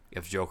cool.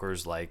 If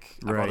Joker's, like,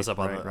 I brought this up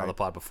on the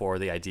pod before,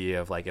 the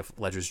idea of, like, if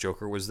Ledger's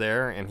Joker was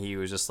there and he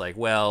was just like,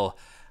 well,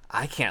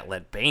 I can't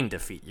let Bane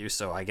defeat you,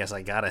 so I guess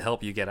I gotta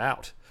help you get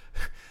out,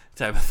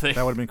 type of thing.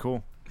 That would have been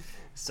cool.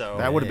 So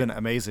That would have been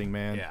amazing,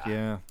 man.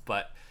 Yeah.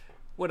 But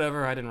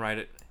whatever, I didn't write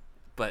it.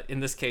 But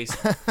in this case,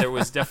 there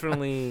was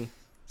definitely,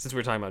 since we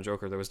were talking about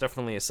Joker, there was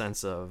definitely a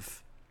sense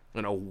of,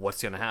 you know,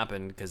 what's going to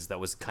happen, because that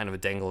was kind of a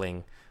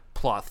dangling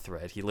plot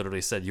thread. He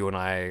literally said, you and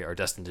I are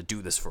destined to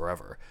do this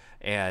forever.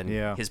 And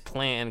his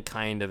plan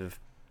kind of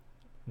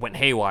went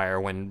haywire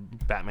when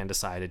Batman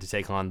decided to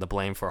take on the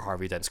blame for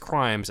Harvey Dent's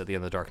crimes at the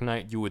end of The Dark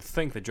Knight. You would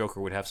think that Joker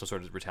would have some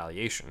sort of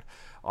retaliation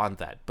on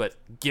that. But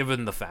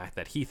given the fact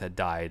that Heath had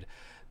died,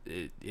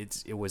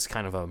 it was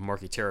kind of a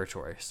murky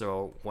territory.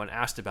 So when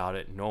asked about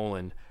it,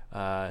 Nolan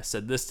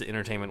said this to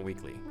Entertainment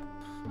Weekly.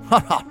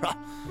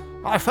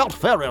 I felt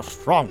very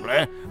strongly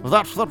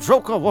that the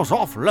Joker was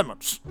off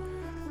limits.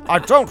 I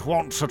don't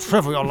want to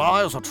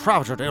trivialize a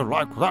tragedy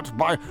like that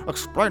by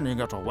explaining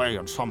it away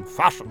in some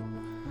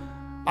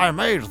fashion. I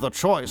made the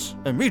choice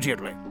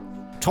immediately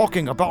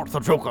talking about the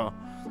Joker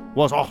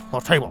was off the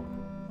table.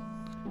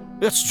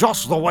 It's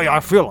just the way I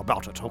feel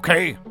about it,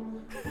 okay?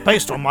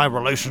 Based on my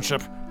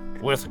relationship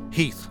with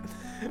Heath.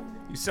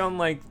 You sound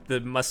like the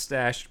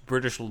mustached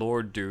British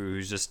lord dude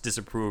who's just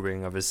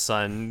disapproving of his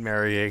son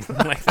marrying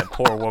like that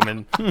poor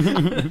woman.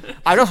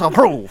 I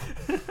disapprove.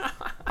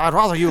 I'd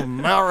rather you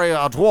marry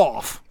a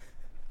dwarf.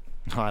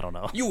 I don't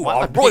know. You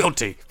are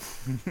royalty.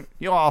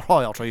 You are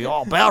royalty,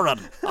 you're baron.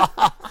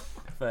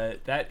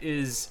 But that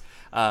is,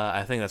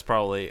 I think that's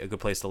probably a good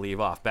place to leave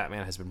off.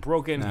 Batman has been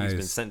broken. He's been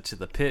Nice. sent to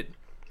the pit,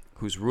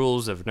 whose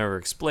rules have never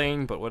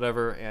explained, but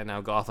whatever. And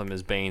now Gotham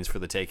is Bane's for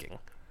the taking.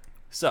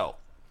 So,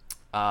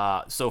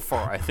 so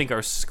far, I think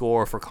our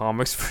score for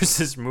comics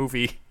versus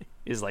movie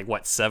is like,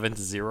 what,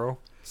 7-0?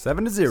 7-0.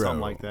 Something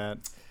like that.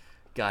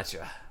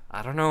 Gotcha.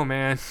 I don't know,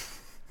 man.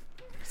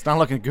 It's not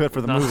looking good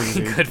for the Not movie,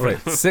 dude. good for Wait,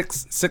 the-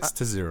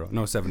 6-0.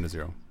 No,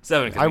 7-0.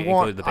 7. 'cause I we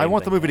want included I Bane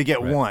want the thing, movie to yeah.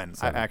 get Right, one.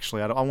 seven.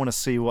 Actually, I want to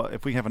see what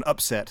if we have an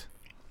upset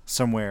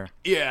somewhere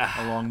Yeah.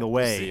 along the See,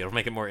 way. it'll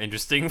make it more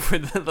interesting for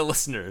the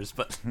listeners,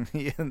 but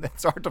Yeah,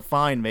 that's hard to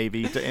find,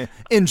 maybe to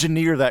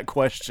engineer that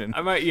question.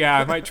 I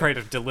might try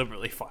to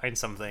deliberately find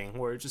something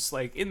where just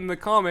like in the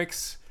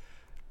comics,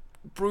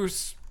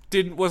 Bruce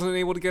wasn't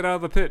able to get out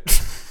of the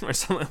pit or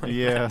something like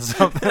Yeah, that.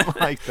 something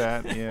like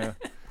that. Yeah.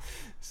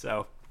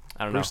 So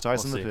I don't Bruce know.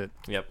 dies We'll in the see. pit.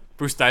 Yep,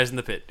 Bruce dies in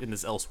the pit in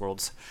this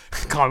Elseworlds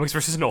comics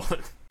versus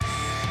Nolan.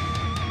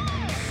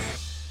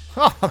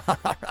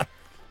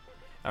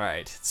 All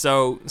right,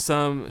 so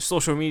some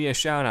social media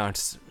shout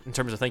outs in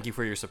terms of thank you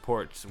for your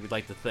support. So we'd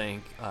like to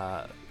thank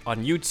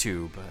on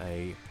YouTube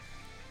a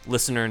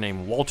listener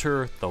named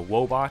Walter the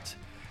Wobot.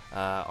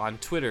 On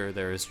Twitter,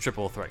 there is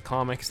Triple Threat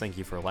Comics. Thank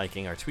you for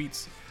liking our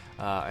tweets.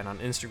 And on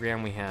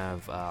Instagram, we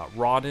have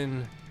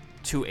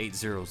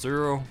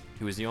Rodden2800.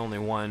 He was the only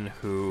one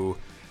who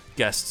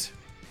guessed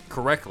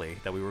correctly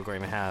that we were going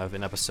to have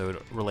an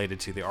episode related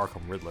to the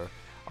Arkham Riddler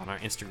on our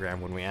Instagram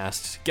when we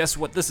asked, guess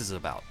what this is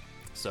about?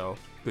 So,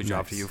 good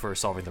job to Nice. you for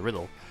solving the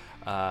riddle.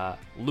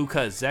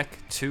 Luca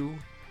Zek2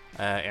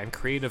 and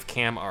Creative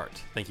Cam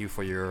Art. Thank you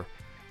for your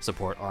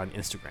support on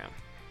Instagram.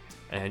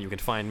 And you can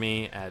find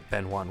me at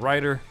Ben Juan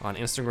Ryder on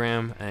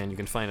Instagram, and you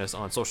can find us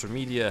on social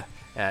media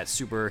at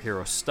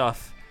Superhero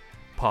Stuff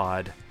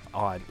Pod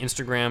on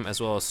Instagram,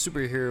 as well as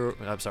Super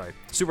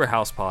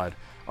House Pod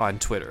on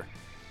Twitter.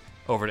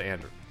 Over to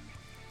Andrew.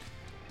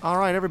 All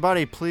right,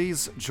 everybody,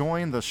 please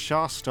join the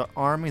Shasta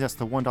Army. That's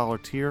the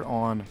 $1 tier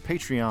on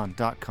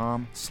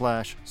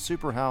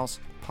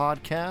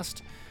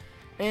patreon.com/superhousepodcast.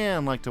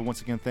 And I'd like to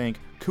once again thank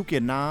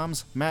Kuki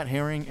Noms, Matt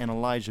Herring, and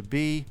Elijah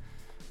B.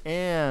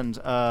 And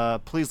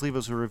please leave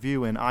us a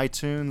review in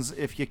iTunes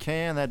if you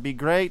can. That'd be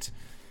great.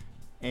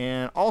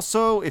 And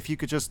also, if you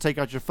could just take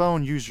out your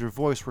phone, use your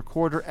voice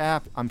recorder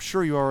app. I'm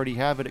sure you already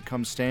have it. It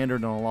comes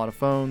standard on a lot of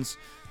phones.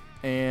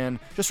 And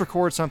just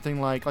record something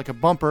like a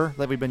bumper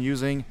that we've been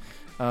using.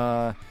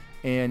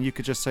 And you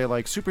could just say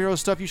like, superhero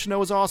stuff you should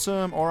know is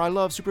awesome, or I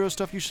love superhero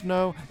stuff you should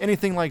know,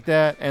 anything like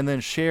that, and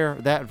then share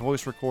that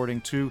voice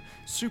recording to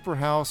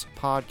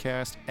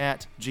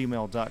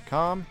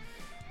superhousepodcast@gmail.com.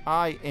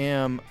 I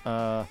am,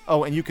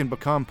 and you can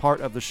become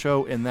part of the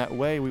show in that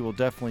way. We will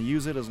definitely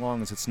use it as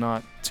long as it's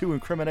not too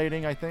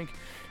incriminating, I think.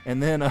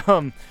 And then,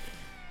 what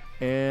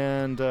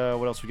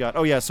else we got?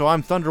 Oh yeah, so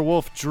I'm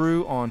Thunderwolf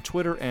Drew on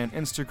Twitter and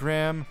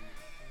Instagram.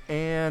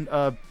 And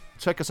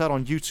check us out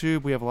on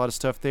YouTube. We have a lot of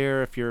stuff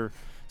there. A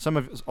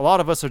lot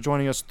of us are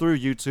joining us through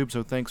YouTube,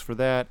 so thanks for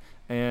that.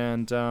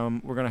 And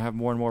we're going to have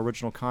more and more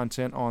original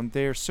content on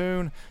there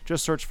soon.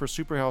 Just search for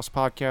Superhouse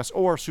Podcast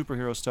or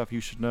Superhero Stuff You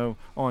Should Know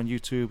on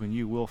YouTube, and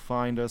you will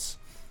find us.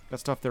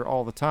 Got stuff there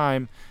all the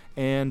time.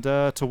 And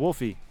to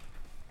Wolfie.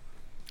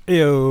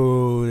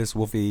 Yo, this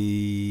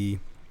Wolfie.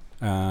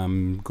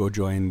 Go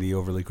join the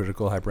Overly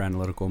Critical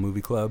Hyperanalytical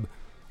Movie Club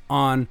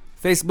on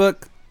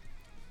Facebook.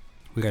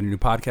 We got a new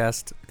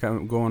podcast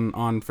going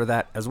on for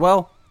that as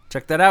well.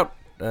 Check that out.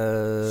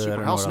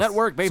 Superhouse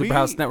Network, baby.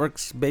 Superhouse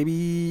Networks,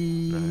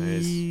 baby.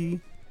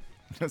 Nice.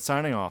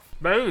 Signing off.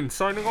 Bane,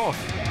 signing off.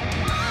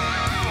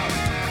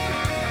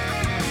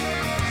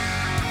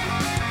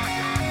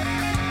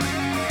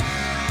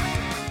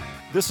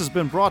 This has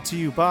been brought to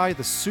you by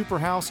the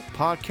Superhouse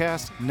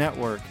Podcast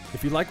Network.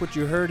 If you like what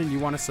you heard and you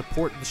want to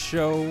support the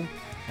show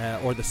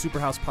or the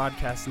Superhouse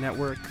Podcast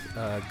Network,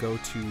 go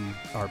to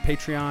our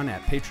Patreon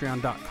at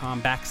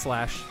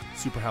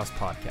patreon.com/Superhouse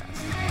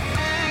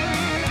Podcast.